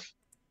mindset of,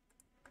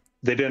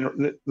 they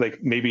didn't,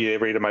 like, maybe they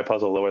rated my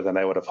puzzle lower than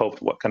I would have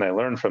hoped. What can I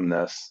learn from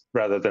this?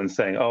 Rather than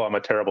saying, oh, I'm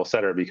a terrible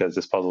setter because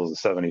this puzzle is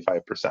a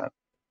 75%.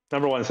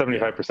 Number one,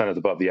 75% is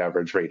above the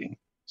average rating.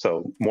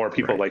 So more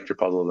people liked your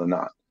puzzle than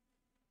not.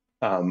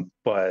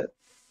 But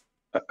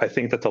I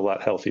think that's a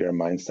lot healthier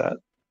mindset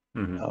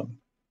to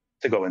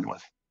go in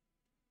with.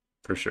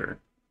 For sure.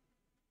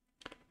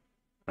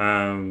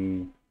 How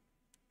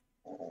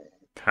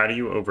do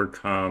you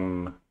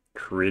overcome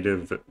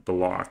creative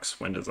blocks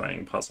when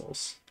designing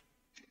puzzles?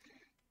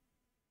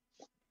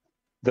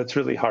 That's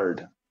really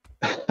hard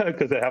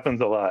because it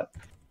happens a lot.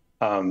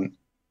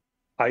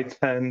 I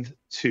tend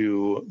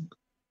to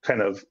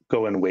kind of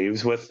go in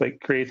waves with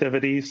like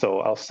creativity. So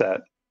I'll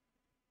set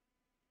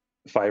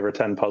 5 or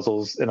 10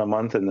 puzzles in a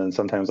month, and then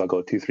sometimes I'll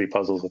go 2-3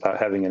 puzzles without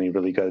having any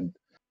really good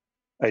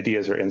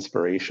ideas or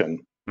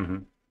inspiration.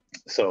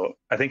 So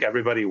I think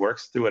everybody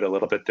works through it a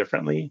little bit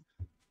differently.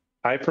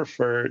 I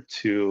prefer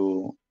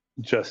to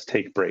just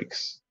take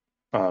breaks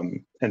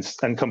and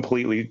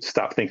completely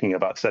stop thinking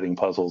about setting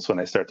puzzles when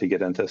I start to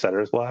get into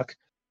setter's block,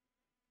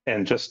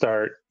 and just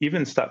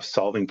stop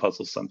solving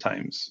puzzles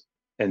sometimes,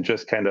 and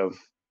just kind of,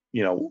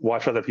 you know,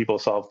 watch other people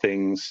solve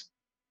things,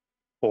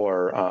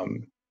 or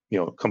you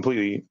know,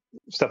 completely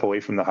step away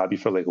from the hobby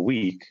for like a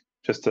week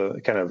just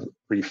to kind of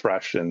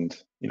refresh and,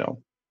 you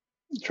know,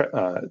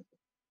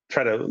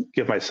 try to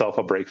give myself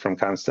a break from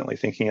constantly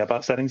thinking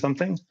about setting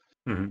something.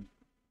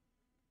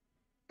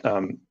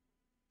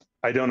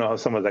 I don't know how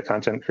some of the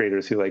content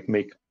creators who like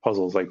make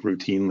puzzles like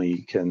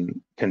routinely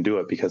can do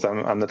it, because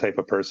I'm the type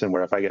of person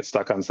where if I get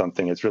stuck on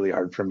something, it's really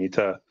hard for me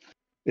to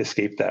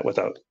escape that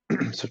without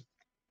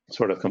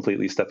sort of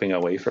completely stepping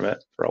away from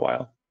it for a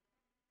while.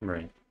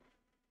 Right.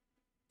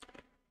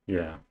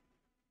 Yeah.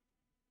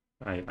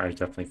 I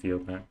definitely feel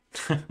that.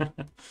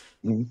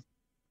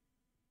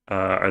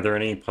 Are there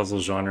any puzzle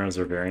genres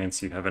or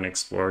variants you haven't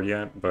explored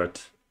yet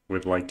but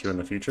would like to in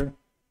the future?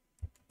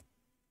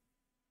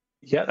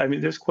 Yeah, I mean,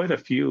 there's quite a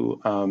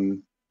few.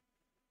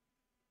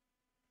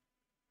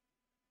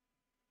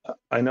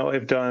 I know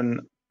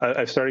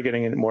I've started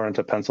getting more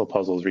into pencil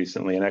puzzles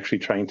recently, and actually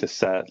trying to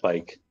set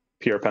like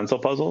pure pencil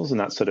puzzles and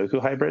not Sudoku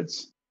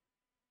hybrids.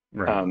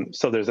 Right.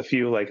 So there's a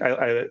few, like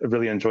I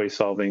really enjoy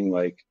solving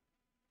like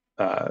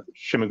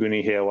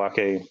Shimoguni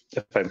Heiawake,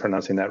 if I'm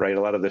pronouncing that right,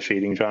 a lot of the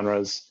shading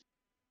genres.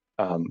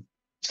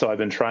 So I've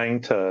been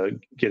trying to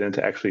get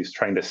into actually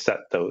trying to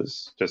set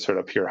those, just sort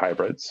of pure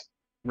hybrids.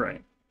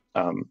 Right.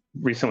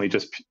 Recently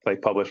just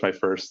like published my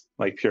first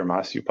like pure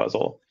Masu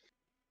puzzle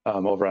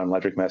over on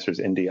Logic Masters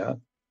India,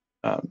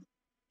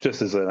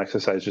 just as an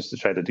exercise, just to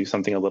try to do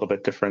something a little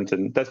bit different.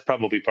 And that's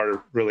probably part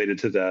of related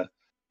to the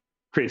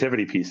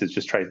creativity piece, is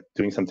just try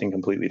doing something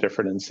completely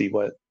different and see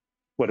what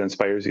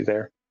inspires you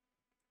there.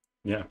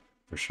 Yeah,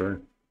 for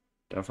sure.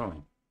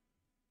 Definitely.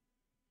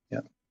 Yeah.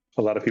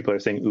 A lot of people are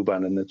saying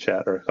Uban in the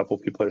chat, or a couple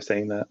people are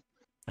saying that.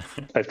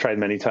 I've tried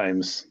many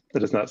times.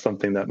 That is not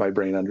something that my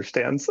brain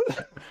understands.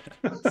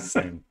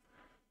 Same.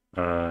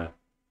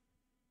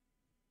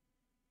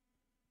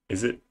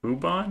 Is it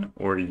Uban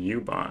or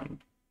Uban?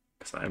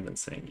 Because I've been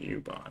saying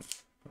Uban.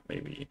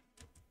 Maybe.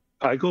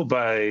 I go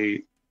by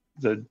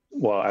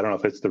well, I don't know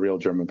if it's the real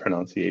German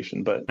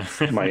pronunciation, but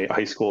my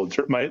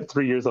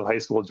 3 years of high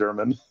school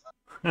German.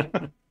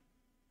 Better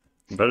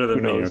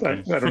than me.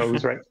 Okay. I don't know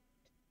who's right.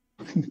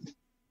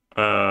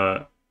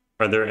 Are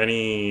there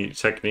any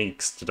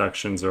techniques,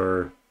 deductions,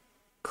 or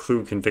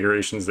clue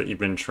configurations that you've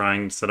been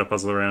trying to set a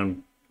puzzle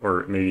around,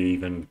 or maybe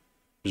even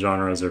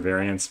genres or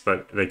variants,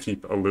 but they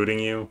keep eluding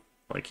you?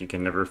 Like you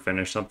can never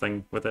finish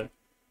something with it?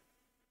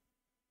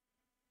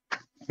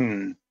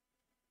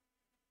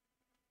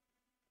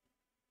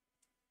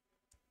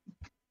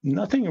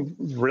 Nothing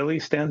really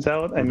stands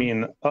out. I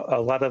mean,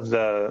 a lot of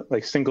the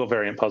like single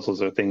variant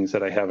puzzles are things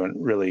that I haven't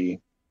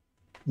really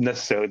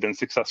necessarily been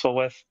successful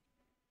with.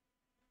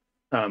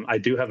 I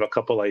do have a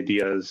couple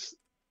ideas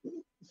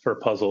for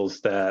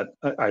puzzles that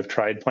I've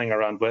tried playing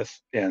around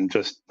with and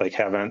just like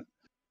haven't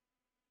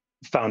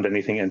found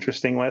anything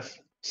interesting with.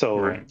 So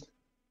Right.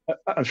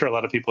 I'm sure a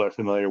lot of people are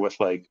familiar with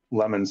like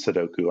lemon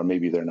Sudoku, or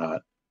maybe they're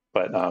not,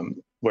 but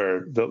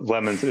where the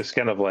lemons is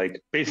kind of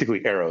like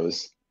basically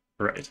arrows,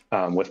 Right.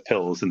 with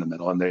pills in the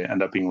middle, and they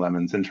end up being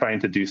lemons, and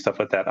trying to do stuff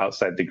with that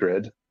outside the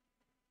grid,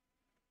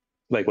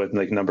 like with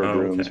like number of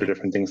rooms or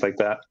different things like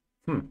that.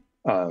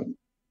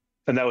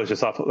 And that was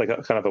just off like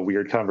kind of a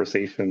weird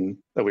conversation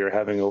that we were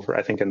having over,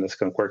 I think, in the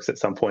Skunk Works at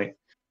some point.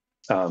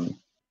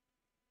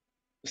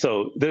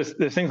 So there's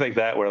things like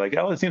that where like,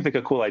 oh, it seems like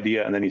a cool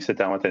idea, and then you sit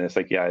down with it and it's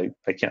like, yeah,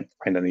 I can't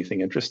find anything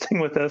interesting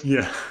with this.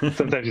 Yeah.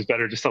 Sometimes it's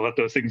better just to let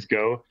those things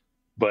go.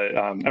 But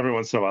every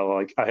once in a while,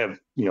 like I have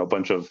a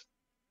bunch of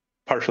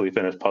partially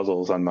finished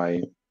puzzles on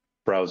my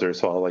browser,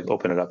 so I'll like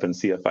open it up and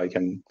see if I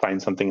can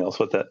find something else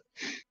with it.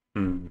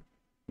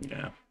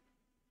 Yeah.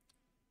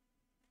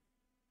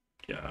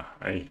 Yeah,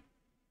 I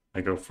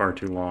go far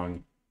too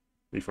long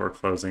before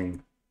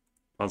closing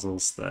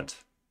puzzles that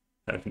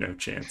have no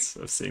chance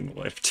of seeing the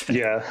light of day.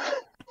 Yeah.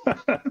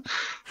 I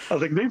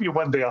was like, maybe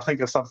one day I'll think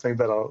of something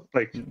that'll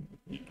like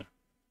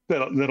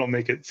that'll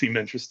make it seem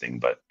interesting,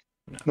 but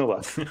no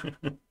less.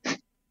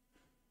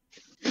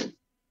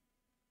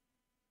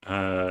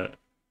 Are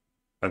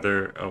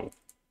there? Oh,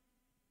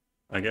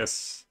 I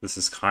guess this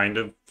is kind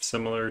of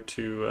similar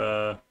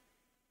to.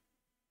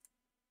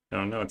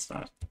 No, it's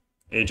not.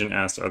 Agent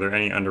asked, are there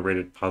any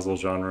underrated puzzle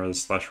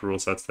genres / rule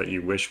sets that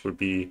you wish would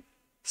be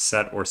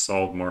set or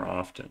solved more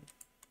often?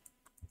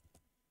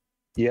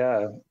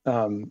 Yeah.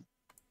 For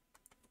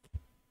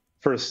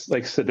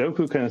like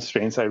Sudoku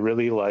constraints, I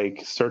really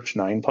like Search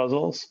 9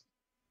 puzzles.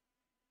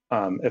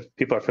 If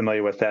people are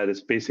familiar with that,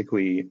 it's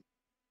basically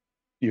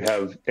you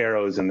have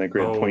arrows in the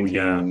grid pointing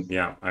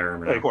I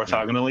remember like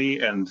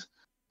orthogonally, and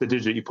the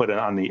digit you put in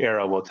on the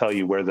arrow will tell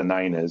you where the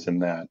 9 is in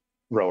that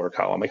row or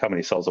column, like how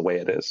many cells away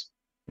it is.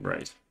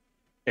 Right.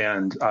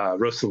 And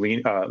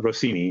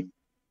Rossini,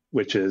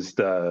 which is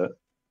the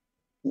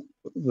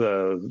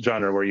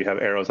genre where you have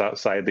arrows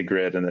outside the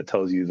grid, and it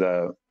tells you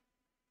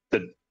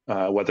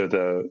whether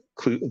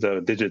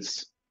the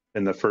digits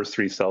in the first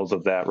 3 cells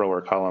of that row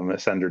or column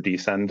ascend or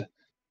descend.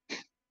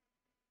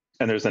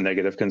 And there's a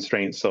negative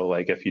constraint, so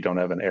like if you don't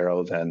have an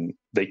arrow, then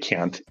they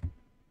can't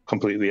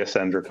completely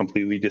ascend or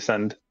completely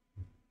descend.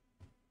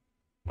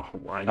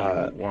 Why do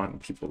you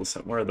want people to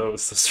set more of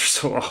those? Those are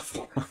so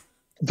awful.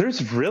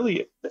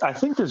 I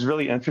think there's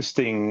really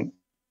interesting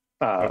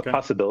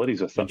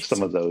possibilities with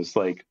some of those.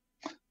 Like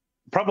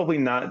probably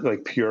not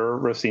like pure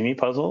Rossini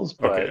puzzles,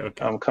 but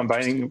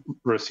combining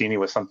Rossini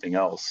with something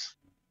else.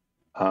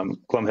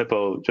 Glum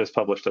Hippo just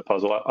published a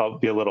puzzle. I'll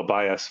be a little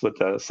biased with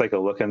the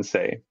Psycho Look and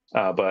Say,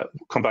 but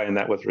combining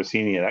that with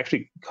Rossini, it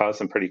actually caused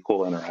some pretty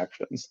cool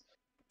interactions.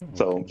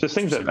 So just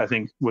things that I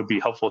think would be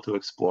helpful to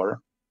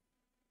explore.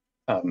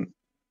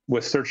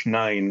 With Search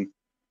 9,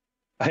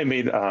 I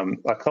made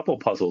a couple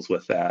puzzles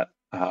with that.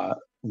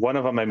 One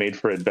of them I made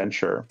for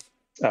Adventure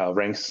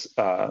Ranks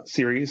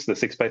series, the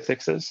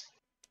 6x6s.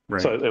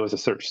 Right. So it was a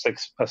Search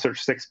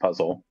 6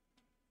 puzzle.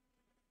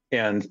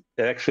 And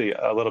actually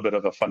a little bit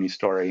of a funny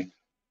story.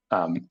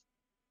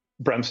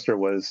 Bremster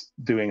was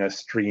doing a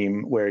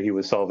stream where he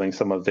was solving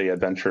some of the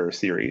Adventure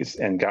series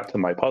and got to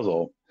my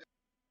puzzle.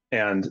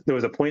 And there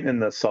was a point in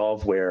the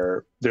solve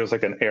where there's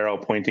like an arrow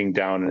pointing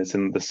down, and it's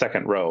in the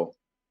second row.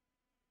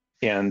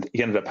 And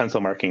he ended up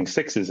pencil marking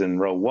 6s in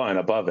row 1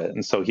 above it.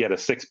 And so he had a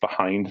 6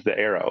 behind the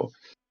arrow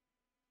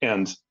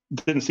and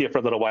didn't see it for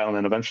a little while. And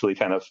then eventually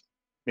kind of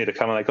made a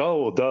comment like,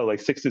 oh, well, duh, like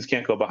 6s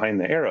can't go behind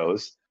the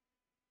arrows.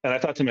 And I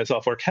thought to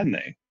myself, or can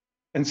they?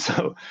 And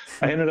so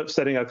I ended up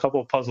setting a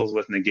couple puzzles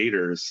with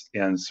negators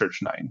and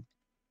search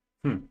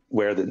 9,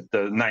 where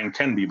the 9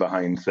 can be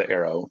behind the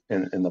arrow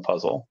in the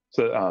puzzle.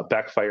 So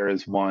backfire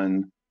is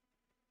one.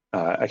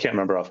 I can't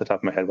remember off the top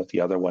of my head what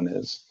the other one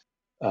is,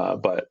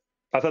 but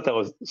I thought that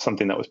was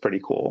something that was pretty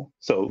cool.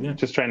 So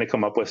just trying to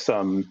come up with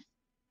some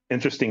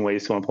interesting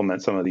ways to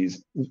implement some of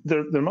these.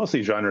 They're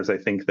mostly genres, I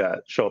think,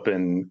 that show up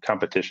in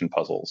competition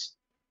puzzles.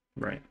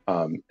 Right.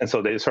 And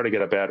so they sort of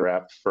get a bad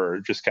rap for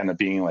just kind of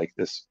being like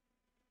this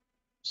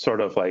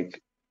sort of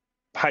like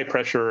high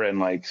pressure and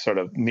like sort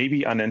of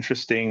maybe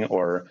uninteresting,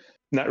 or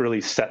not really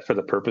set for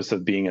the purpose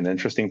of being an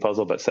interesting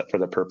puzzle, but set for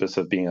the purpose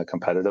of being a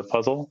competitive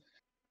puzzle.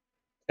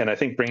 And I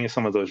think bringing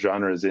some of those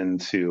genres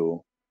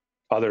into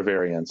other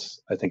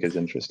variants, I think, is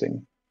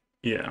interesting.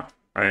 Yeah,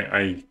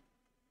 I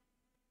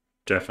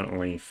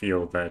definitely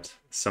feel that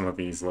some of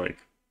these like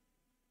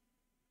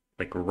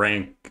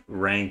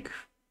rank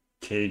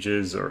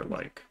cages, or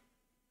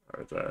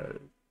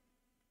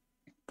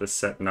the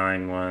set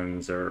 9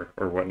 ones or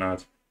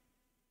whatnot,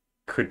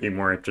 could be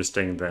more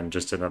interesting than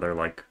just another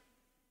like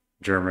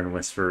German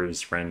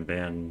Whispers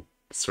Renban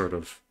sort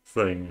of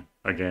thing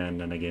again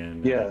and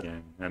again and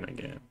again and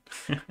again.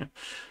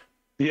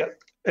 Yeah,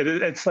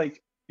 it's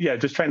like, yeah,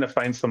 just trying to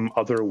find some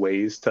other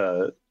ways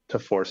to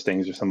force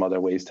things, or some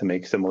other ways to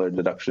make similar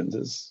deductions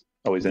is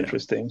always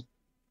interesting.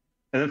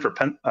 And then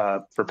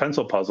for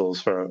pencil puzzles,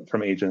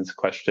 from Agent's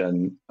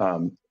question,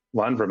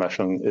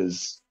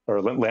 Landvermessung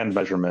land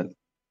measurement,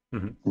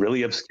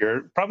 really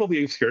obscure,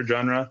 probably obscure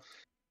genre.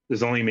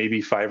 There's only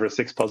maybe 5 or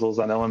 6 puzzles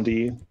on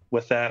LMD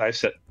with that. I've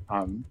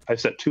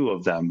set 2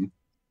 of them,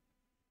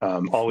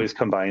 always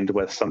combined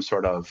with some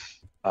sort of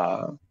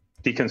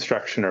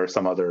deconstruction or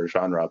some other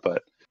genre,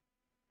 but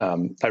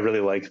I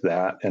really like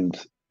that. And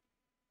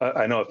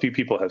I know a few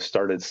people have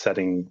started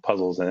setting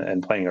puzzles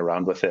and playing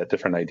around with it,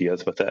 different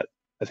ideas with it.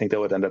 I think that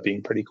would end up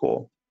being pretty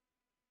cool.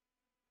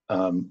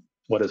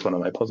 What is one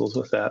of my puzzles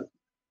with that?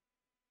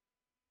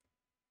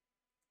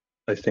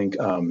 I think,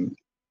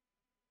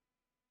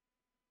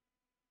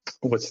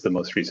 what's the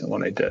most recent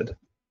one I did?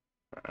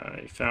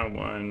 I found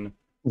one.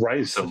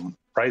 Rhizome.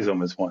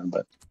 Rhizome is one,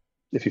 but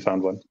if you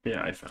found one.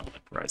 Yeah, I found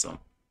it. Rhizome.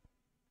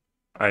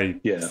 I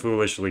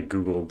foolishly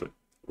Googled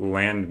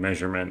land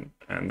measurement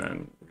and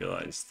then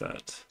realized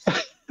that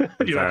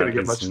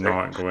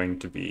not going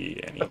to be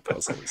any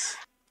puzzles.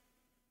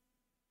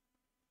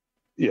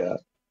 Yeah.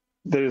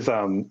 There's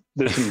some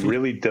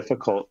really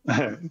difficult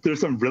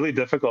puzzles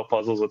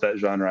with that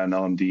genre on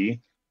LMD.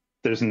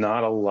 There's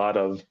not a lot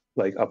of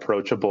like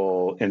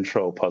approachable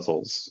intro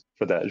puzzles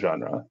for that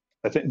genre.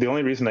 I think the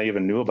only reason I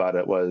even knew about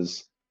it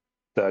was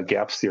the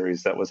Gap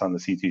series that was on the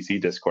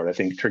CTC Discord. I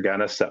think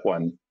Triganis set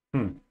one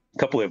a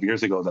couple of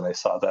years ago that I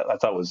saw that I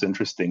thought was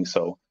interesting,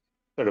 so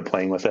started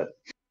playing with it.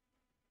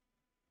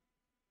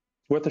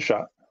 Worth a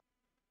shot.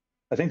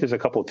 I think there's a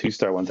couple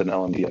 2-star ones in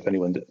LMD if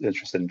anyone's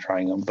interested in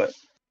trying them, but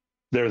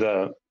they're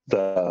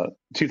the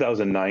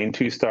 2009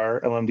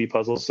 2-star LMD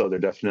puzzles, so they're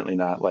definitely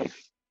not like,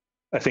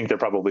 I think they're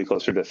probably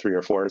closer to 3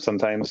 or 4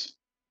 sometimes.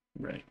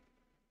 Right.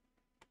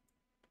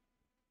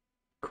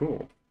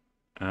 Cool.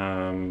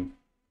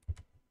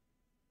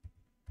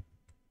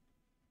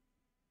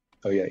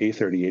 Oh yeah,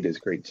 A38 is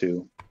great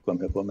too.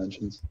 Glumhiplo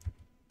mentions.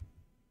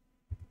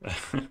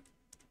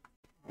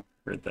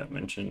 Heard that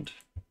mentioned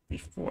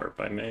before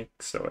by Meg,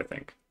 so I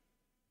think.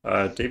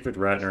 David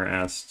Ratner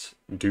asked,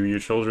 do your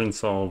children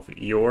solve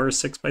your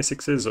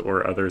 6x6s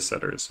or other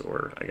setters,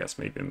 or I guess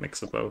maybe a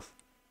mix of both?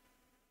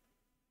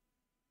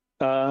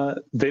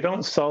 They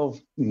don't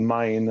solve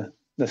mine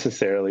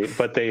necessarily,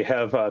 but they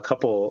have a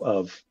couple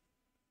of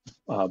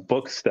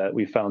books that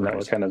we found that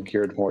were kind of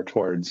geared more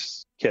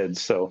towards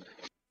kids. So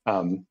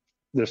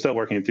they're still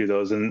working through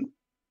those, and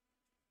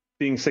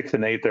being 6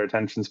 and 8, their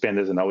attention span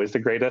isn't always the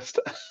greatest.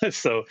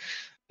 So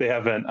they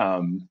haven't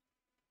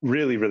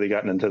really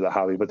gotten into the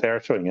hobby, but they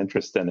are showing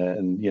interest in it.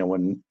 And, you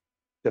know,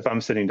 if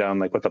I'm sitting down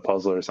like with a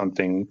puzzle or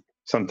something,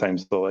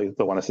 sometimes they'll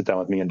want to sit down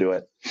with me and do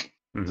it.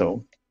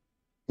 So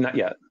not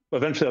yet.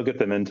 Eventually I'll get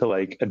them into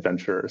like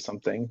adventure or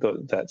something,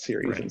 that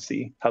series, and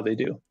see how they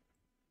do.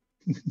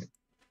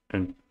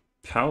 And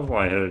Pavel,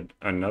 I had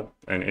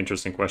an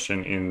interesting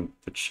question in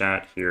the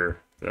chat here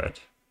that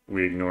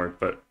we ignored,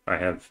 but I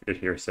have it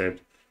here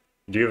saved.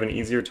 Do you have an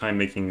easier time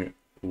making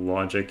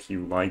logic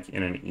you like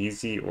in an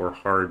easy or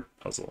hard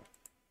puzzle?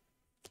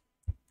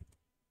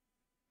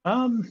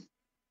 I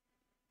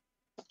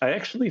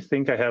actually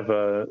think I have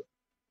a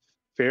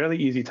fairly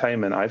easy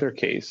time in either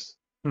case.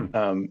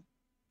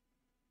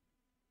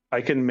 I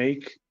can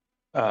make,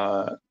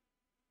 I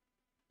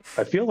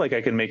feel like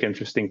I can make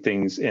interesting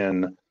things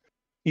in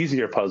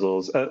easier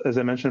puzzles. As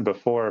I mentioned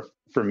before,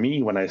 for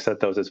me, when I set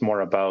those, it's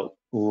more about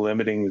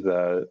limiting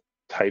the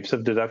types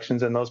of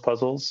deductions in those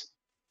puzzles.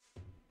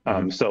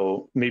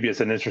 So maybe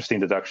it's an interesting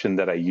deduction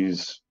that I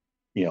use,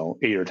 8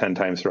 or 10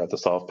 times throughout the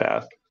solve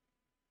path,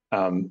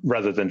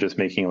 rather than just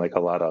making like a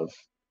lot of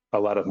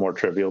more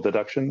trivial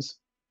deductions.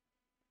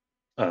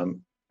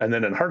 And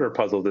then in harder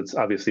puzzles, it's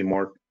obviously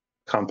more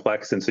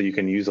complex, and so you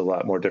can use a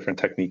lot more different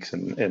techniques.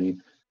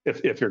 And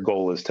if your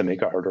goal is to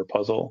make a harder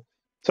puzzle,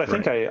 so I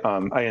think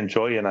I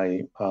enjoy, and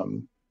I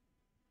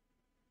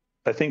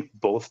think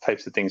both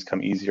types of things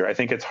come easier. I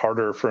think it's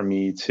harder for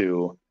me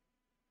to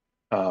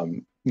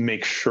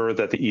make sure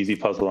that the easy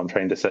puzzle I'm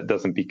trying to set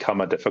doesn't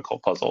become a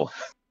difficult puzzle,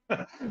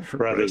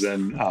 rather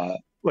than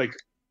like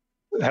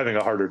having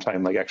a harder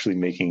time like actually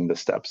making the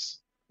steps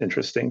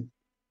interesting.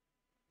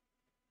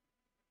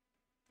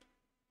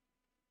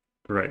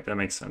 Right, that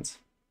makes sense.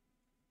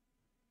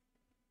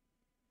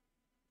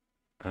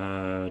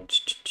 Trying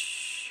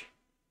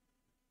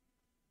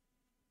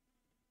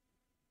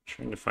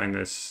to find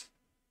this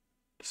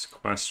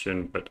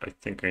question, but I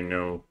think I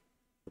know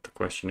what the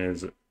question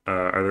is.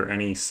 Are there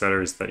any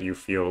setters that you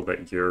feel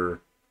that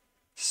your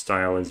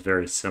style is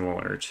very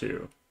similar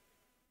to?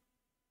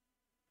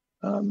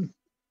 I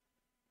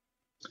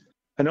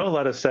know a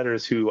lot of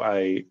setters who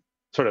I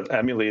sort of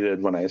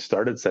emulated when I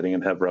started setting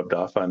and have rubbed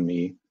off on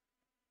me.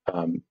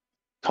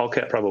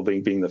 Tallcat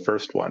probably being the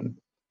first one.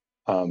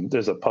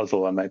 There's a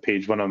puzzle on my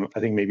page, I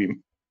think maybe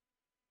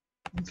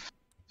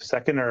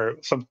second or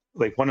some,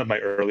 like one of my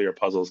earlier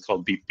puzzles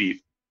called Beep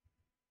Beep,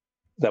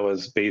 that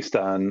was based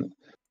on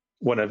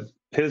one of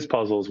his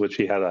puzzles, which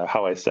he had a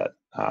How I Set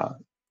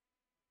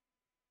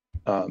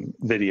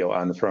video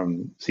on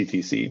from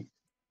CTC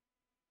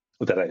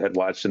that I had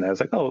watched, and I was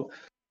like, oh,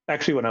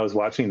 actually, when I was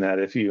watching that,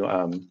 if you,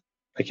 I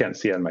can't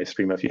see on my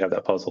stream if you have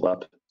that puzzle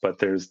up, but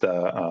there's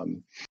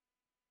the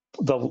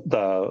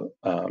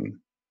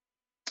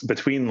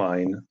between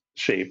line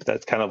shape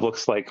that kind of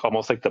looks like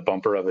almost like the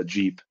bumper of a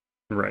Jeep.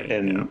 Right.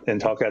 In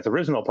Tallcat's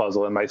original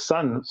puzzle, and my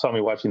son saw me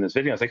watching this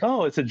video. I was like,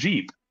 oh, it's a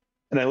Jeep.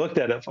 And I looked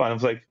at it and I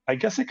was like, I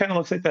guess it kind of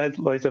looks like the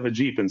headlights of a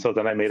Jeep. And so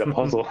then I made a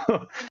puzzle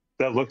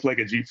that looked like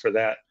a Jeep for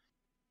that.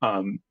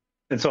 And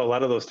so a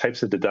lot of those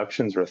types of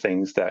deductions were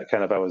things that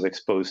kind of I was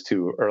exposed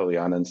to early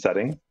on in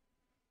setting.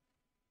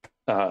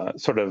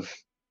 Sort of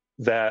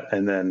that,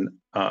 and then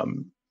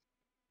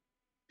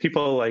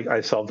people like,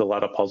 I solved a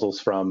lot of puzzles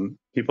from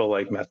people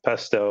like Meth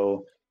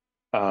Pesto.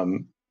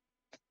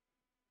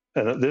 And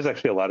there's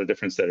actually a lot of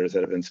different setters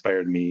that have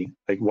inspired me,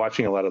 like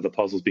watching a lot of the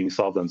puzzles being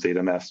solved on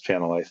ZetaMath's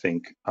channel. I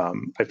think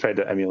I've tried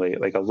to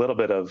emulate like a little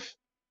bit of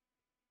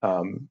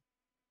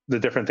the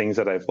different things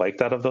that I've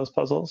liked out of those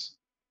puzzles.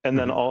 And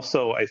then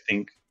also I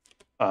think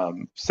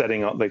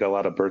setting up like a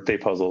lot of birthday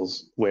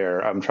puzzles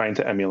where I'm trying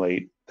to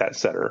emulate that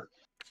setter,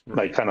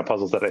 like kind of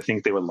puzzles that I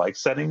think they would like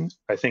setting,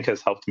 I think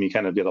has helped me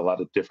kind of get a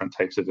lot of different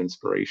types of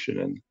inspiration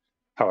in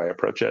how I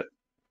approach it.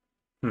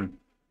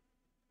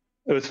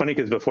 It was funny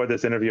because before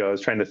this interview, I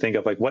was trying to think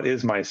of like, what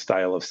is my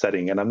style of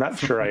setting? And I'm not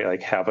sure I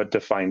like have a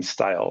defined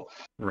style.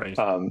 Right.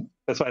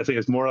 That's why I think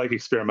it's more like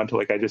experimental.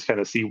 Like I just kind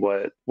of see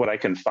what I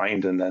can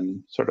find and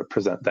then sort of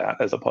present that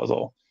as a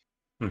puzzle.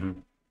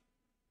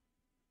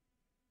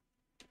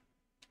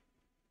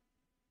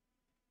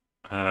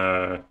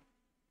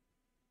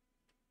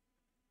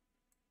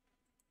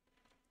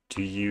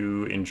 Do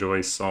you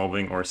enjoy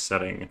solving or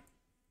setting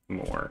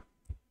more?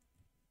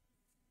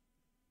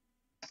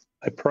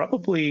 I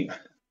probably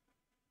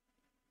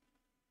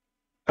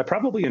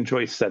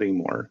enjoy setting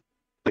more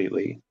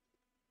lately,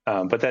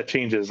 but that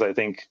changes, I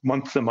think,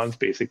 month to month.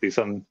 Basically,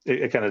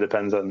 it kind of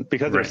depends on,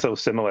 because they're so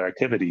similar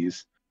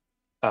activities.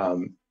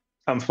 I'm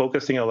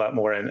focusing a lot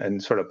more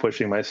and sort of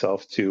pushing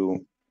myself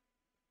to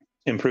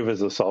improve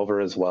as a solver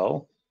as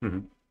well.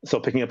 So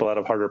picking up a lot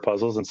of harder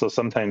puzzles, and so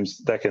sometimes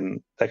that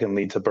can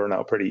lead to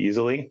burnout pretty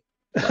easily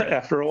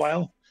after a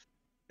while.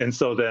 And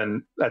so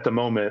then at the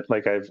moment,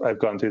 like I've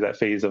gone through that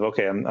phase of,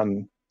 okay, I'm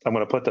going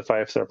to put the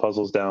 5-star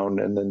puzzles down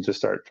and then just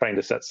start trying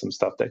to set some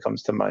stuff that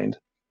comes to mind.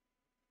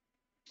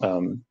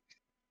 So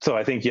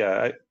I think,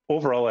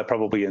 overall, I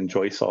probably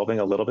enjoy solving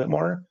a little bit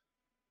more,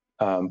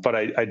 but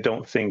I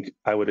don't think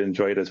I would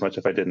enjoy it as much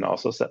if I didn't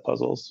also set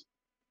puzzles.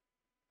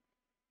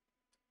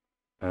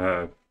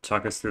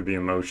 Talk us through the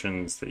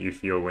emotions that you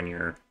feel when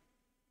you're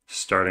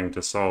starting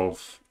to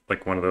solve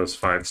like one of those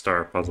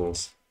 5-star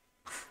puzzles.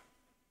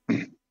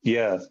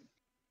 Yeah.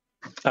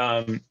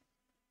 Now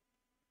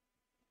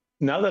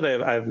that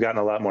I've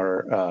gotten a lot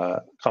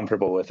more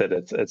comfortable with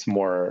it, it's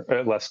more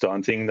less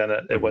daunting than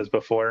it was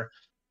before.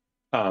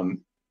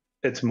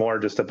 It's more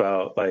just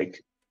about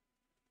like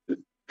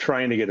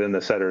trying to get in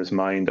the setter's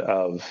mind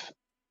of,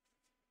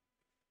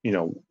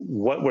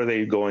 what were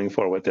they going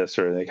for with this,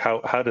 or like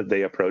how did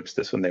they approach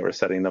this when they were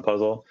setting the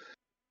puzzle?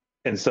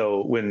 And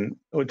so when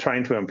we're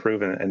trying to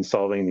improve and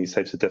solving these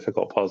types of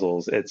difficult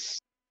puzzles, it's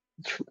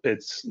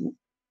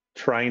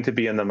trying to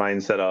be in the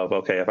mindset of,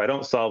 okay, if I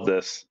don't solve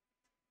this,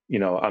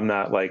 I'm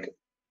not like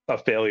a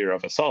failure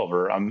of a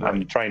solver.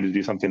 I'm trying to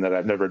do something that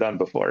I've never done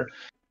before.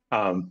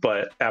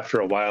 But after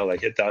a while,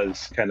 like it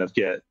does kind of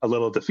get a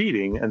little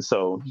defeating. And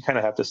so you kind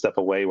of have to step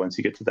away once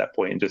you get to that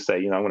point and just say,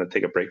 you know, I'm going to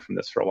take a break from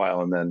this for a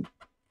while and then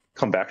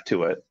come back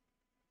to it.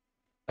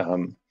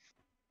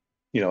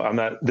 You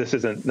know, this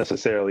isn't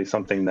necessarily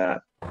something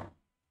that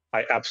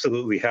I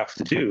absolutely have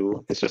to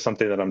do. It's just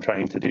something that I'm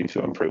trying to do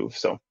to improve.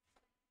 So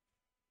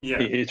Yeah.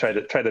 you try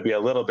to be a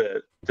little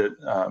bit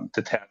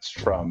detached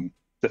from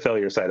the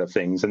failure side of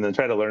things, and then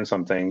try to learn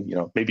something. You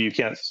know, maybe you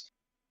can't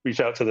reach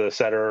out to the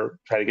setter,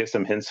 try to get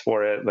some hints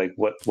for it. Like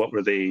what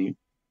was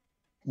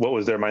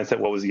their mindset?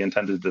 What was the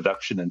intended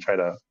deduction, and try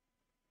to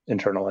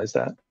internalize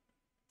that.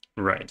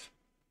 Right.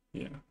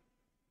 Yeah.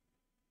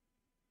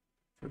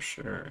 For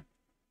sure.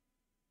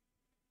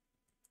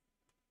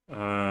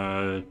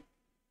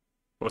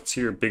 What's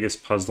your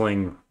biggest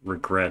puzzling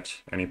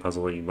regret? Any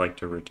puzzle you'd like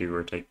to redo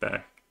or take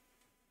back?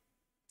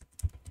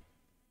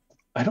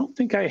 I don't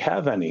think I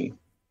have any.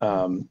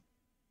 No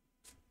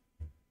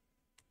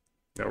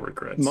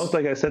regrets.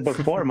 Like I said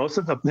before, most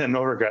of the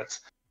no regrets.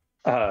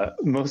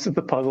 Most of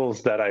the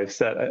puzzles that I've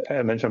set,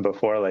 I mentioned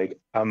before, like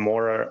I'm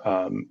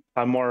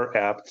more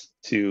apt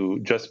to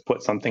just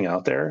put something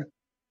out there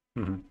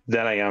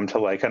than I am to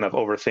like kind of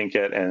overthink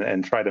it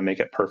and try to make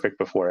it perfect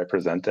before I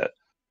present it.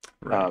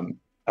 Right.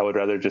 I would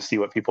rather just see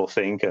what people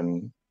think,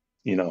 and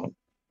you know,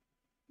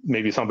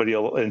 maybe somebody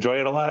will enjoy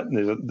it a lot.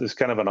 And there's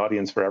kind of an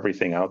audience for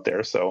everything out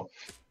there. So,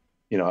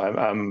 you know,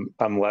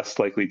 I'm less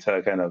likely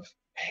to kind of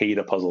hate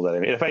a puzzle that I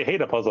made. If I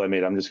hate a puzzle I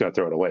made, I'm just going to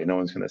throw it away. No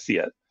one's going to see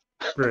it.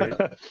 Right.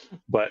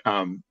 But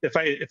if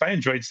I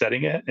enjoyed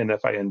setting it, and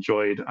if I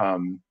enjoyed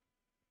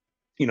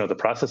you know, the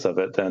process of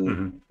it,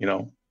 then you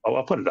know,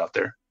 I'll put it out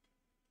there.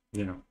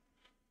 Yeah.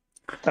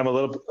 I'm a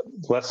little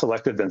less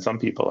selective than some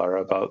people are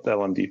about the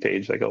LMD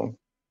page.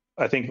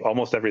 I think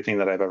almost everything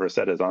that I've ever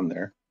said is on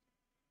there.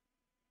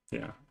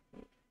 Yeah.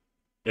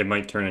 It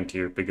might turn into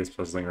your biggest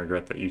puzzling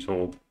regret that you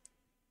told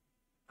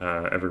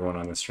everyone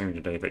on the stream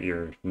today that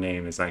your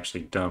name is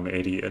actually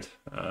Dumediat.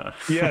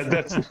 Yeah,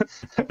 that's.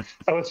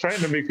 I was trying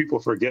to make people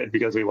forget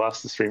because we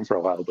lost the stream for a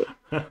while, but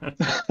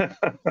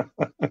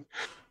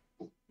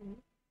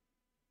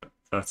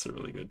that's a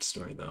really good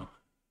story, though.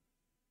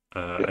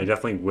 Yeah. I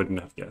definitely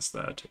wouldn't have guessed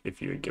that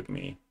if you had given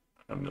me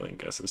a million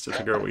guesses to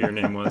figure out what your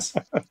name was.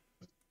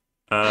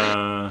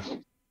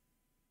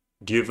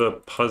 Do you have a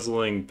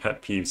puzzling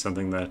pet peeve,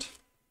 something that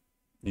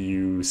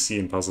you see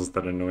in puzzles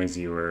that annoys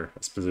you, or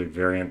a specific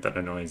variant that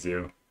annoys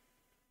you?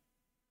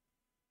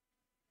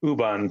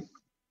 Uban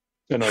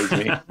annoys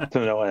me to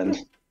no end.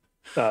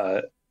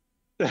 A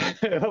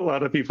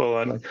lot of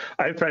people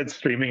I've tried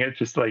streaming it,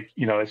 just like,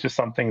 you know, it's just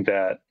something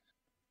that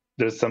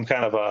there's some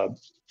kind of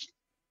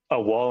a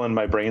wall in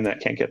my brain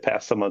that can't get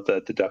past some of the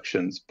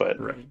deductions. But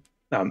right.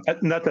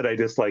 Not that I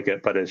dislike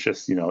it, but it's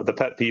just, you know, the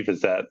pet peeve is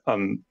that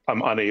I'm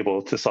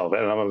unable to solve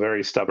it, and I'm a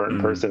very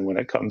stubborn person when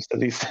it comes to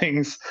these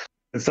things.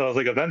 And so I was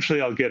like, eventually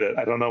I'll get it.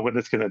 I don't know when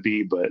it's going to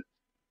be, but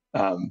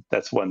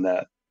that's one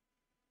that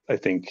I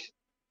think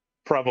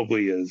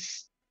probably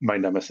is my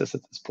nemesis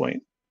at this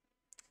point.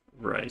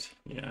 Right.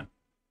 Yeah.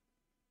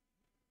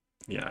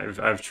 Yeah,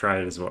 I've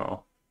tried as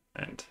well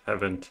and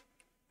haven't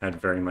had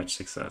very much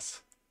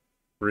success.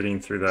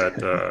 Reading through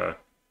that,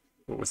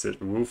 what was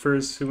it?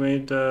 Woofers who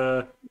made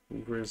Woofers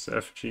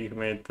FG who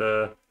made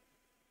the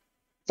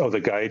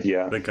guide.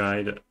 Yeah, the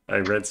guide. I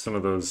read some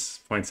of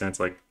those points and it's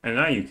like, and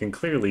now you can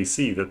clearly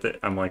see that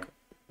I'm like,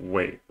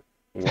 wait,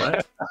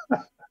 what?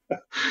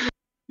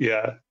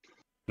 Yeah.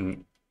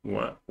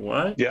 What?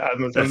 Yeah,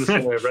 I'm the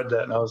same way. I read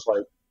that and I was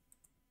like,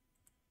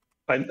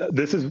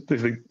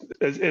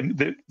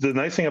 the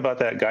nice thing about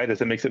that guide is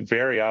it makes it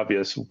very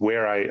obvious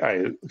where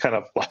I kind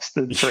of lost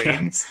the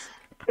train. Yes.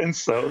 And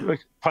so,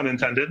 like, pun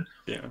intended.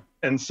 Yeah.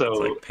 And so, it's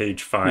like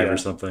page 5 or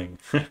something.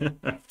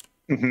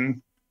 It's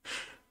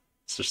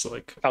just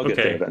like, I'll get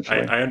there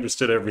eventually. I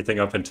understood everything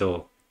up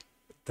until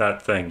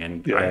that thing,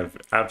 and I have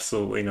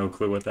absolutely no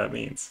clue what that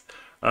means.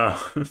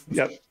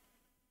 Yep.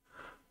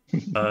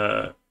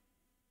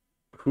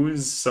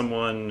 Who's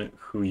someone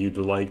who you'd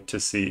like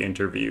to see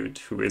interviewed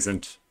who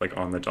isn't like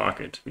on the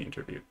docket to be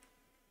interviewed?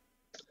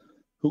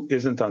 Who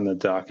isn't on the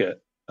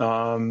docket?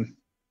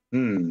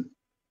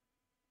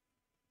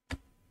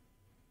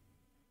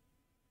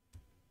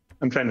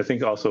 I'm trying to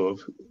think also of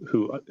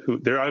who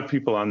there are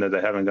people on there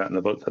that haven't gotten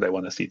the votes that I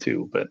want to see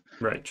too, but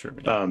right, sure.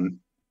 Yeah.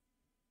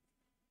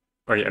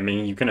 Or I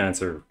mean, you can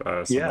answer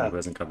someone who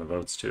hasn't got the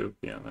votes too.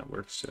 Yeah, that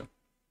works too.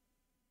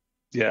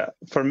 Yeah,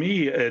 for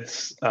me,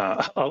 it's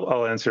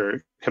I'll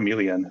answer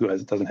Chameleon, who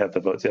doesn't have the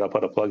votes yet. I'll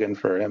put a plug in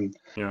for him.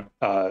 Yeah.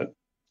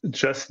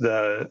 Just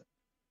the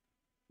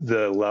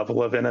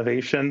level of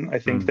innovation I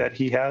think that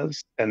he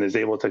has, and is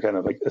able to kind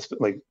of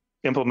like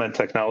implement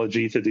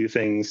technology to do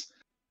things.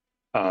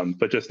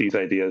 But just these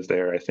ideas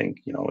there, I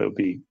think, you know, it would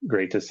be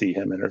great to see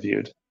him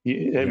interviewed.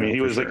 He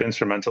was like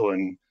instrumental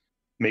in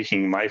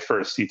making my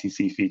first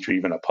CTC feature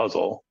even a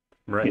puzzle,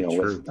 right? You know,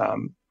 with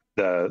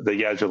the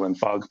Yajalin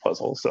fog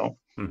puzzle. So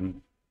I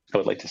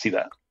would like to see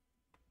that.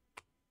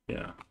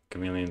 Yeah,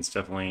 Chameleon's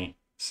definitely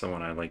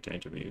someone I'd like to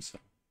interview. So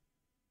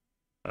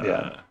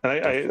Yeah, and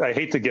I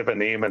hate to give a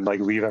name and like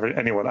leave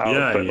anyone out,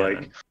 Yeah, but yeah.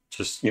 like,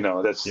 Just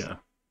that's yeah.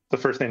 the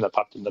first name that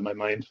popped into my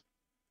mind.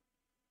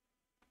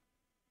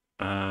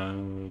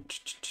 I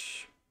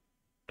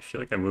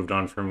feel like I moved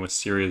on from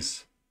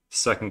Wisteria's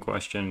second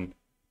question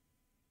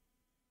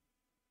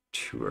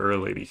too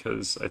early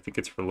because I think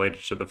it's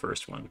related to the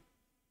first one.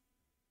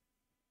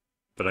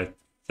 But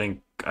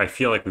I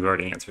feel like we've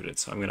already answered it,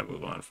 so I'm gonna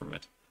move on from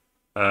it.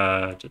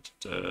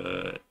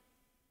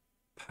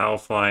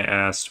 Palfly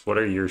asked, "What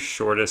are your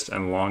shortest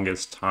and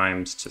longest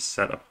times to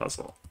set a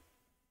puzzle?"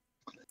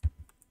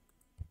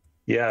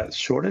 Yeah,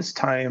 shortest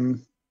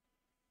time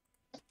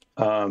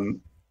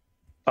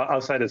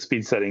outside of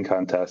speed setting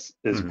contests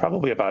is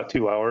probably about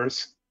 2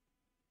 hours.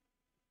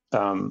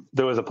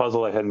 There was a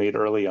puzzle I had made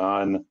early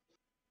on.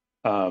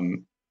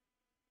 I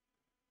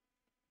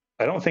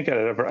don't think I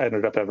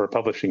ended up ever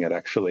publishing it,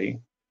 actually.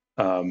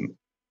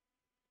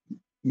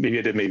 Maybe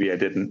I did, maybe I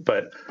didn't,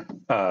 but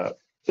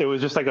it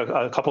was just like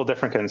a couple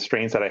different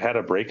constraints that I had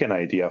a break-in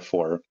idea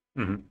for.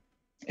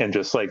 And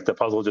just like the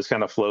puzzle just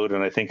kind of flowed,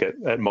 and I think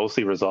it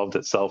mostly resolved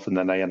itself. And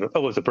then I ended up,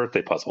 it was a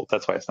birthday puzzle.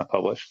 That's why it's not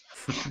published.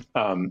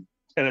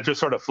 And it just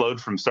sort of flowed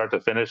from start to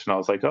finish. And I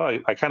was like, oh,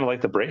 I kind of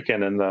like the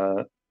break-in,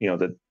 and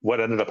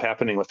what ended up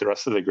happening with the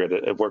rest of the grid.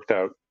 It worked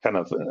out kind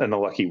of in a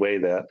lucky way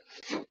that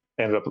I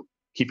ended up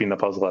keeping the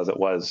puzzle as it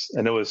was.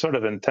 And it was sort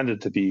of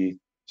intended to be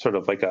sort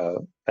of like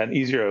an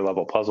easier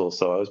level puzzle.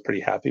 So I was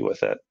pretty happy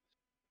with it.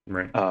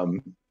 Right.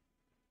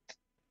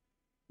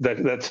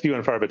 That's few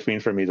and far between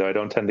for me, though. I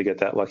don't tend to get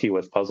that lucky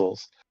with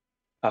puzzles.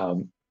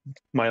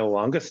 My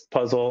longest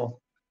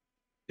puzzle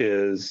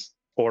is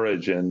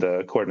Origin,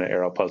 the coordinate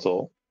arrow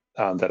puzzle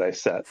that I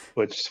set,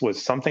 which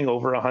was something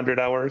over 100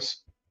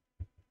 hours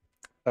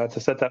to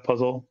set that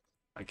puzzle.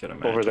 I can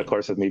imagine. Over the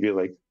course of maybe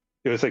it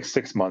was like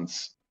 6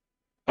 months.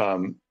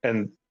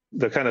 And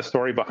the kind of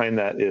story behind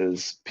that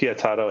is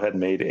Pietato had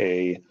made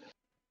a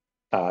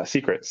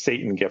secret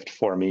Satan gift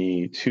for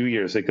me 2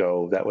 years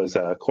ago. That was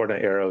a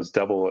coordinate arrows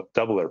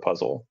doubler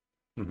puzzle,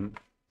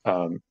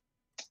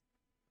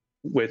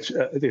 which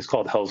is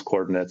called Hell's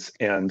Coordinates.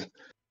 And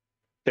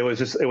it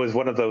was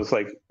one of those,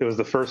 it was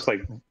the first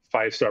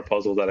 5-star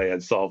puzzle that I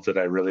had solved that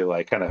I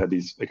really kind of had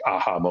these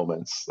aha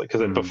moments.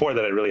 Because before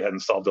that, I really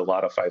hadn't solved a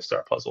lot of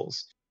 5-star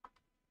puzzles.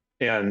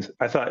 And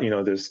I thought,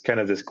 there's kind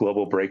of this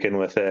global break-in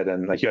with it.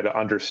 And you had to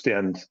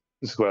understand,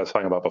 this is what I was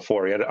talking about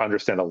before, you had to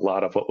understand a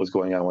lot of what was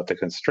going on with the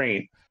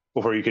constraint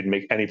before you could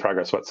make any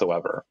progress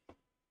whatsoever.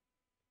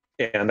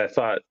 And I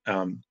thought,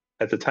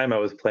 at the time I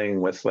was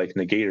playing with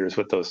negators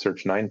with those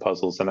Search 9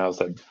 puzzles, and I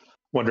was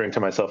wondering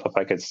to myself if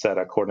I could set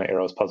a coordinate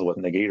arrows puzzle with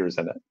negators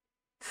in it.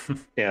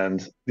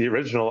 And the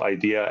original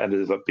idea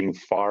ended up being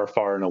far,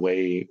 far and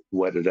away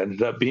what it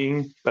ended up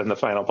being in the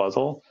final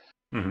puzzle.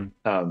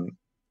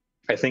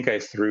 I think I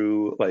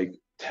threw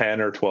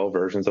 10 or 12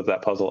 versions of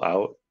that puzzle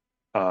out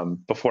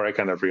before I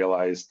kind of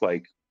realized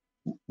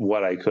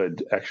what I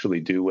could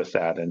actually do with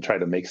that, and try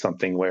to make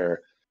something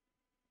where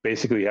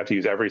basically you have to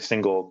use every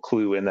single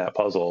clue in that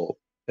puzzle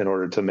in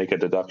order to make a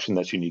deduction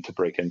that you need to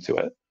break into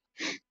it.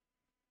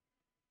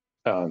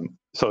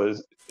 So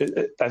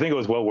I think it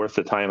was well worth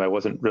the time. I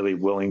wasn't really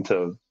willing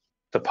to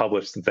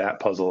publish that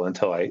puzzle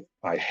until I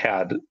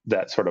had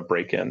that sort of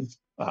break-in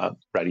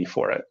ready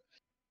for it.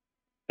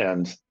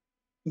 And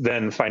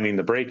then finding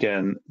the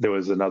break-in, there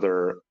was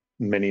another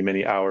many,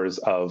 many hours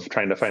of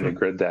trying to find a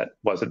grid that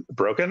wasn't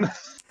broken.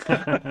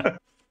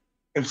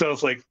 And so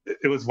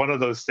it was one of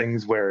those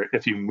things where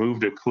if you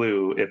moved a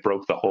clue, it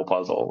broke the whole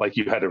puzzle.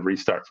 You had to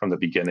restart from the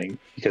beginning,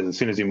 because as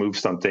soon as you moved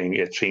something,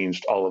 it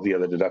changed all of the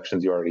other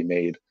deductions you already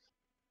made.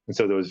 And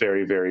so there was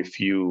very, very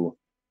few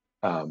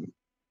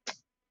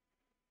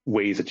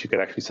ways that you could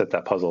actually set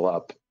that puzzle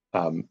up.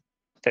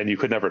 And you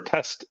could never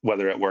test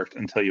whether it worked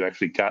until you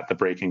actually got the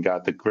break and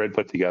got the grid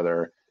put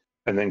together,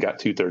 and then got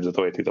 2/3 of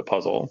the way through the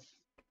puzzle.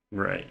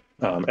 Right.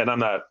 And I'm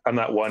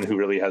not one who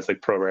really has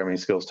programming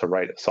skills to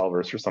write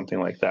solvers or something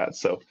like that.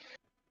 So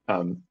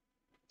I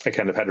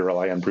kind of had to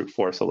rely on brute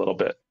force a little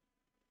bit.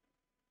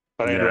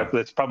 But I ended up,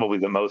 that's probably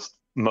the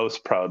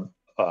most proud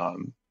I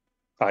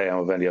am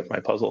of any of my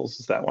puzzles,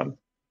 is that one.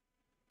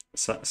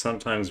 So,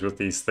 sometimes with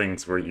these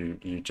things where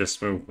you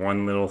just move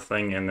one little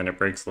thing and then it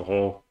breaks the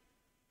whole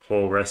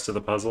rest of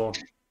the puzzle,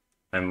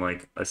 I'm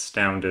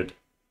astounded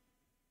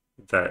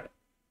that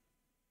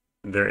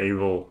they're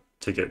able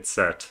to get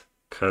set,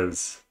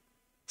 because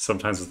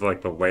sometimes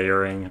with the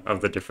layering of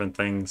the different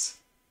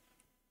things,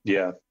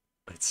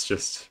 it's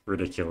just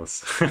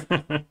ridiculous.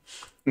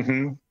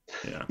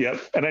 Yeah. Yep.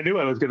 And I knew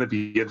I was going to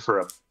be in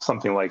for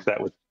something like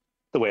that with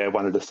the way I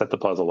wanted to set the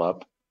puzzle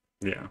up.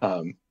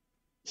 Yeah.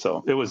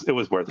 So it was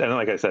worth it. And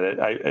like I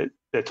said,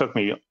 it took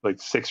me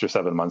 6 or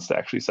 7 months to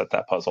actually set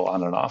that puzzle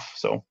on and off.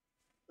 So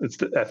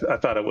I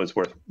thought it was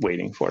worth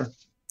waiting for.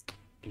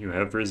 You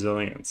have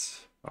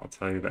resilience, I'll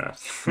tell you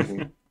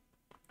that.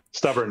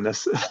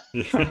 Stubbornness.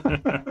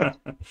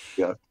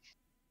 Yeah.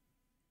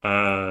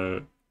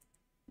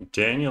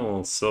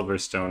 Daniel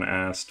Silverstone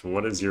asked,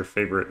 "What is your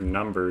favorite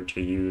number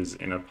to use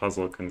in a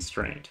puzzle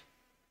constraint?"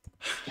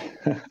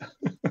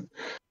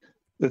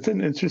 That's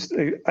an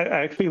interesting.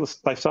 I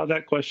saw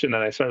that question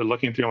and I started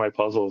looking through my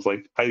puzzles.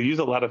 Like I use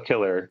a lot of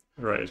killer,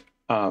 Right.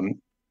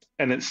 and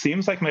it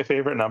seems like my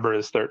favorite number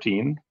is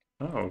 13.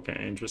 Oh,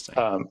 okay, interesting.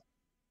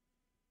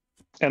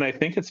 And I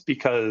think it's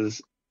because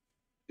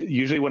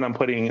usually when I'm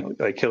putting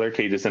like killer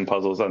cages in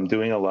puzzles, I'm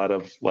doing a lot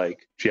of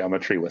like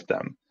geometry with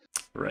them,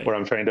 Right. where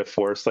I'm trying to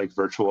force like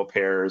virtual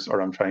pairs,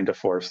 or I'm trying to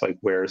force like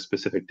where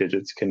specific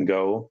digits can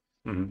go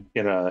Mm-hmm.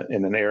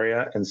 in an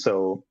area. And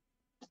so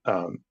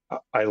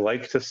I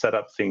like to set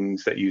up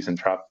things that use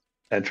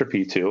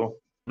entropy too.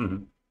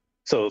 Mm-hmm.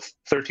 So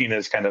 13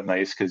 is kind of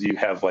nice because you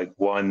have like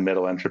one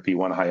middle entropy,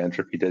 one high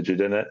entropy digit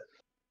in it.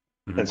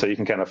 Mm-hmm. And so you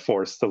can kind of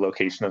force the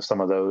location of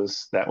some of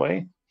those that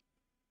way.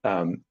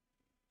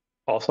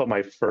 Also,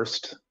 my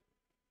first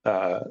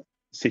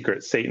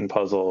secret Satan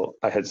puzzle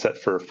I had set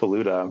for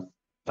Faluda,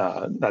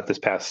 not this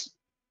past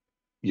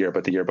year,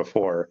 but the year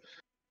before.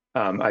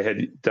 I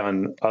had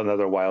done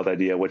another wild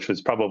idea, which was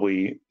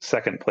probably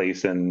second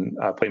place in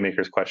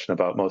Playmaker's question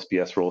about most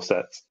BS rule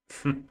sets.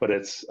 But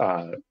it's,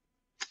 I'm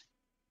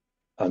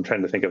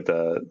trying to think of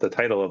the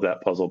title of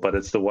that puzzle, but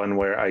it's the one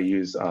where I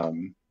use,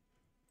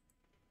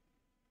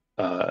 it's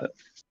a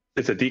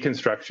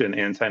deconstruction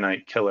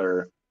anti-night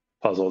killer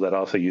puzzle that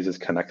also uses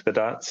connect the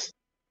dots,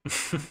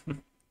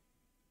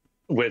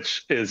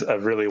 which is a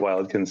really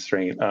wild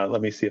constraint.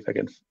 Let me see if I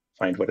can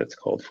find what it's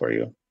called for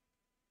you.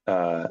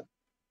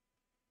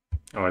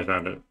 Oh, I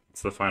found it.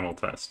 It's the final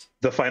test.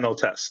 The final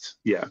test,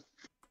 yeah.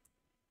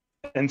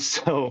 And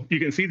so you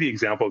can see the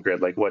example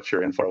grid, like what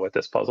you're in for with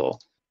this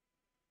puzzle.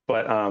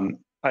 But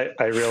I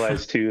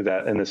realized too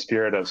that in the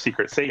spirit of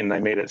Secret Satan, I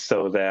made it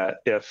so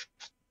that if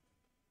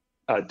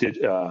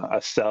a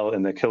cell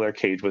in the killer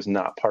cage was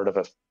not part of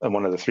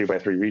one of the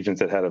 3x3 regions,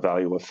 that had a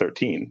value of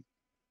 13.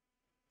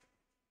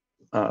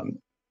 And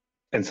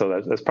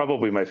so that's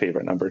probably my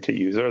favorite number to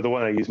use, or the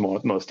one I use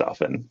most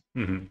often.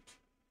 Mm-hmm.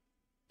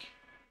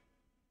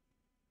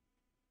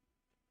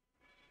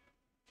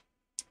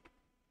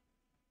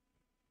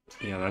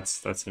 Yeah,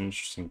 that's an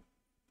interesting.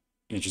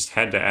 You just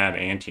had to add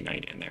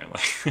anti-night in there,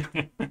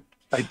 like.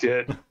 I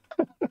did.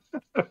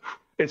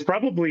 It's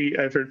probably,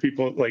 I've heard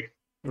people like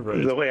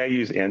Right. the way I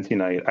use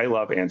anti-night. I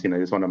love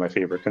anti-night; is one of my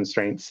favorite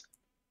constraints,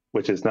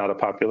 which is not a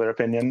popular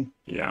opinion.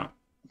 Yeah.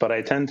 But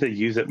I tend to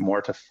use it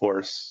more to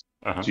force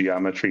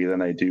geometry than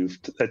I do.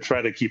 I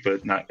try to keep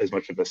it not as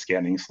much of a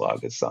scanning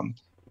slog as some.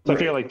 So I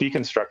feel like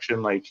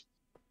deconstruction, like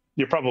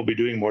you're probably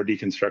doing more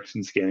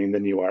deconstruction scanning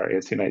than you are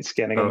anti-night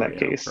scanning in that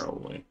case.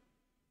 Probably.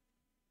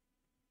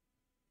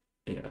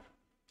 Yeah.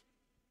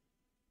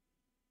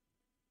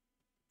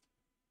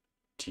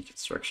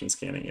 Deconstruction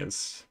scanning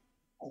is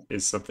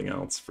something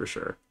else for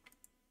sure.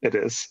 It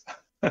is.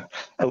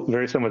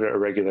 Very similar to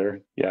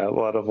irregular. Yeah, a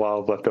lot of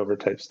wild leftover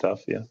type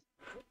stuff. Yeah.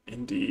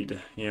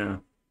 Indeed. Yeah.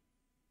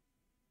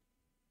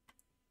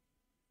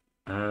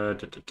 Oh,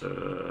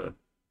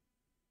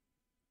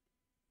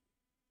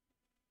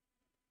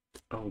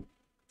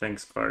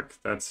 thanks, Clark.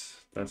 That's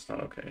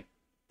not okay.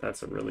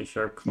 That's a really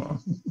sharp claw.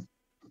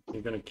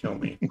 You're gonna kill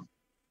me.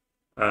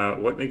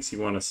 What makes you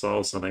want to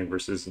solve something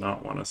versus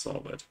not want to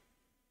solve it?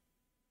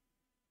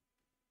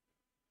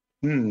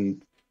 I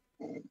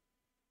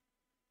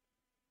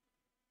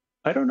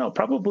don't know.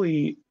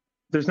 Probably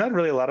there's not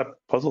really a lot of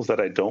puzzles that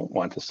I don't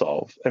want to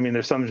solve. I mean,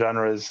 there's some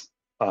genres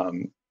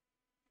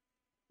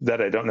that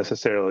I don't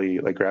necessarily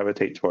like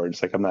gravitate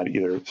towards. Like I'm not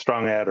either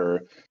strong at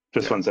or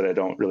just ones that I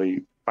don't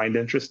really find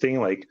interesting.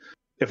 Like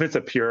if it's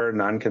a pure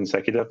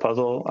non-consecutive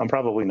puzzle, I'm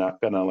probably not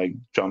gonna like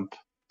jump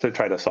to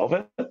try to solve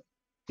it.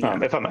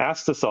 If I'm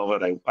asked to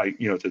solve it, I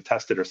to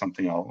test it or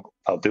something,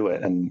 I'll do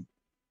it.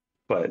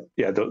 But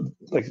yeah,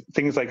 like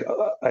things like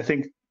I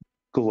think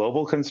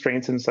global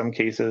constraints in some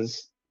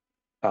cases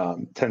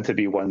tend to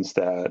be ones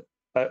that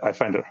I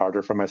find it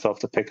harder for myself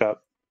to pick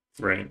up.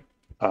 Right.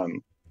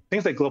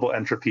 Things like global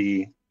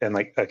entropy and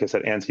like I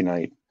said,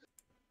 anti-night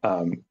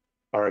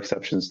are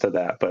exceptions to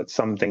that. But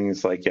some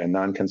things like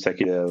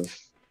non-consecutive,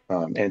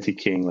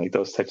 anti-king, like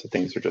those types of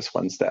things are just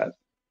ones that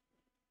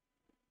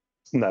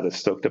I'm not as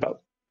stoked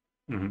about.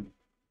 Mm-hmm.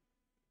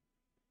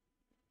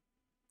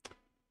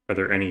 Are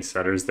there any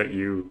setters that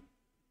you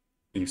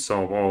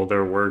solve all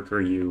their work,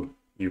 or you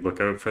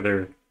look out for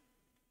their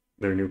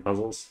new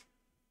puzzles?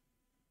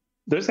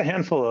 There's a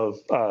handful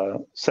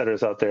of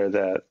setters out there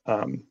that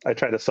I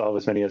try to solve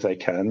as many as I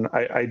can.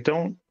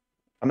 I'm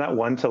not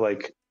one to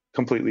like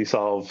completely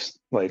solve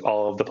like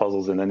all of the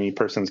puzzles in any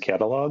person's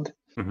catalog.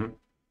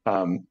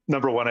 Mm-hmm.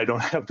 Number one, I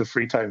don't have the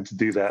free time to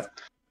do that.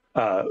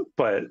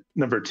 But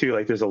number two,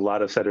 like there's a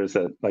lot of setters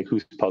that like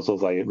whose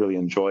puzzles I really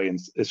enjoy, and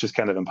it's just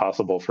kind of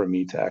impossible for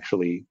me to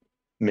actually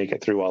make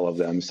it through all of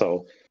them.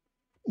 So,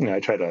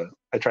 I try to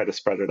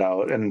spread it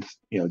out and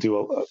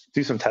do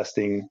some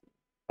testing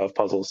of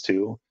puzzles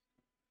too.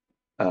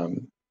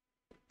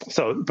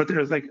 But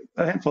there's like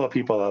a handful of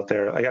people out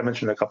there. Like I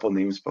mentioned a couple of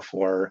names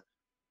before,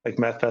 like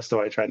Methpesto.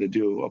 I tried to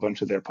do a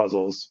bunch of their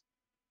puzzles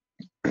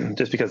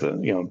just because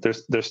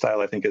their style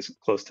I think is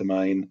close to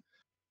mine.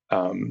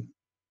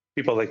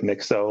 People like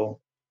Nixo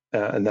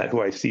and that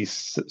who I see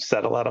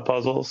set a lot of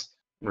puzzles.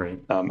 Right.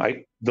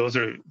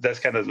 That's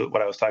kind of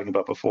what I was talking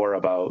about before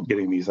about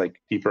getting these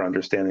like deeper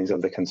understandings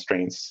of the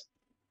constraints.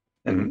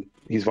 And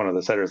he's one of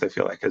the setters I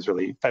feel like has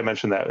really, I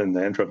mentioned that in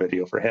the intro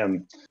video for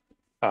him.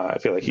 I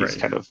feel like he's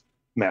kind of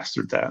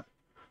mastered that.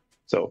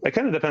 So it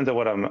kind of depends on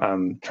what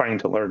I'm trying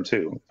to learn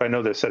too. If I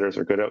know their setters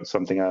are good at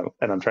something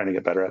and I'm trying to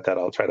get better at that,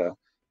 I'll try to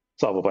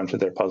solve a bunch of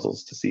their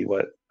puzzles to see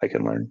what I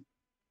can learn.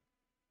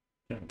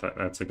 Yeah,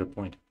 that's a good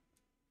point.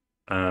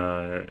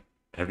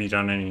 Have you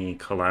done any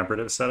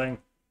collaborative setting,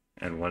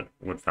 and what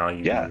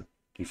value do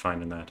you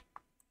find in that?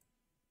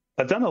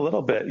 I've done a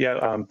little bit. Yeah,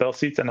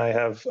 Belseat and I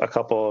have a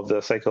couple of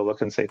the Psycho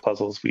Look and Say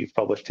puzzles we've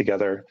published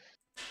together.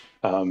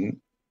 Been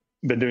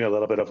doing a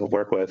little bit of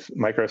work with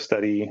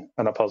MicroStudy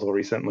on a puzzle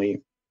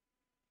recently.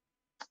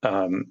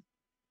 And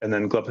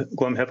then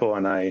Glum Hippo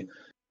and I,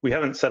 we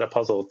haven't set a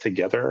puzzle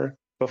together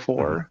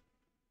before,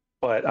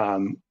 but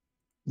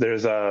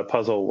there's a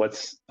puzzle,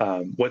 What's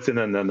in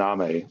a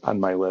Naname, on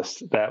my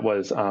list. That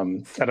was, I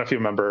don't know if you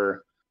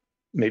remember,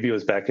 maybe it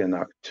was back in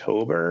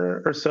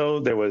October or so,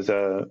 there was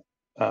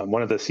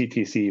one of the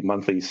CTC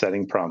monthly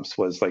setting prompts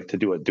was like to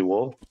do a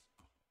duel.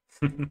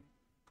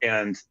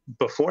 And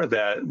before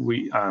that,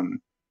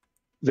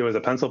 there was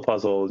a pencil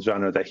puzzle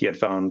genre that he had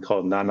found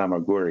called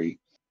Nanamaguri,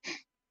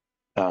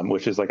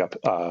 which is like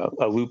a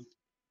loop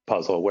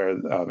puzzle where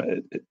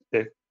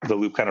the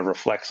loop kind of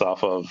reflects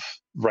off of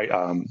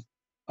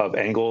of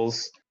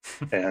angles,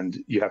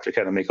 and you have to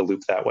kind of make a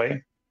loop that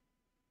way.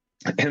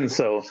 And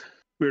so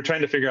we were trying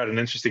to figure out an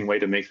interesting way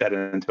to make that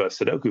into a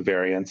Sudoku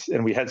variant,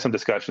 and we had some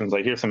discussions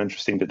like, here's some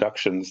interesting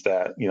deductions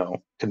that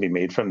can be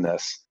made from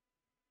this.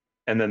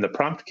 And then the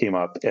prompt came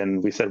up,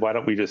 and we said, why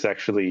don't we just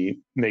actually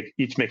make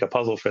a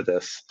puzzle for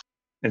this?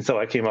 And so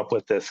I came up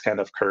with this kind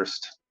of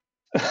cursed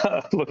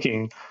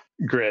looking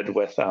grid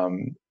with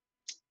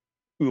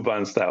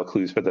Uban style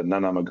clues for the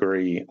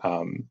Nanamaguri,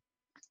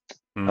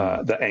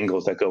 the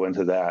angles that go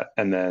into that,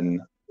 and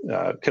then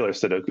killer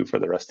Sudoku for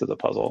the rest of the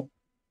puzzle.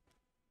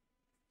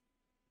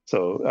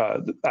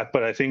 So,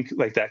 but I think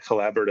like that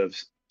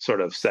collaborative sort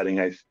of setting,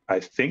 I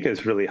think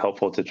is really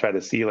helpful to try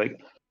to see,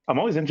 like, I'm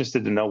always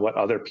interested to know what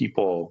other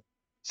people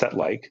set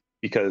like,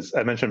 because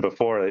I mentioned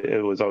before,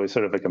 it was always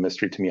sort of like a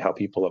mystery to me how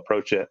people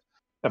approach it.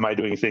 Am I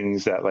doing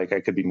things that like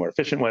I could be more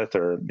efficient with,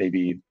 or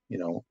maybe,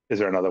 is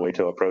there another way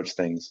to approach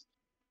things?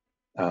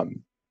 But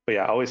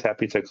yeah, always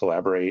happy to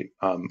collaborate.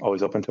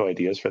 Always open to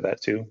ideas for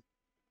that too.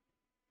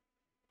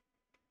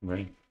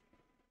 Right.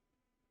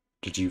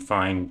 Did you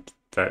find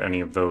that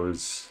any of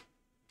those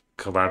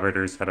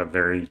collaborators had a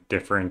very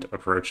different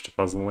approach to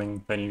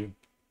puzzling than you?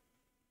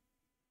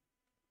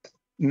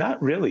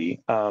 Not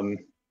really.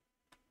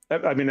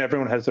 I mean,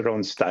 everyone has their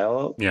own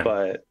style,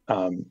 but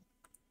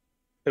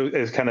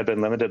it's kind of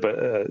been limited.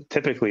 But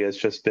typically, it's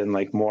just been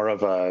like more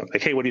of a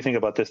like, hey, what do you think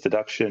about this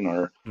deduction?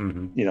 Or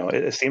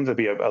it seems to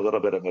be a little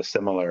bit of a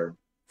similar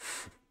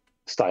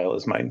style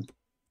as mine.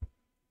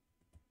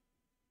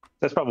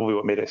 That's probably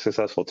what made it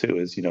successful too.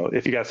 Is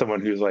if you got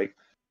someone who's like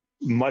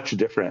much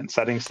different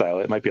setting style,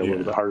 it might be a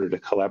little bit harder to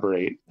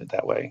collaborate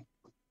that way.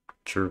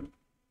 True.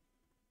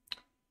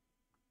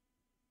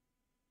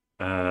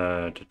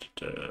 How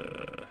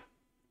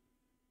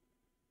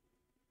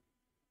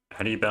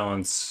do you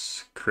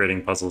balance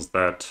creating puzzles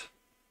that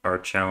are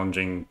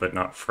challenging but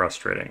not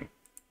frustrating?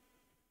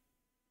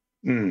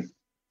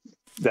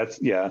 That's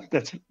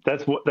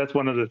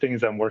one of the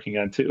things I'm working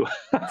on too.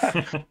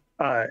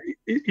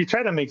 You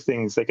try to make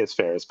things like as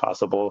fair as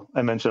possible.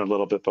 I mentioned a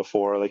little bit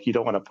before, like you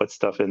don't want to put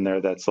stuff in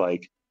there that's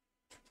like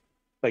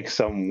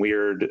some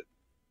weird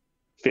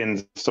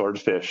fin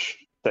swordfish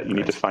that you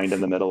need to find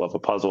in the middle of a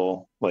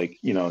puzzle. Like,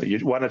 you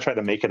want to try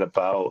to make it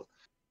about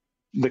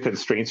the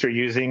constraints you're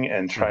using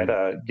and try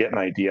to get an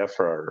idea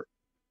for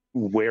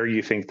where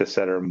you think the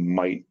setter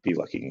might be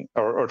looking,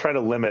 or try to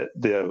limit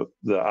the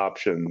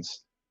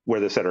options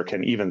where the setter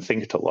can even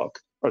think to look,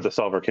 or the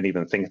solver can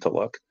even think to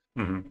look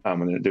when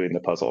they're doing the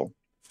puzzle.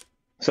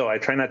 So I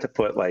try not to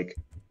put like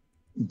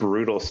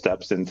brutal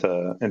steps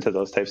into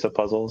those types of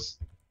puzzles.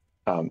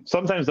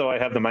 Sometimes though, I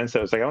have the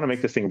mindset, it's like, I want to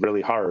make this thing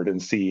really hard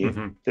and see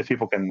if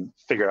people can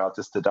figure out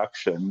this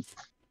deduction.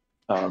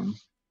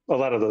 A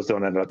lot of those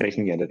don't end up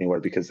making it anywhere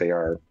because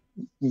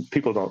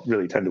people don't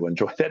really tend to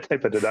enjoy that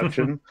type of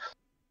deduction.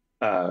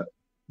 But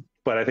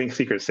I think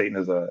Secret Satan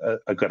is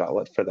a good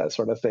outlet for that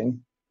sort of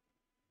thing.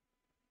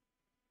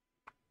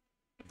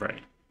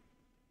 Right.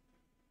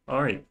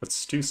 All right,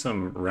 let's do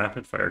some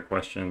rapid fire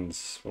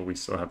questions while we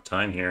still have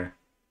time here.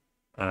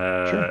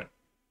 Sure.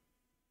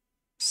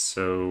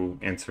 So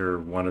answer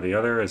one or the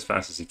other as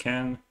fast as you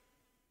can.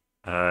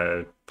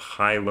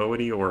 High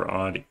lowity or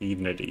odd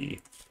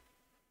evenity?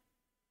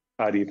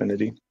 Odd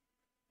evenity.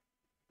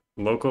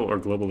 Local or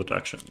global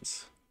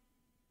deductions?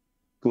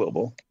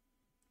 Global.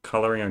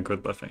 Coloring or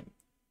good lifting?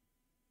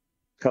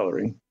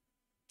 Coloring.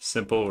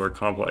 Simple or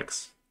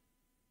complex?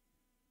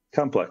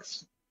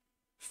 Complex.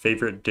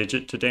 Favorite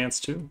digit to dance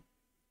to?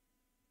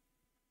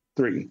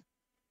 3.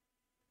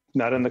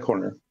 Not in the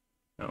corner.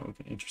 Oh,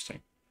 okay,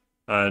 interesting.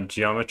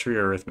 Geometry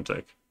or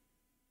arithmetic?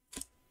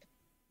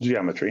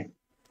 Geometry.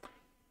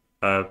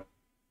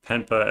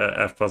 Penpa,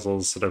 F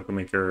Puzzles, Sudoku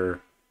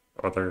Maker,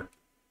 other.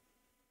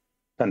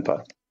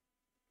 Penpa.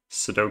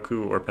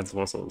 Sudoku or pencil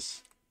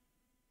puzzles.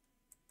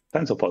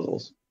 Pencil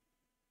puzzles.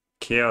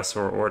 Chaos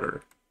or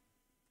order.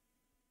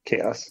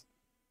 Chaos.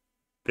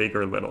 Big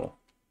or little.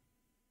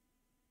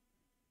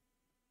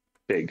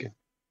 Big.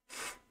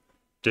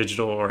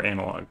 Digital or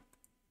analog.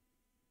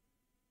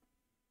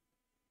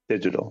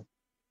 Digital.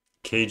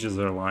 Cages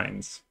or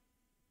lines.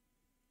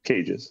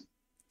 Cages.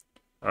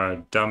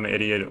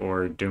 Dumediat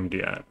or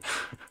Dumediat.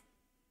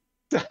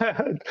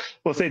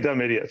 We'll say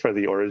Dumediat for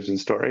the origin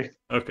story.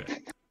 Okay.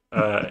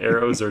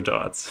 Arrows or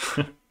dots.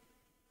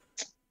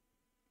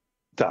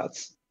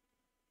 Dots.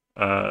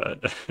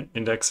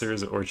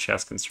 Indexers or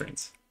chess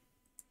constraints.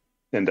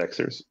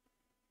 Indexers.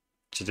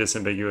 To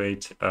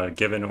disambiguate,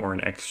 given or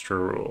an extra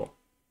rule.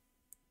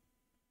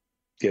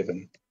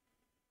 Given.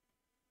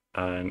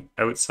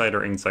 Outside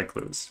or inside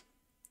clues.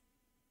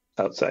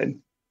 Outside.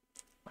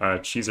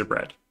 Cheese or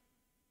bread.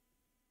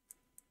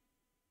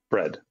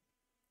 Bread.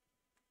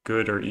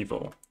 Good or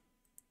evil.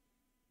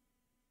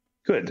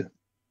 Good.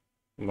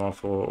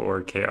 Lawful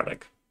or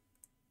chaotic.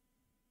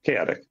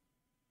 Chaotic.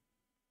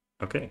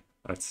 Okay,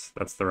 that's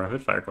the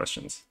rapid fire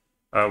questions.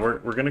 We're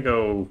gonna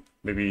go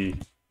maybe.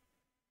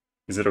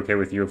 Is it okay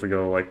with you if we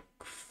go like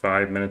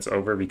 5 minutes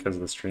over because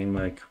the stream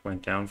like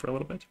went down for a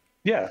little bit?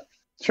 Yeah,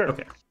 sure.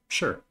 Okay,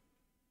 sure.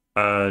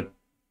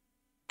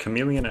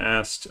 Chameleon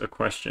asked a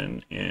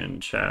question in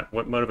chat.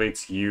 What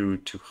motivates you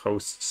to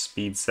host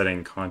speed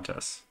setting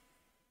contests?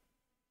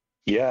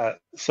 Yeah,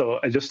 so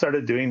I just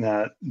started doing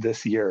that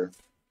this year.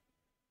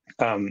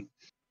 It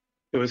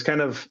was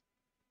kind of,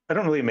 I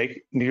don't really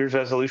make New Year's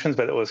resolutions,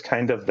 but it was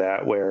kind of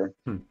that where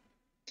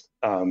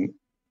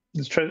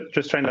just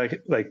trying to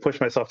like push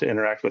myself to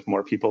interact with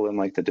more people in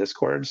like the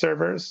Discord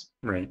servers.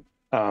 Right.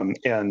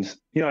 And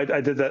you know,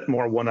 I did that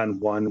more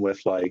one-on-one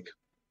with like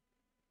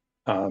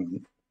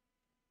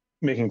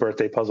making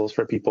birthday puzzles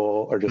for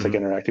people or just like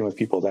interacting with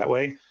people that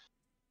way.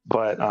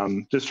 But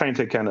just trying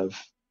to kind of,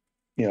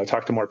 you know,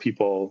 talk to more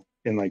people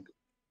in like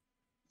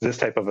this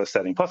type of a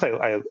setting. Plus,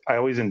 I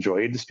always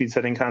enjoyed speed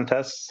setting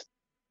contests.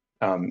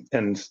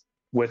 And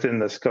within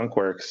the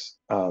Skunkworks,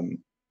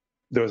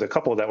 there was a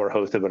couple that were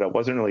hosted, but it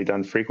wasn't really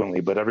done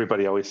frequently. But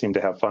everybody always seemed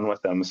to have fun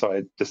with them. So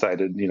I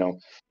decided, you know,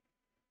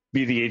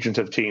 be the agent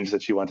of change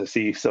that you want to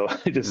see. So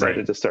I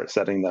decided to start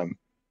setting them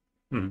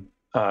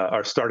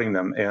or starting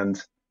them. And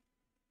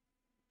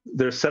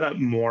they're set up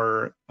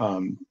more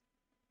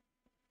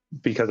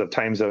because of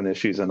time zone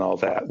issues and all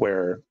that,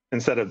 where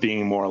instead of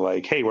being more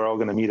like, hey, we're all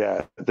going to meet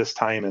at this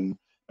time and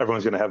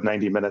everyone's going to have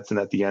 90 minutes. And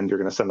at the end, you're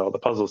going to send all the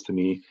puzzles to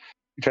me.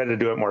 We try to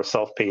do it more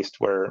self-paced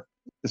where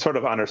it's sort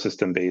of honor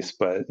system based,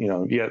 but you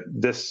know, you get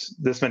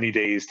this many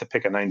days to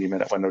pick a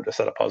 90-minute window to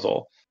set a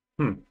puzzle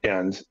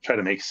and try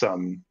to make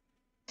something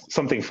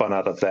fun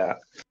out of that.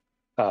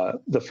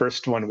 The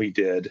first one we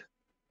did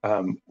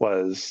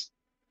was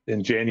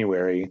in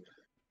January.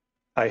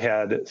 I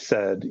had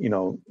said, you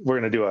know, we're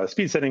going to do a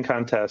speed setting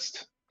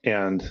contest,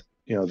 and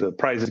you know, the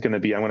prize is going to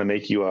be I'm going to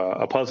make you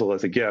a puzzle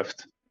as a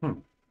gift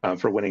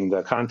for winning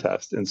the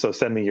contest. And so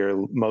send me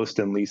your most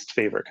and least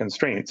favorite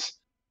constraints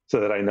so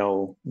that I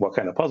know what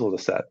kind of puzzle to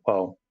set.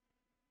 Well,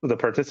 the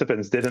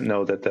participants didn't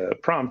know that the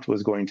prompt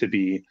was going to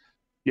be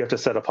you have to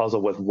set a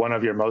puzzle with one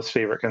of your most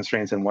favorite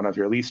constraints and one of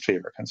your least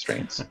favorite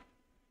constraints.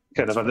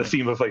 Kind of on the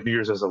theme of like New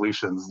Year's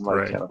resolutions,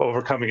 like you know,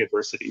 overcoming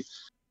adversity.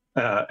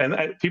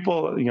 And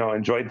people, you know,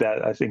 enjoyed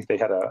that. I think they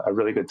had a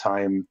really good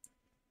time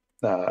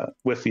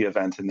with the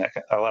event, and that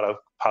a lot of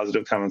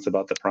positive comments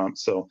about the prompt.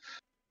 So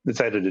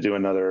decided to do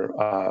another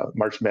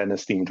March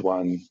Madness themed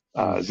one.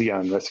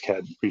 Xeon Risk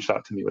had reached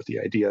out to me with the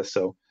idea.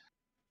 So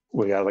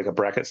we got like a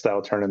bracket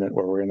style tournament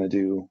where we're going to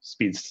do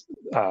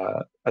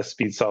a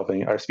speed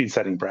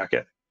setting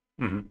bracket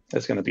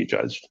that's going to be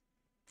judged.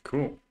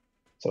 Cool.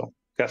 So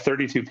got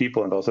 32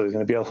 people involved, so there's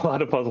going to be a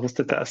lot of puzzles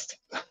to test.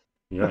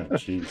 Yeah,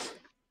 jeez.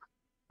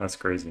 That's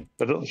crazy.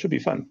 But it should be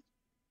fun.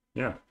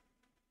 Yeah.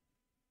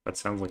 That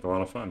sounds like a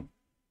lot of fun.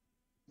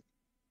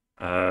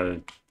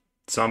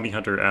 Zombie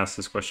Hunter asked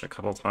this question a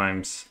couple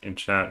times in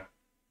chat.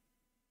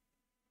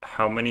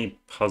 How many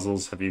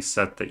puzzles have you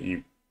set that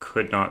you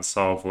could not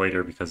solve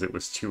later because it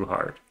was too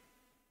hard?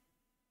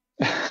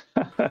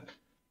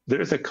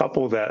 There's a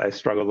couple that I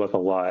struggled with a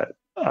lot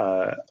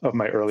of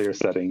my earlier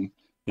setting.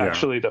 Yeah.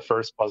 Actually, the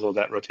first puzzle,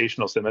 that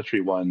rotational symmetry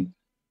one,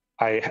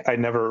 I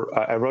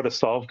wrote a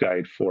solve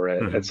guide for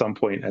it at some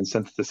point and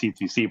sent it to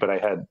C2C, but I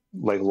had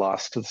like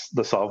lost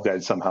the solve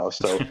guide somehow.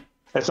 So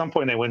at some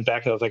point I went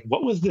back and I was like,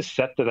 what was this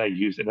set that I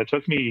used? And it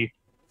took me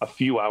a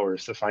few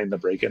hours to find the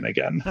break-in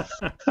again.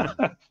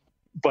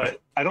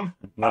 But I don't...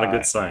 Not a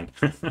good sign.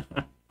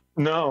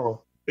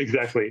 No,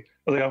 exactly.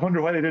 I was like, I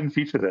wonder why they didn't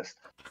feature this.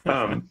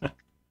 But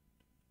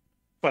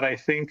I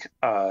think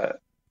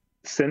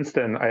since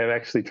then, I have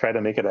actually tried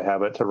to make it a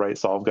habit to write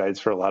solve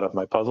guides for a lot of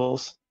my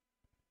puzzles.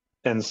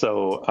 And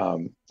so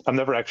I'm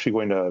never actually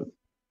going to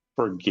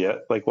forget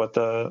like what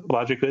the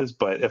logic is.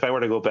 But if I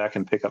were to go back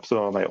and pick up some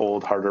of my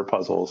old, harder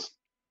puzzles,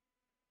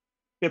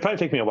 it'd probably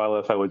take me a while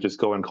if I would just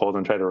go in cold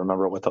and try to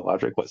remember what the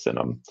logic was in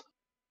them.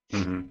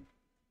 Mm-hmm.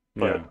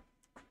 But Yeah.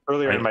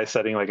 earlier in my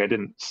setting, like I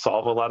didn't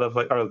solve a lot of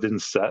or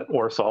didn't set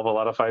or solve a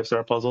lot of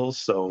 5-star puzzles.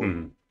 So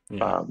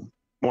Yeah.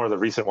 more of the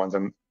recent ones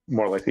I'm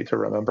more likely to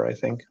remember, I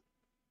think.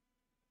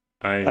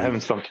 I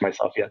haven't stumped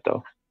myself yet,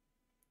 though.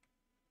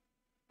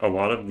 A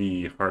lot of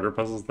the harder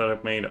puzzles that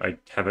I've made, I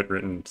haven't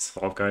written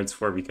solve guides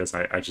for because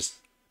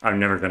I'm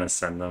never gonna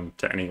send them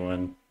to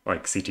anyone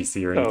like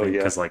CTC or anything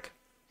because like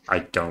I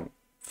don't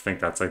think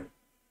that's like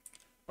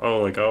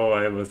oh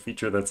I have a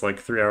feature that's like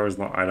 3 hours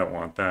long. I don't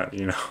want that,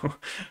 you know.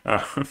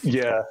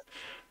 Yeah.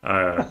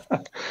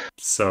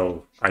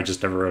 So I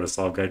just never wrote a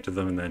solve guide to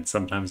them, and then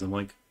sometimes I'm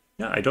like,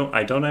 yeah, I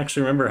don't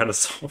actually remember how to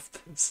solve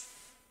this.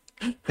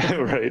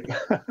 Right.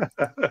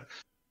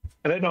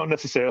 And I don't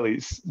necessarily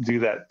do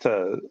that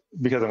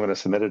because I'm going to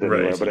submit it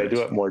anywhere, but I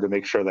do it more to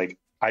make sure like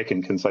I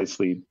can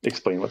concisely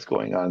explain what's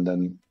going on,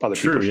 then other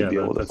people should be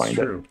able to find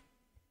it.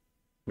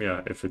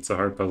 Yeah, if it's a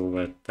hard puzzle,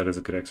 that is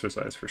a good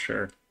exercise for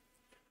sure.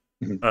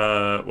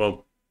 Mm-hmm.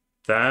 Well,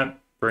 that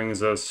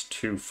brings us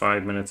to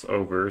 5 minutes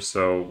over,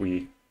 so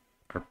we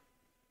are.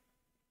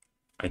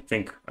 I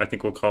think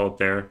we'll call it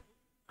there.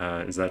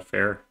 Is that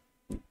fair,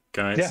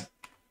 guys? Yeah.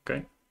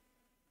 Okay.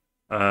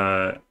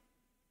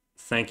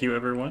 Thank you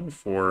everyone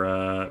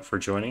for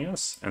joining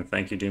us, and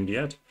thank you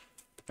Dumediat,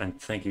 and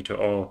thank you to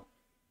all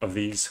of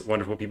these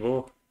wonderful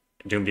people,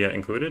 Dumediat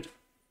included.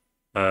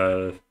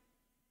 Yeah,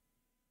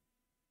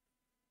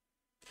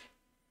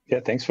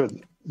 thanks for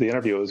the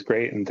interview. It was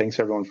great, and thanks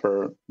everyone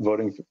for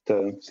voting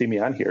to see me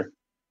on here.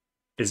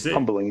 Is it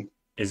humbling?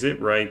 Is it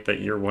right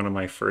that you're one of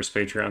my first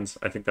Patreons?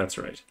 I think that's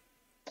right.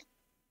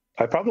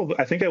 I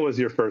think I was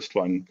your first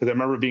one because I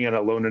remember being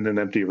alone in an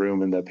empty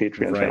room in the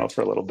Patreon channel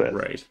for a little bit.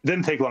 Right. It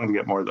didn't take long to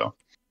get more though.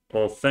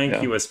 Well,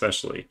 thank you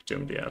especially,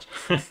 Dumediat.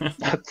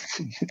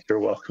 You're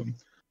welcome.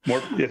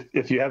 More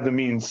if you have the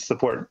means,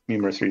 support Me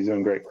Mercer. He's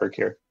doing great work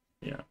here.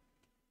 Yeah.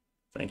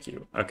 Thank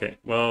you. Okay.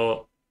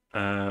 Well,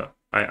 I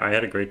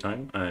had a great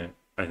time.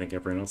 I think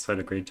everyone else had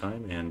a great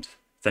time, and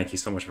thank you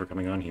so much for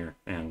coming on here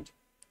and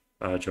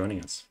joining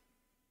us.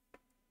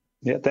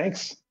 Yeah,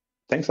 thanks.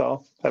 Thanks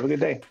all. Have a good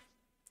day.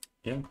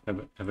 Yeah,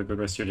 have a good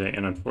rest of your day.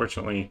 And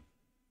unfortunately,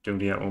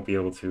 Dumediat won't be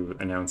able to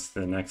announce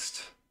the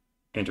next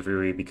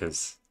interviewee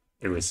because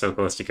it was so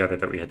close together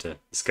that we had to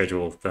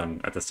schedule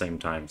them at the same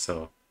time.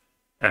 So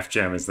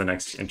FGem is the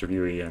next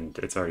interviewee, and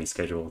it's already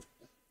scheduled.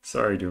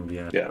 Sorry,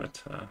 Dumediat. Yeah,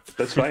 but,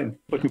 that's fine.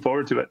 Looking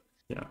forward to it.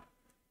 Yeah,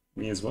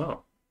 me as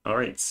well. All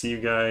right, see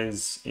you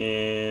guys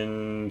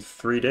in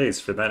 3 days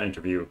for that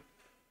interview.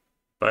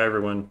 Bye,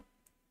 everyone.